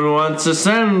anyone wants a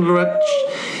sandwich.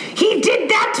 He did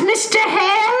that, Mr.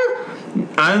 Hale?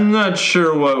 I'm not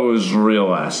sure what was real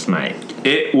last night.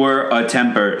 It were a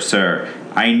temper, sir.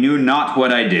 I knew not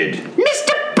what I did.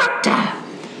 Mr. Proctor,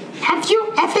 have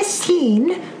you ever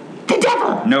seen the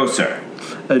devil? No, sir.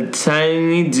 A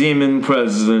tiny demon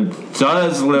president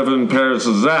does live in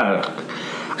Paris's attic.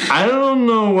 I don't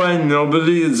know why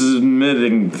nobody is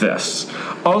admitting this.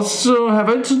 Also, have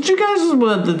I told you guys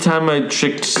about the time I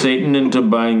tricked Satan into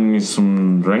buying me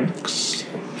some drinks?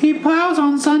 He plows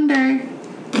on Sunday.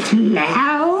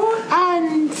 Plow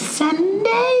on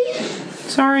Sunday?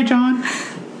 Sorry, John.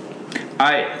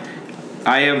 I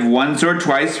have once or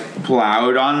twice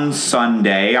plowed on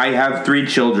Sunday. I have 3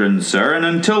 children, sir, and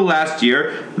until last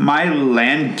year, my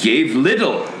land gave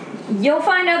little. You'll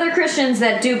find other Christians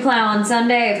that do plow on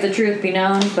Sunday, if the truth be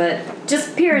known, but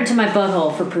just peer into my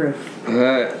butthole for proof.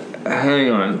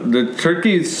 Hang on. The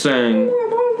turkey's saying...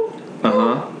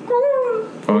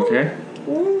 Okay.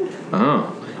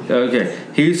 Oh. Okay.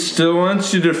 He still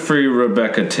wants you to free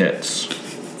Rebecca Tits.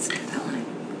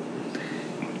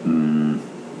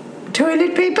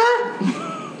 Toilet paper?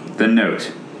 The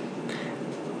note.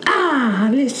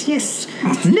 Yes.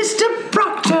 Mr.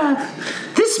 Proctor,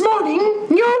 this morning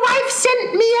your wife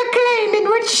sent me a claim in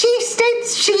which she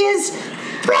states she is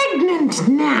pregnant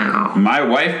now. My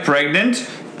wife pregnant?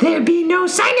 There be no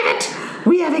sign of it.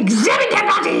 We have examined her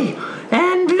body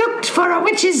and looked for a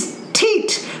witch's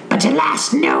teat, but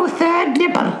alas, no third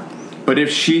nipple. But if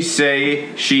she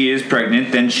say she is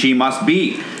pregnant, then she must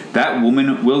be. That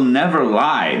woman will never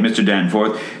lie, Mr.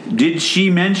 Danforth. Did she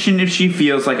mention if she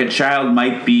feels like a child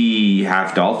might be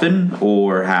half dolphin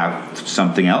or half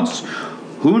something else?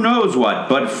 Who knows what,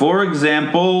 but for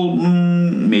example,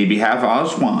 maybe half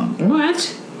Oswan.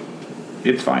 What?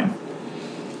 It's fine.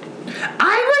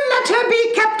 I will let her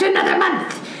be kept another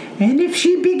month, and if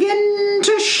she begin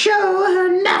to show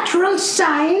her natural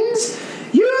signs,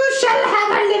 you shall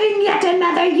have her living yet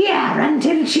another year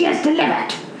until she is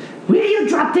delivered. Will you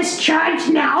drop this charge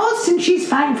now, since she's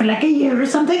fine for like a year or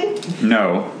something?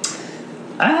 No.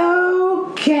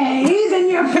 Okay, then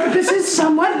your purpose is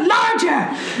somewhat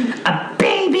larger. A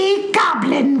baby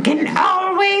goblin can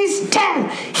always tell.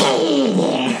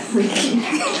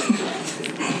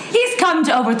 He's come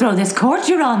to overthrow this court,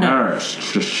 Your Honor. Paris,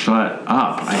 just shut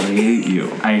up. I hate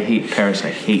you. I hate Paris. I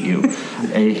hate you.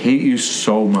 I hate you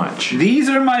so much. These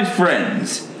are my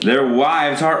friends. Their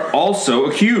wives are also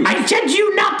accused. I judge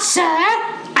you not, sir.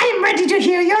 I am ready to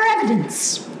hear your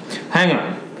evidence. Hang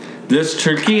on. This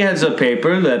turkey has a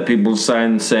paper that people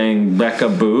sign saying Becca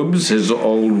Boobs, his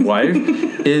old wife,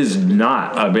 is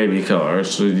not a baby killer,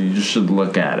 so you should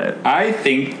look at it. I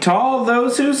think all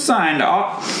those who signed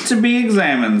ought to be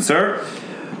examined, sir.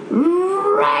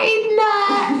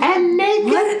 Rhina and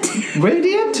naked.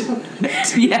 Radiant?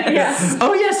 Yes.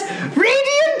 Oh, yes.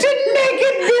 Radiant and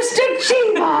naked Mr.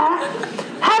 Cheever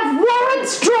have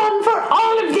warrants drawn for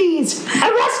all of these.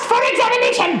 Arrest for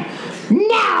examination.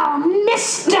 Now,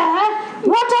 mister,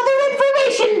 what other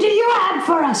information do you have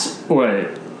for us?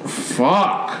 Wait.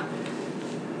 Fuck.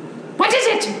 What is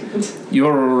it?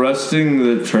 You're arresting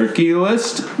the turkey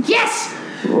list? Yes.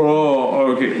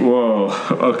 Oh, okay. Whoa.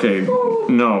 Okay.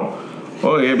 No.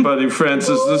 Okay, buddy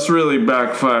Francis, this really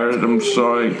backfired. I'm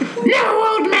sorry.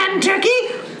 No, old man turkey.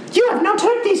 You have not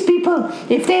hurt these people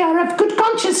if they are of good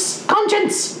conscience.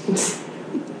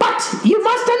 But you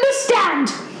must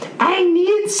understand, I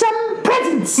need some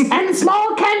presents and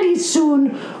small candies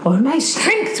soon, or my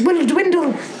strength will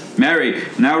dwindle. Mary,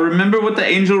 now remember what the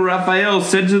angel Raphael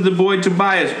said to the boy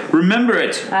Tobias. Remember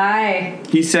it. Aye.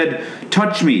 He said,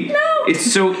 touch me. No.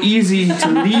 It's so easy to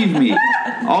leave me.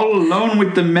 All alone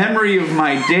with the memory of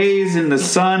my days in the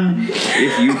sun.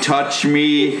 If you touch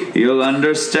me, you'll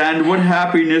understand what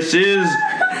happiness is.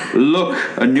 Look,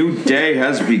 a new day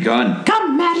has begun.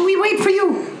 Come, man, we wait for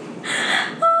you.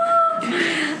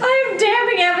 I have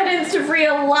damning evidence to free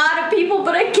a lot of people,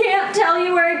 but I can't tell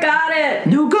you where I got it.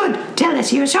 No good. Tell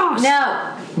us your source.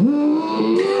 No.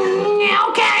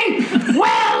 Okay.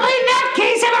 Well, in that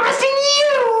case, I'm arresting you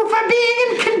for being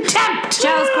in contempt.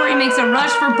 Giles Corey makes a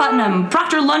rush for Putnam.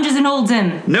 Proctor lunges and holds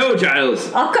him. No,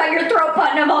 Giles. I'll cut your throat,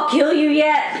 Putnam. I'll kill you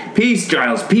yet. Peace,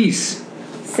 Giles, peace.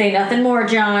 Say nothing more,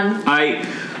 John.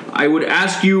 I would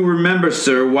ask you remember,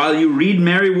 sir, while you read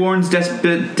Mary Warren's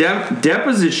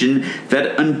deposition,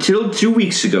 that until 2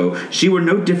 weeks ago, she were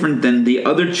no different than the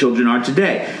other children are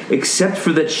today, except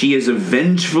for that she is a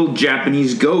vengeful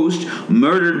Japanese ghost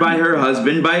murdered by her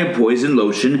husband by a poison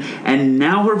lotion, and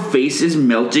now her face is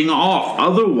melting off.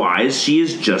 Otherwise, she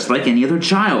is just like any other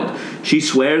child. She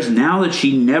swears now that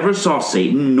she never saw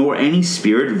Satan, nor any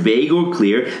spirit, vague or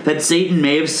clear, that Satan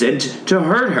may have sent to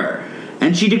hurt her.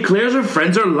 And she declares her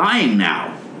friends are lying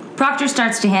now. Proctor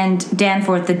starts to hand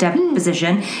Danforth the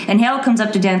deposition, and Hale comes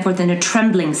up to Danforth in a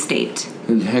trembling state.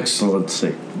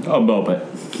 Excellency, a moment.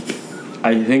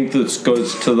 I think this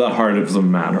goes to the heart of the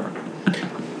matter.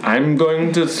 I'm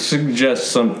going to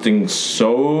suggest something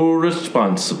so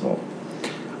responsible.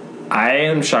 I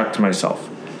am shocked myself,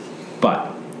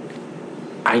 but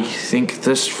I think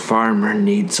this farmer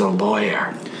needs a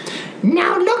lawyer.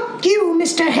 Now look you,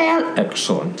 Mr. Hale.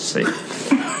 Excellency,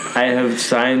 I have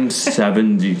signed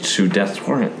 72 death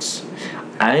warrants.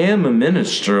 I am a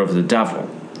minister of the devil,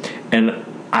 and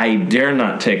I dare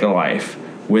not take a life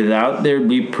without there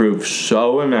be proof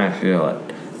so immaculate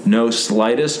no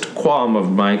slightest qualm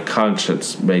of my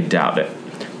conscience may doubt it.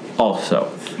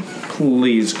 Also,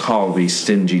 please call me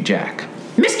Stingy Jack.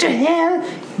 Mr. Hale,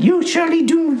 you surely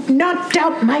do not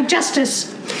doubt my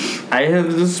justice. I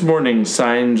have this morning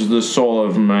signed the soul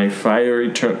of my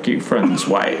fiery turkey friend's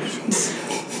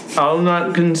wife. I'll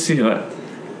not conceal it.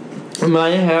 My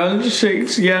hand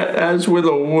shakes yet as with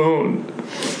a wound.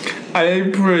 I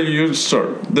pray you,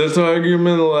 sir, this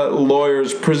argument let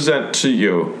lawyers present to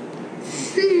you.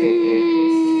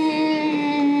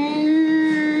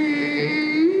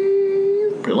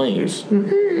 Please.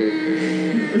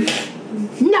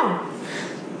 No.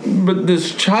 But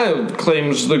this child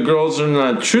claims the girls are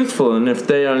not truthful, and if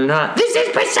they are not... This is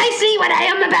precisely what I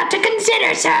am about to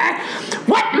consider, sir.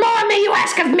 What more may you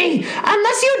ask of me?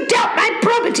 Unless you doubt my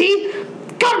probity.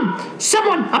 Come,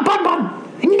 someone, a bonbon.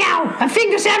 Now, a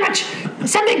finger sandwich.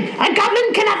 Something a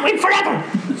goblin cannot wait forever.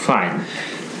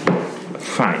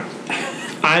 Fine.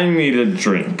 I need a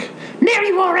drink.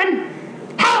 Mary Warren,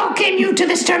 how came you to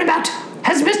this turnabout?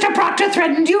 Has Mr. Proctor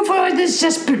threatened you for this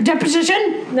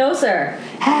deposition? No, sir.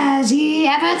 Has he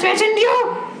ever threatened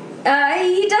you?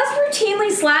 He does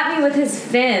routinely slap me with his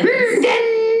fins. Then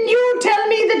you tell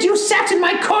me that you sat in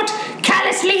my court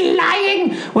callously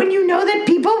lying when you know that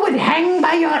people would hang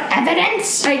by your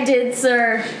evidence? I did,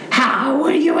 sir. How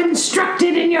were you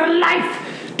instructed in your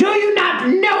life? Do you not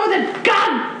know that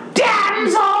God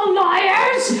damns all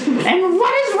lawyers? And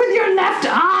what is with your left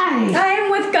eye? I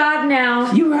am with God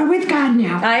now. You are with God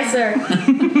now. Aye, sir.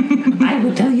 I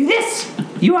will tell you this.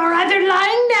 You are either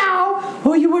lying now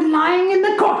or you were lying in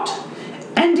the court.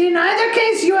 And in either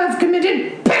case, you have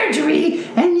committed perjury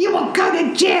and you will go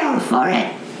to jail for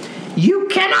it. You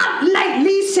cannot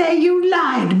lightly say you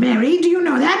lied, Mary. Do you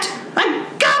know that? A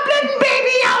goblin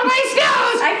baby always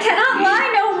knows. I cannot lie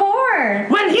no more.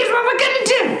 Well, here's what we're going to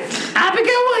do.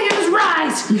 Abigail Williams,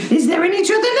 rise. Is there any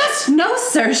truth in this? No,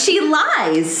 sir, she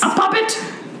lies. A puppet?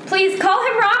 Please call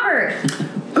him Robert.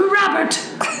 Robert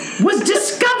was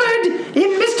discovered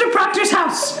in Mr. Proctor's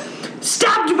house,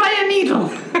 stabbed by a needle.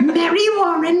 Mary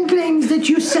Warren claims that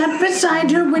you sat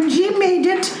beside her when she made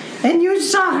it, and you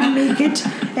saw her make it,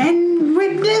 and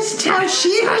witnessed how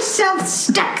she herself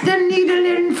stuck the needle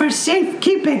in for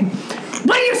safekeeping.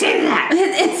 What do you say to that?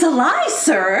 It's a lie,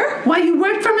 sir. While you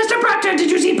worked for Mr. Proctor, did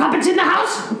you see puppets in the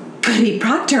house? Goody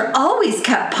Proctor always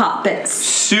kept puppets.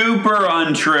 Super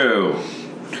untrue.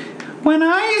 When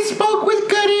I spoke with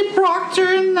Goody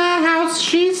Proctor in the house,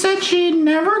 she said she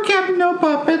never kept no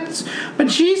puppets,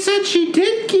 but she said she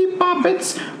did keep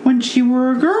puppets when she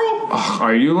were a girl.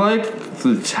 Are you like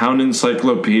the town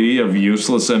encyclopedia of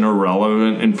useless and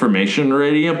irrelevant information,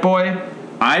 Radiant Boy?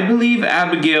 I believe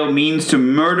Abigail means to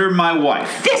murder my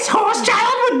wife. This horse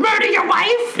child would murder your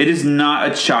wife? It is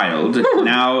not a child.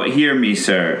 Now, hear me,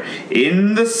 sir.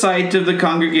 In the sight of the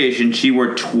congregation, she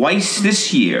were twice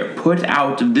this year put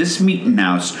out of this meeting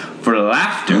house for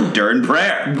laughter during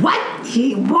prayer. What? What's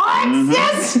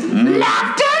this?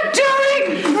 Laughter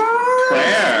during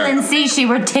prayer? Excellency, she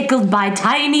were tickled by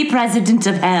tiny president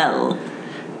of hell.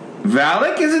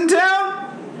 Valak is in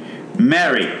town?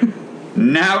 Mary.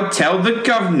 Now tell the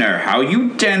governor how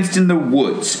you danced in the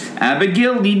woods.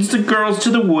 Abigail leads the girls to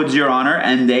the woods, Your Honor,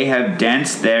 and they have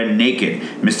danced there naked.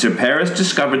 Mr. Paris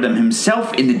discovered them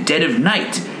himself in the dead of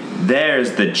night.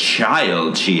 There's the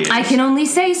child she is. I can only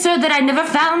say, sir, that I never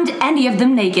found any of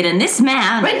them naked, and this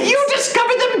man... But you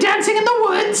discovered them dancing in the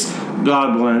woods!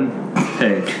 Goblin,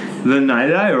 hey, the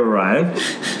night I arrived,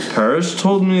 Paris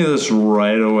told me this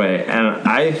right away, and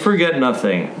I forget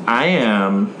nothing. I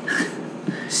am...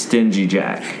 Stingy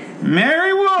Jack.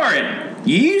 Mary Warren,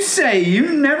 you say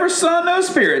you never saw no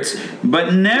spirits,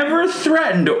 but never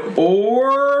threatened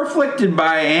or afflicted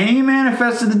by any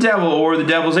manifest of the devil or the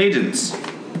devil's agents.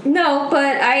 No,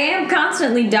 but I am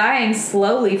constantly dying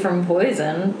slowly from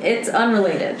poison. It's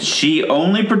unrelated. She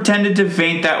only pretended to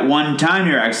faint that one time,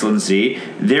 Your Excellency.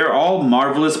 They're all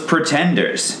marvelous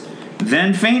pretenders.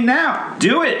 Then faint now.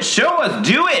 Do it. Show us.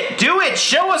 Do it. Do it.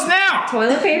 Show us now.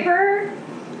 Toilet paper?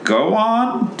 Go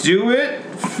on. Do it.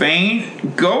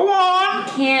 Faint. Go on.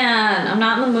 Can't. I'm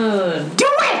not in the mood. Do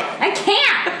it! I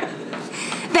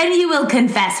can't. Then you will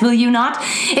confess, will you not?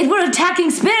 It were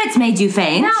attacking spirits made you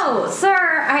faint. No,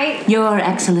 sir, Your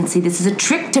Excellency, this is a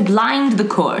trick to blind the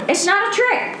court. It's not a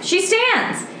trick. She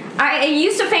stands. I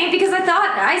used to faint because I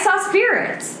thought I saw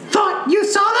spirits. Thought you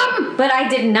saw them? But I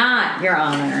did not, Your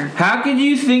Honor. How could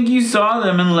you think you saw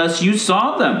them unless you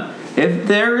saw them? If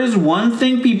there is one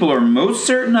thing people are most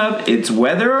certain of, it's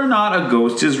whether or not a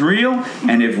ghost is real,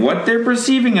 and if what they're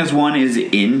perceiving as one is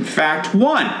in fact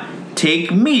one.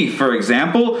 Take me, for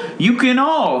example. You can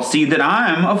all see that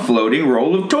I'm a floating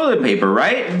roll of toilet paper,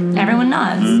 right? Everyone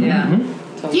nods. Mm-hmm. Yeah.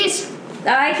 Totally. Yes.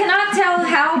 I cannot tell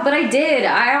how, but I did.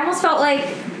 I almost felt like,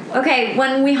 okay,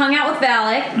 when we hung out with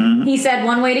Valak, he said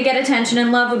one way to get attention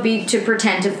in love would be to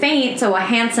pretend to faint, so a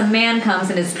handsome man comes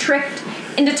and is tricked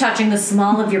into touching the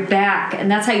small of your back,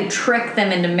 and that's how you trick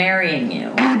them into marrying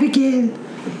you. Abigail,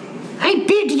 I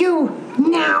bid you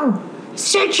now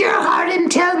search your heart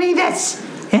and tell me this,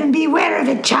 and beware of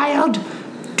it, child.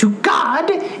 To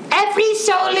God, every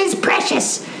soul is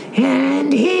precious,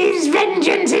 and his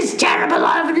vengeance is terrible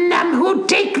on them who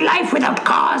take life without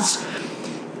cause.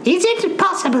 Is it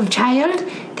possible, child,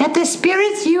 that the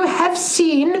spirits you have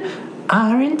seen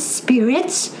aren't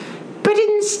spirits, but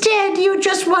instead you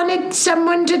just wanted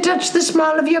someone to touch the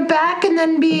small of your back and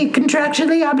then be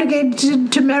contractually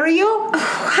obligated to marry you?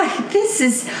 Why, this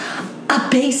is a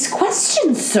base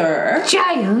question, sir.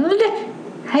 Child,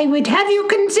 I would have you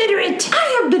consider it.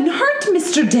 I have been hurt,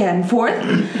 Mr. Danforth.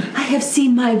 I have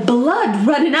seen my blood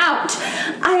running out.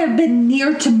 I have been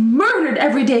near to murdered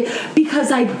every day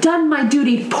because I've done my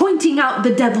duty pointing out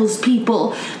the devil's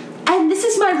people. And this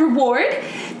is my reward?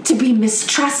 To be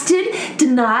mistrusted,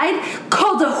 denied,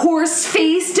 called a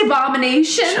horse-faced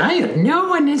abomination? Child, no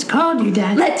one has called you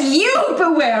that. Let you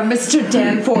beware, Mr.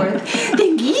 Danforth.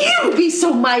 Think you be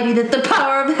so mighty that the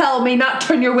power of hell may not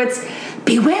turn your wits.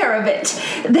 Beware of it.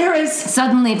 There is...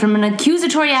 Suddenly, from an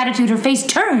accusatory attitude, her face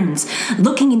turns,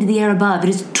 looking into the air above. It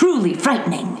is truly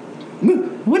frightening.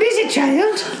 What is it,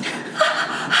 child?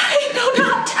 I know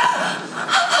not.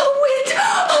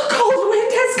 A cold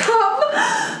wind has come.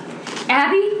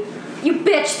 Abby, you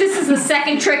bitch, this is the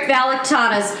second trick Valak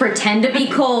taught us. Pretend to be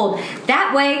cold.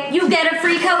 That way, you get a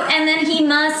free coat and then he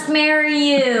must marry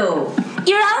you.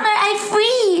 Your Honor, I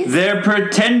freeze. They're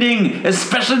pretending,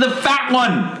 especially the fat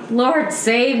one. Lord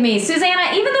save me.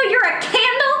 Susanna, even though you're a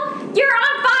candle, you're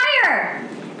on fire.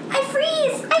 I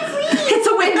freeze. It's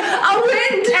a wind. A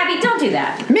wind. Abby, don't do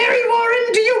that. Mary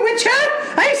Warren, do you witch her?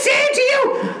 I say to you,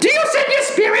 do you send your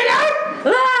spirit out?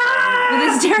 With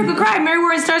a hysterical cry, Mary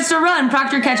Warren starts to run.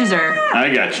 Proctor catches her. I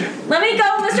got you. Let me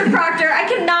go, Mr. Proctor. I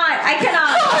cannot.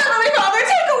 Oh, Heavenly Father,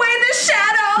 take away this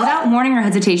shadow. Without warning or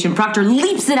hesitation, Proctor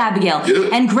leaps at Abigail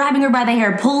and, grabbing her by the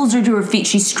hair, pulls her to her feet.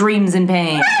 She screams in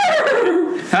pain.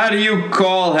 How do you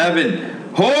call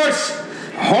heaven? Horse!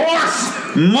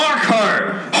 Horse! Mark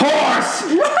her! Horse!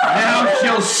 Now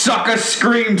she'll suck a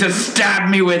scream to stab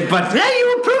me with, but... Now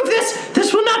you approve this.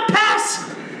 This will not pass.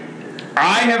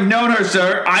 I have known her,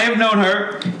 sir. I have known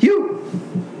her. You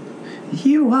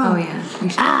are... Oh, yeah.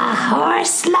 a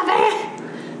horse lover.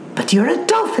 But you're a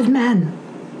dolphin man.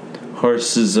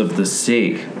 Horses of the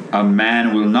sea. A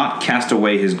man will not cast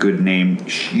away his good name.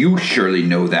 You surely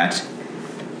know that.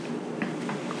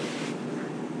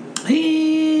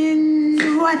 In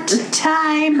what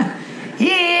time?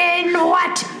 In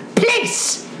what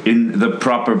place? In the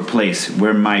proper place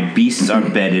where my beasts are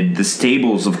bedded, the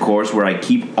stables, of course, where I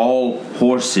keep all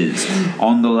horses.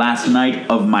 On the last night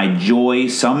of my joy,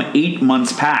 some 8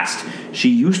 months past, she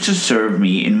used to serve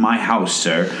me in my house,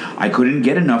 sir. I couldn't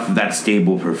get enough of that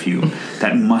stable perfume,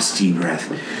 that musty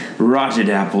breath, rotted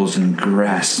apples and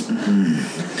grass.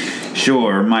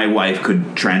 Sure, my wife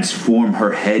could transform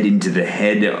her head into the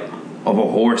head of a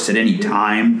horse at any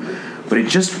time, but it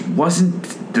just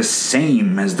wasn't the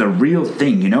same as the real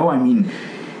thing, you know? I mean,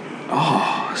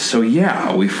 so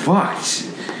yeah, we fucked.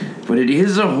 But it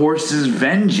is a horse's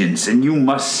vengeance, and you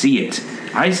must see it.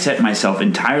 I set myself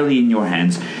entirely in your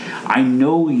hands. I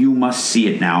know you must see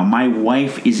it now. My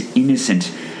wife is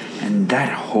innocent, and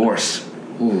that horse,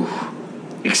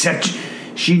 except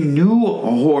she knew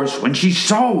a horse when she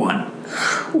saw one.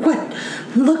 What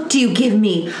look do you give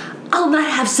me? I'll not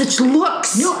have such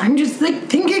looks. No, I'm just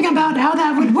thinking about how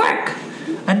that would work.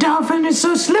 A dolphin is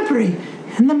so slippery,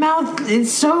 and the mouth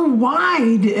is so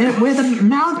wide, where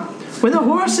the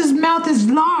horse's mouth is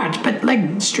large, but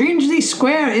strangely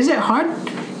square. Is it hard?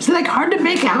 Is it hard to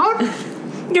make out?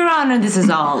 Your Honor, this is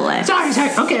all left. Sorry.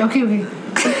 Okay.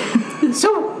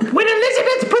 So, when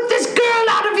Elizabeth put this girl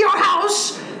out of your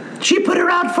house, she put her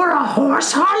out for a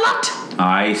horse harlot?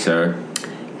 Aye, sir.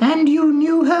 And you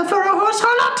knew her for a horse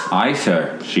harlot? Aye,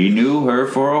 sir. She knew her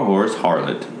for a horse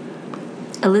harlot.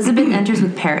 Elizabeth enters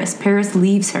with Paris. Paris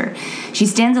leaves her. She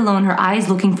stands alone, her eyes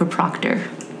looking for Proctor.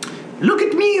 Look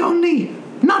at me only,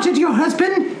 not at your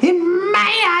husband. In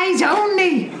my eyes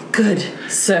only. Good,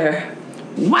 sir.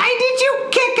 Why did you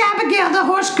kick Abigail, the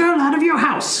horse girl, out of your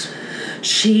house?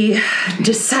 She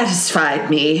dissatisfied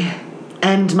me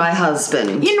and my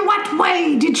husband. In what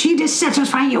way did she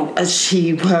dissatisfy you?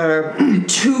 She were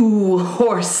too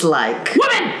horse-like.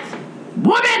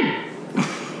 Woman!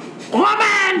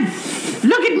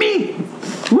 Look at me.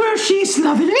 Were she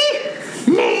slovenly?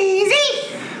 Lazy?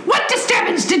 What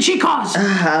disturbance did she cause?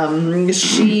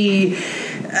 She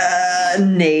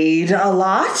neighed a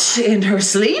lot in her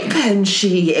sleep, and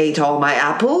she ate all my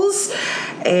apples,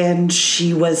 and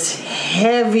she was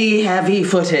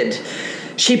heavy-footed.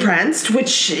 She pranced,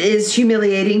 which is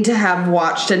humiliating to have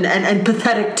watched and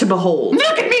pathetic to behold.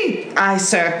 Look at me! Aye,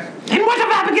 sir. And what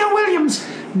of Abigail Williams.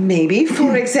 Maybe,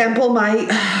 for example, my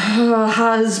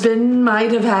husband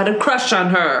might have had a crush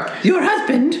on her. Your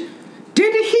husband?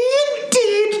 Did he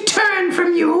indeed turn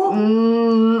from you?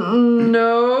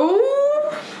 No.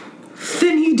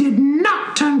 Then he did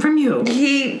not turn from you.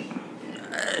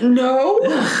 No.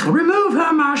 Remove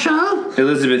her, Marshal.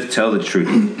 Elizabeth, tell the truth.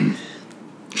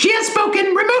 She has spoken.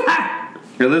 Remove her.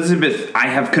 Elizabeth, I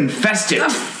have confessed it.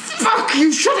 Fuck,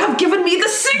 you should have given me the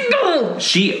signal.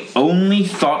 She only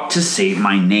thought to save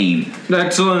my name.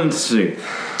 Excellency,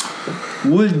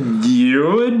 would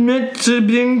you admit to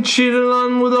being cheated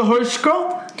on with a horse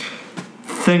girl?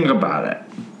 Think about it.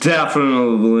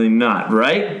 Definitely not,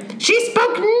 right? She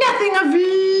spoke nothing of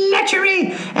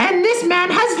lechery, and this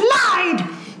man has lied.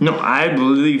 No, I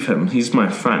believe him. He's my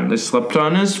friend. I slept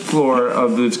on his floor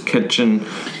of his kitchen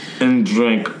and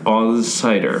drank all the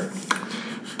cider.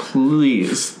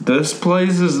 Please, this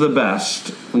place is the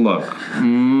best. Look,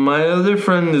 my other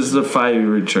friend is the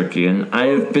fiery turkey, and I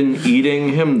have been eating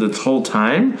him this whole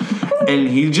time, and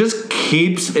he just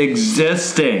keeps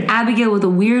existing. Abigail, with a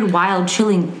weird, wild,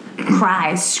 chilling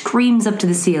cry, screams up to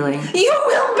the ceiling. You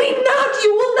will be not.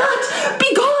 You will not.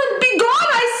 Be gone. Be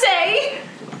gone, I say.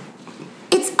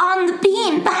 It's on the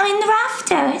beam behind the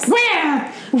rafters.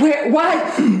 Where? Why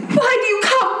do you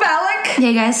come, Valak?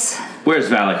 Hey, guys. Where's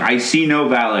Valak? I see no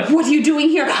Valak. What are you doing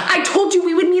here? I told you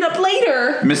we would meet up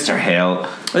later. Mr. Hale.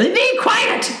 Be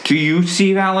quiet. Do you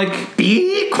see Valak?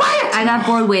 Be quiet. I got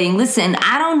bored waiting. Listen,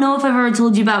 I don't know if I've ever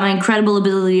told you about my incredible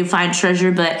ability to find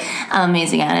treasure, but I'm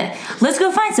amazing at it. Let's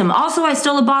go find some. Also, I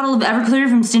stole a bottle of Everclear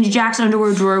from Stingy Jack's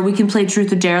underwear drawer. We can play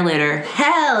Truth or Dare later.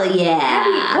 Hell yeah.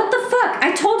 Abby, what the fuck?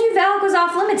 I told you Valak was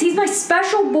off limits. He's my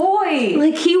special boy.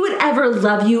 Like he would ever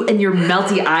love you and your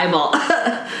melty eyeball.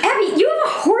 Abby, you have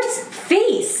a horse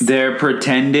face. They're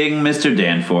pretending, Mr.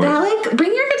 Danforth. Valak,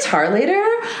 bring your guitar later.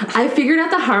 I figured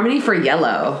out the harmony for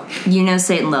Yellow. You know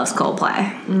Satan loves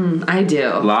Coldplay. I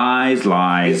do.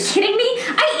 Lies. Kidding me?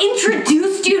 I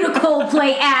introduced you to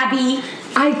Coldplay, Abby.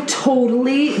 I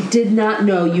totally did not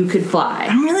know you could fly.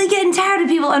 I'm really getting tired of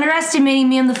people underestimating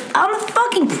me. I'm the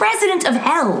fucking president of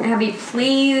hell. Abby,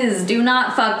 please do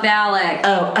not fuck Valak.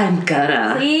 Oh, I'm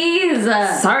gonna. Please.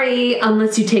 Sorry,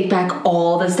 unless you take back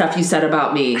all the stuff you said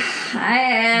about me.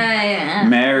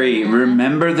 Mary,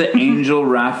 remember the angel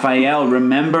Raphael.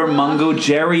 Remember Mungo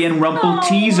Jerry and Rumple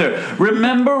Teaser.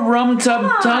 Remember Rum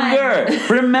Tub Tugger.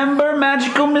 Remember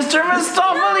Magical Mr.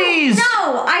 Mistopheles.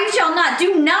 No, I shall not.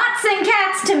 Do not sing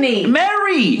cats to me.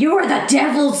 Mary! You are the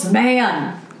devil's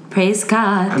man. Praise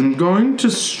God. I'm going to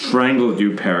strangle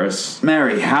you, Paris.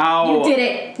 Mary, how? You did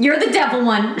it. You're the devil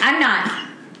one. I'm not.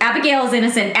 Abigail is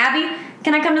innocent. Abby,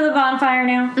 can I come to the bonfire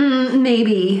now?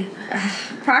 Maybe.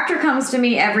 Proctor comes to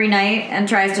me every night and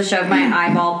tries to shove my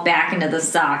eyeball back into the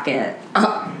socket.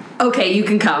 Okay, you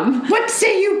can come. What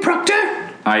say you, Proctor?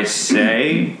 I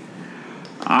say,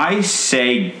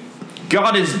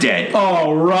 God is dead.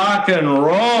 Oh, rock and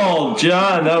roll,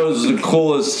 John. That was the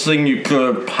coolest thing you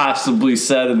could have possibly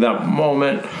said in that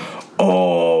moment.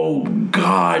 Oh,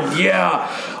 God,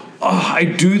 yeah. I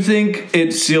do think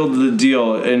it sealed the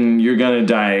deal, and you're gonna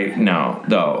die now,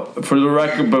 though. For the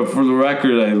record,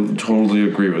 I totally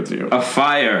agree with you. A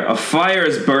fire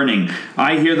is burning.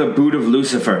 I hear the boot of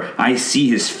Lucifer. I see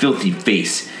his filthy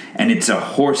face. And it's a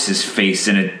horse's face,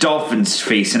 and a dolphin's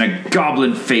face, and a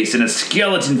goblin face, and a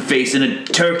skeleton face, and a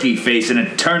turkey face, and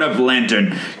a turnip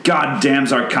lantern. God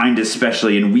damns our kind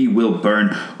especially, and we will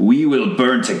burn. We will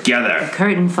burn together.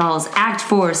 Curtain falls. Act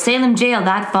 4. Salem Jail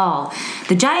that fall.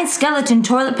 The giant skeleton,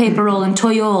 toilet paper roll, and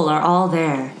toyole are all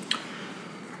there.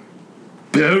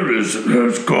 Paris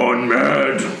has gone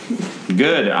mad.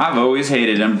 Good. I've always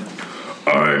hated him.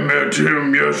 I met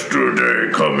him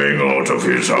yesterday coming out of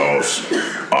his house,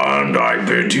 and I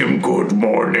bid him good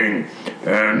morning,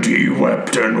 and he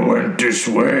wept and went this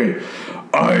way.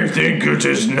 I think it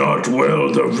is not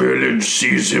well the village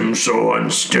sees him so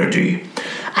unsteady.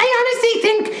 I honestly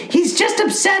think he's just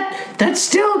upset that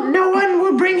still no one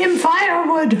will bring him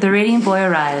firewood. The Radiant Boy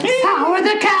arrives. How are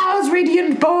the cows,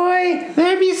 Radiant Boy?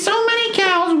 There be so many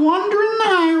cows wandering the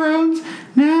high roads.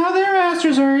 Now their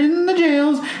masters are in the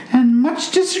jails, and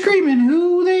much disagreement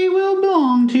who they will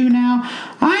belong to now.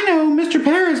 I know Mr.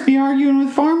 Paris be arguing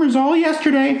with farmers all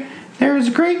yesterday. There is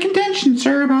great contention,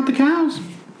 sir, about the cows.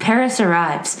 Paris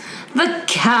arrives. The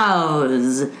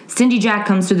cows! Stingy Jack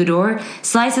comes through the door,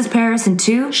 slices Paris in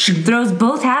two, throws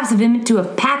both halves of him into a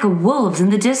pack of wolves in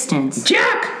the distance.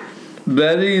 Jack!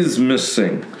 Betty's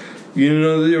missing. You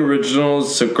know the original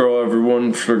sick girl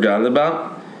everyone forgot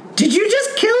about? Did you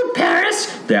just kill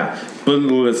Paris? Yeah, but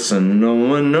listen, no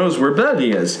one knows where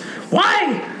Betty is.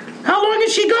 Why? How long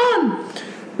is she gone?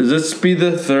 This be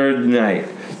the third night.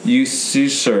 You see,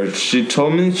 sir, she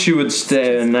told me she would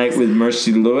stay a night with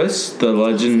Mercy Lewis, the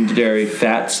legendary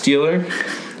fat stealer.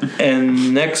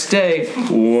 And next day,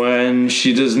 when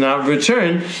she does not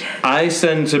return, I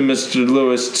send to Mr.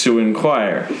 Lewis to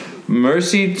inquire.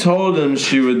 Mercy told him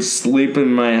she would sleep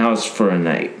in my house for a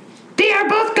night. They are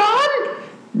both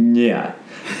gone? Yeah.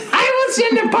 I will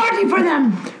send a party for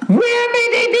them. Where may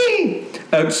they be?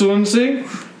 Excellency,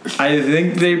 I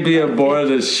think they'd be aboard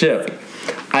a ship.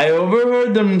 I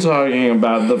overheard them talking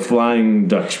about the Flying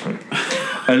Dutchman,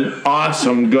 an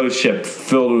awesome ghost ship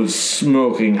filled with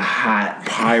smoking hot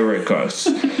pirate ghosts.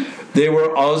 They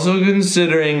were also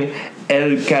considering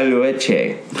El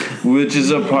Calueche, which is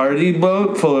a party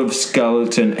boat full of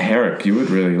skeleton. Herrick, you would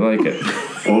really like it.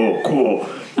 Oh, cool.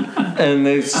 And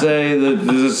they say that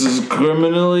this is a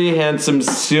criminally handsome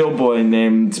seal boy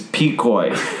named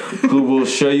Pecoy, who will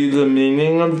show you the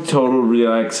meaning of total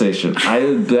relaxation.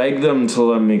 I begged them to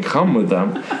let me come with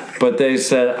them, but they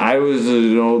said I was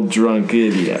an old drunk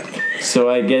idiot. So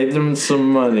I gave them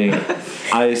some money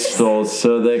I stole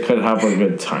so they could have a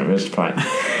good time. It's fine.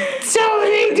 So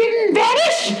they didn't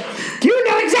vanish? You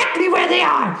know exactly where they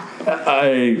are.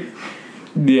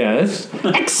 Yes.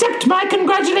 Accept my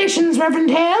congratulations,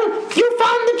 Reverend Hale. You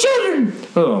found the children.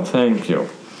 Oh, thank you.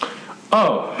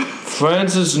 Oh,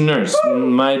 Francis Nurse,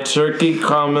 my turkey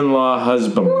common law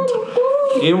husband.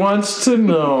 He wants to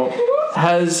know,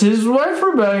 has his wife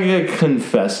Rebecca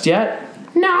confessed yet?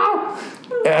 No.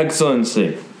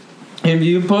 Excellency, if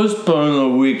you postpone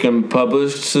a week and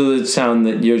publish to the town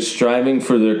that you're striving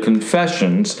for their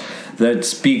confessions that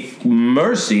speak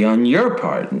mercy on your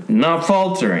part, not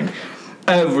faltering,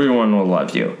 everyone will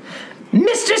love you.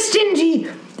 Mr. Stingy,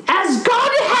 as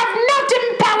God have not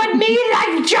empowered me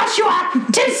like Joshua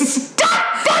to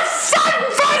stop the sun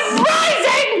from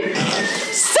rising,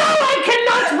 so I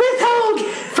cannot withhold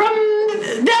from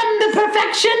them the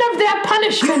perfection of their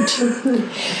punishment.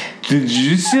 Did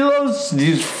you see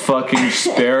these fucking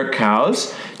spare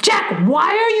cows? Jack, why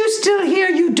are you still here?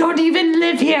 You don't even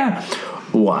live here.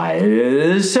 Why, it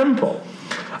is simple.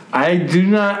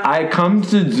 I come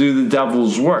to do the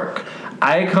devil's work.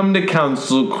 I come to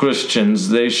counsel Christians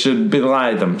they should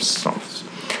belie themselves.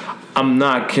 I'm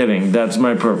not kidding, that's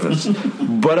my purpose.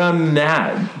 But I'm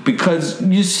mad because,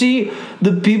 you see,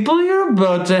 the people you're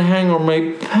about to hang are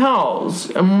my pals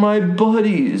and my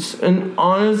buddies, and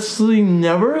honestly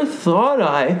never thought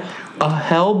a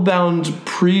hell-bound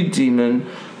pre-demon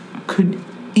could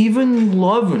even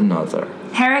love another.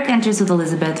 Herrick enters with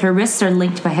Elizabeth. Her wrists are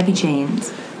linked by heavy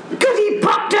chains. Goody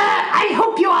Proctor, I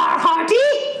hope you are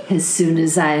hearty. As soon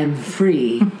as I am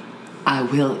free, I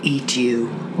will eat you.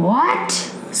 What?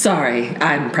 Sorry,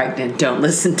 I'm pregnant. Don't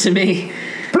listen to me.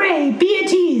 Pray, be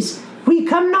at ease. We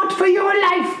come not for your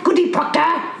life, Goody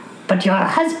Proctor, but your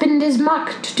husband is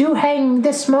marked to hang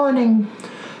this morning.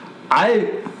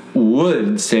 I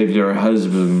would save your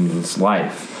husband's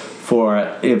life,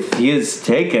 for if he is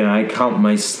taken, I count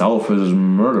myself as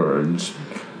murderer.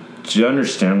 Do you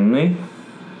understand me?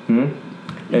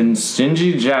 And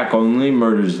Stingy Jack only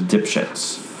murders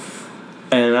dipshits.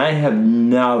 And I have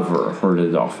never hurt a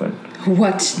dolphin.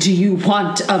 What do you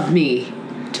want of me?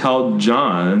 Tell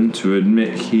John to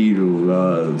admit he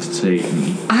loves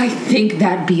Satan. I think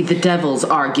that'd be the devil's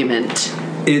argument.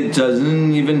 It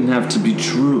doesn't even have to be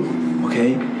true,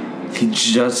 okay? He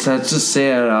just has to say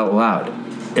it out loud.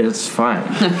 It's fine.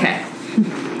 Okay.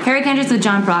 Herrick enters with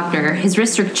John Proctor. His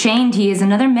wrists are chained. He is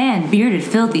another man, bearded,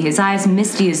 filthy, his eyes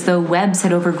misty as though webs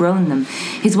had overgrown them.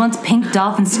 His once pink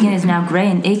dolphin skin is now gray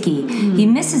and icky. He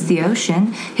misses the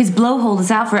ocean. His blowhole is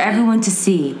out for everyone to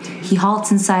see. He halts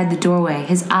inside the doorway,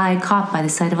 his eye caught by the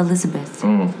sight of Elizabeth.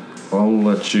 I'll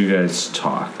let you guys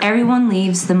talk. Everyone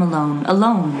leaves them alone.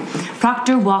 Alone.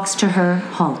 Proctor walks to her,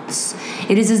 halts.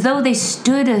 It is as though they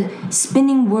stood a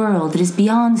spinning world that is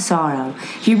beyond sorrow.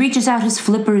 He reaches out his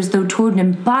flipper as though toward an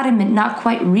embodiment not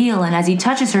quite real, and as he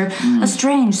touches her, a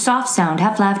strange, soft sound,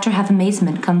 half laughter, half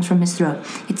amazement, comes from his throat.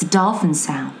 It's a dolphin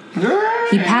sound.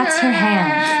 He pats her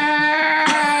hand.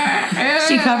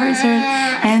 She covers her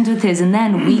hands with his, and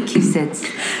then, weak, he sits.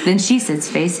 Then she sits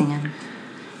facing him.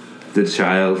 The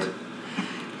child.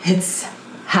 It's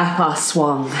half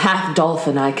Aswang, half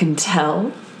dolphin, I can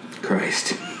tell.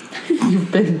 Christ.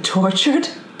 You've been tortured?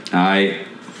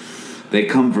 They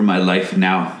come for my life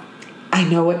now. I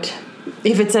know it.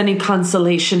 If it's any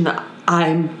consolation,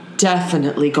 I'm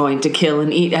definitely going to kill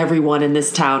and eat everyone in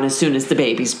this town as soon as the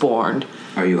baby's born.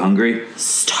 Are you hungry?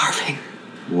 Starving.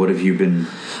 What have you been...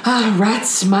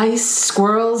 Rats, mice,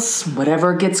 squirrels,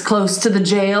 whatever gets close to the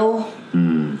jail.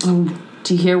 Do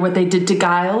you hear what they did to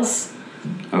Giles?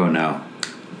 Oh, no.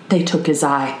 They took his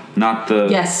eye. Not the...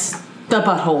 Yes, the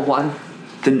butthole one.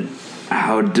 Then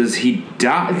how does he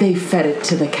die? They fed it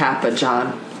to the Kappa,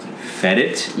 John. Fed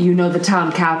it? You know the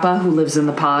town Kappa who lives in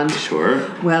the pond? Sure.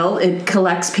 Well, it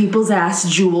collects people's ass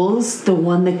jewels, the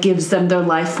one that gives them their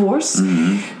life force.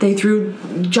 Mm-hmm. They threw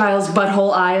Giles'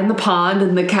 butthole eye in the pond,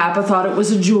 and the Kappa thought it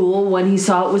was a jewel when he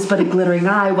saw it was but a glittering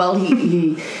eye. Well,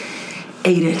 he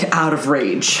ate it out of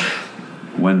rage.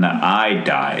 When the eye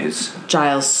dies,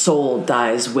 Giles' soul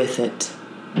dies with it.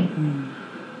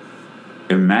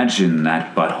 imagine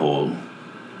that butthole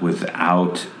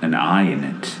without an eye in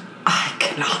it. I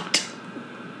cannot.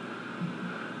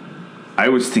 I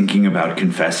was thinking about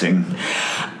confessing.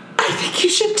 I think you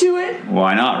should do it.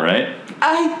 Why not, right?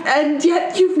 And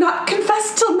yet you've not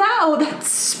confessed till now. That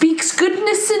speaks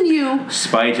goodness in you.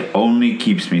 Spite only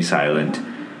keeps me silent.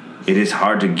 It is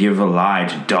hard to give a lie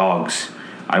to dogs.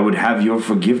 I would have your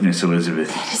forgiveness, Elizabeth.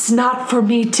 It is not for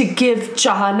me to give,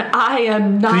 John. I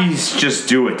am not... Please just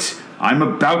do it. I'm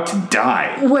about to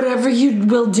die. Whatever you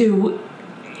will do,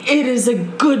 it is a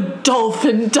good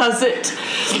dolphin does it.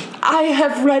 I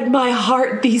have read my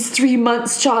heart these 3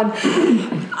 months, John.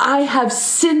 I have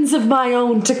sins of my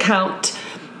own to count.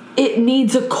 It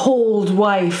needs a cold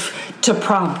wife to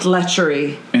prompt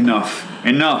lechery. Enough.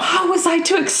 How was I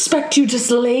to expect you just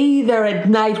lay there at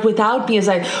night without me as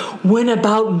I went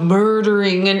about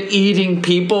murdering and eating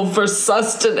people for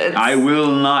sustenance? I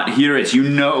will not hear it. You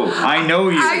know. I know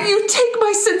you. You take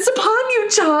my sins upon you,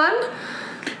 John.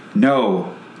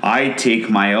 No. I take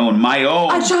my own. My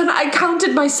own. John, I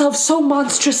counted myself so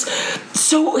monstrous,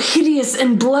 so hideous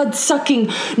and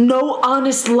blood-sucking, no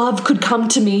honest love could come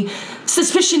to me.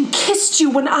 Suspicion kissed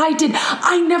you when I did.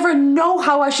 I never know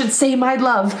how I should say my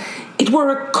love. It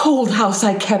were a cold house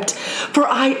I kept, for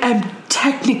I am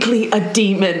technically a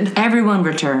demon. Everyone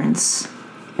returns.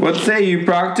 What say you,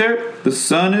 Proctor? The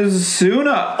sun is soon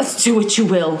up. Do what you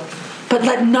will, but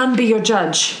let none be your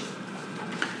judge.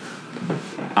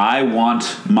 I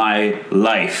want my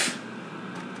life.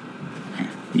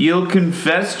 You'll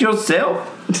confess yourself?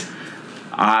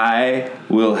 I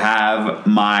will have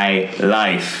my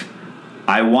life.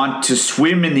 I want to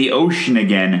swim in the ocean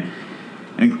again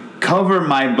and cover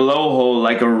my blowhole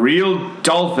like a real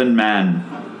dolphin man.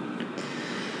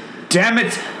 Damn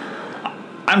it!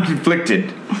 I'm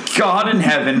conflicted. God in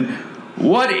heaven,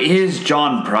 what is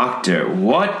John Proctor?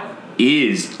 What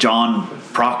is John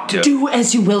Proctor? Do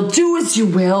as you will. Do as you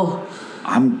will.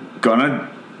 I'm gonna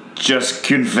just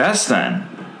confess then.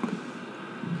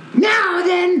 Now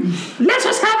then, let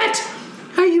us have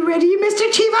it. Are you ready,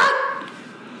 Mr. Chiva?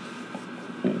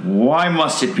 Why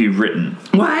must it be written?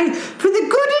 Why, for the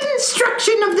good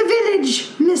instruction of the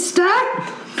village, mister.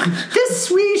 This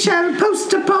we shall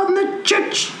post upon the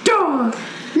church door.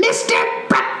 Mr.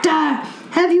 Proctor,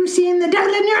 have you seen the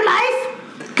devil in your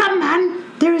life? Come, man,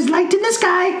 there is light in the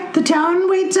sky. The town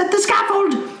waits at the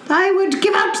scaffold. I would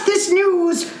give out this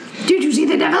news. Did you see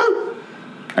the devil?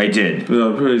 I did.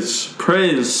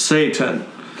 Praise Satan.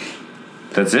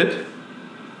 That's it?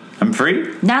 I'm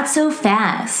free? Not so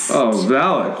fast. Oh,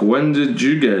 Valak, when did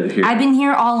you get here? I've been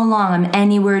here all along. I'm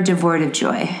anywhere devoid of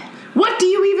joy. What do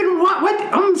you even want? What?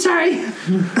 Oh, I'm sorry.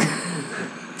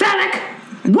 Valak,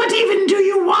 what even do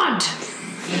you want?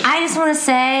 I just want to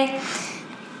say,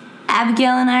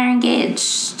 Abigail and I are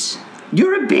engaged.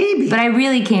 You're a baby. But I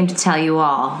really came to tell you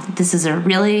all, this is a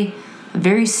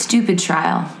very stupid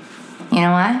trial. You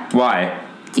know why? Why?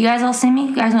 Do you guys all see me?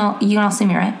 You can all see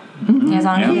me, right? Mm-hmm. You guys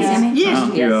all know yes. see me? Yes.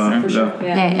 Oh. Yes, for sure.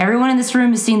 Okay, everyone in this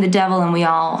room has seen the devil, and we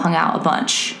all hung out a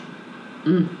bunch.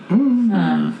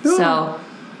 So,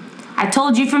 I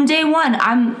told you from day one,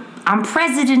 I'm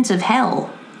president of hell.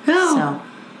 Oh. So,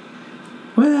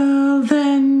 Well,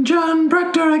 then, John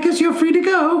Proctor, I guess you're free to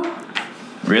go.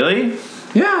 Really?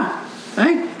 Yeah.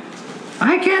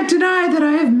 I can't deny that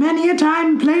I have many a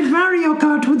time played Mario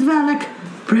Kart with Valak,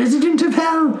 president of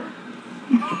hell.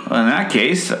 Well, in that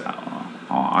case,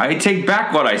 I take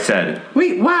back what I said.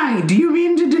 Wait, why? Do you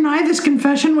mean to deny this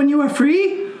confession when you are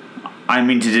free? I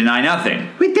mean to deny nothing.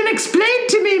 Wait, then explain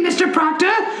to me, Mr.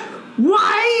 Proctor,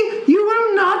 why you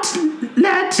will not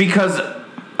let... Because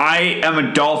I am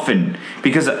a dolphin.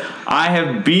 Because I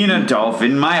have been a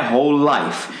dolphin my whole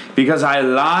life. Because I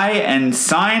lie and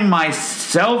sign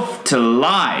myself to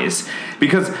lies.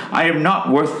 Because I am not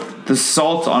worth the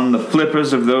salt on the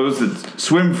flippers of those that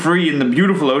swim free in the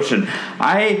beautiful ocean.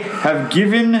 I have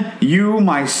given you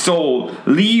my soul.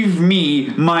 Leave me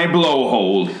my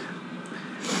blowhole.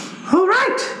 All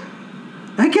right.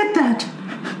 I get that.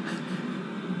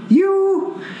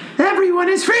 Everyone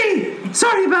is free.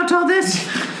 Sorry about all this.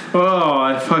 Oh,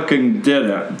 I fucking did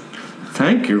it.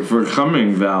 Thank you for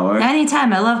coming, Valak.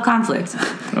 anytime, I love conflict.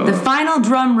 The final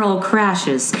drum roll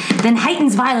crashes, then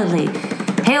heightens violently.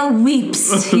 Hale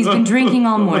weeps. He's been drinking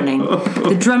all morning.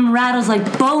 The drum rattles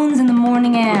like bones in the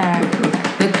morning air.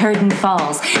 The curtain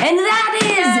falls. And that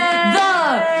is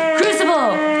the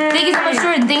Crucible. Thank you so much,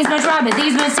 Jordan. Thank you so much, Robin. Thank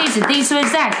you so much, Station. Thank you so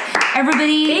much, Zach.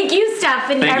 Everybody. Thank you,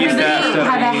 Stephanie. Thank you, Everybody Stephanie.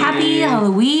 have a happy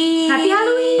Halloween. Happy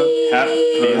Halloween.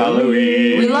 Happy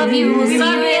Halloween. We love you. We'll see you.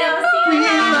 We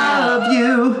love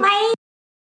you.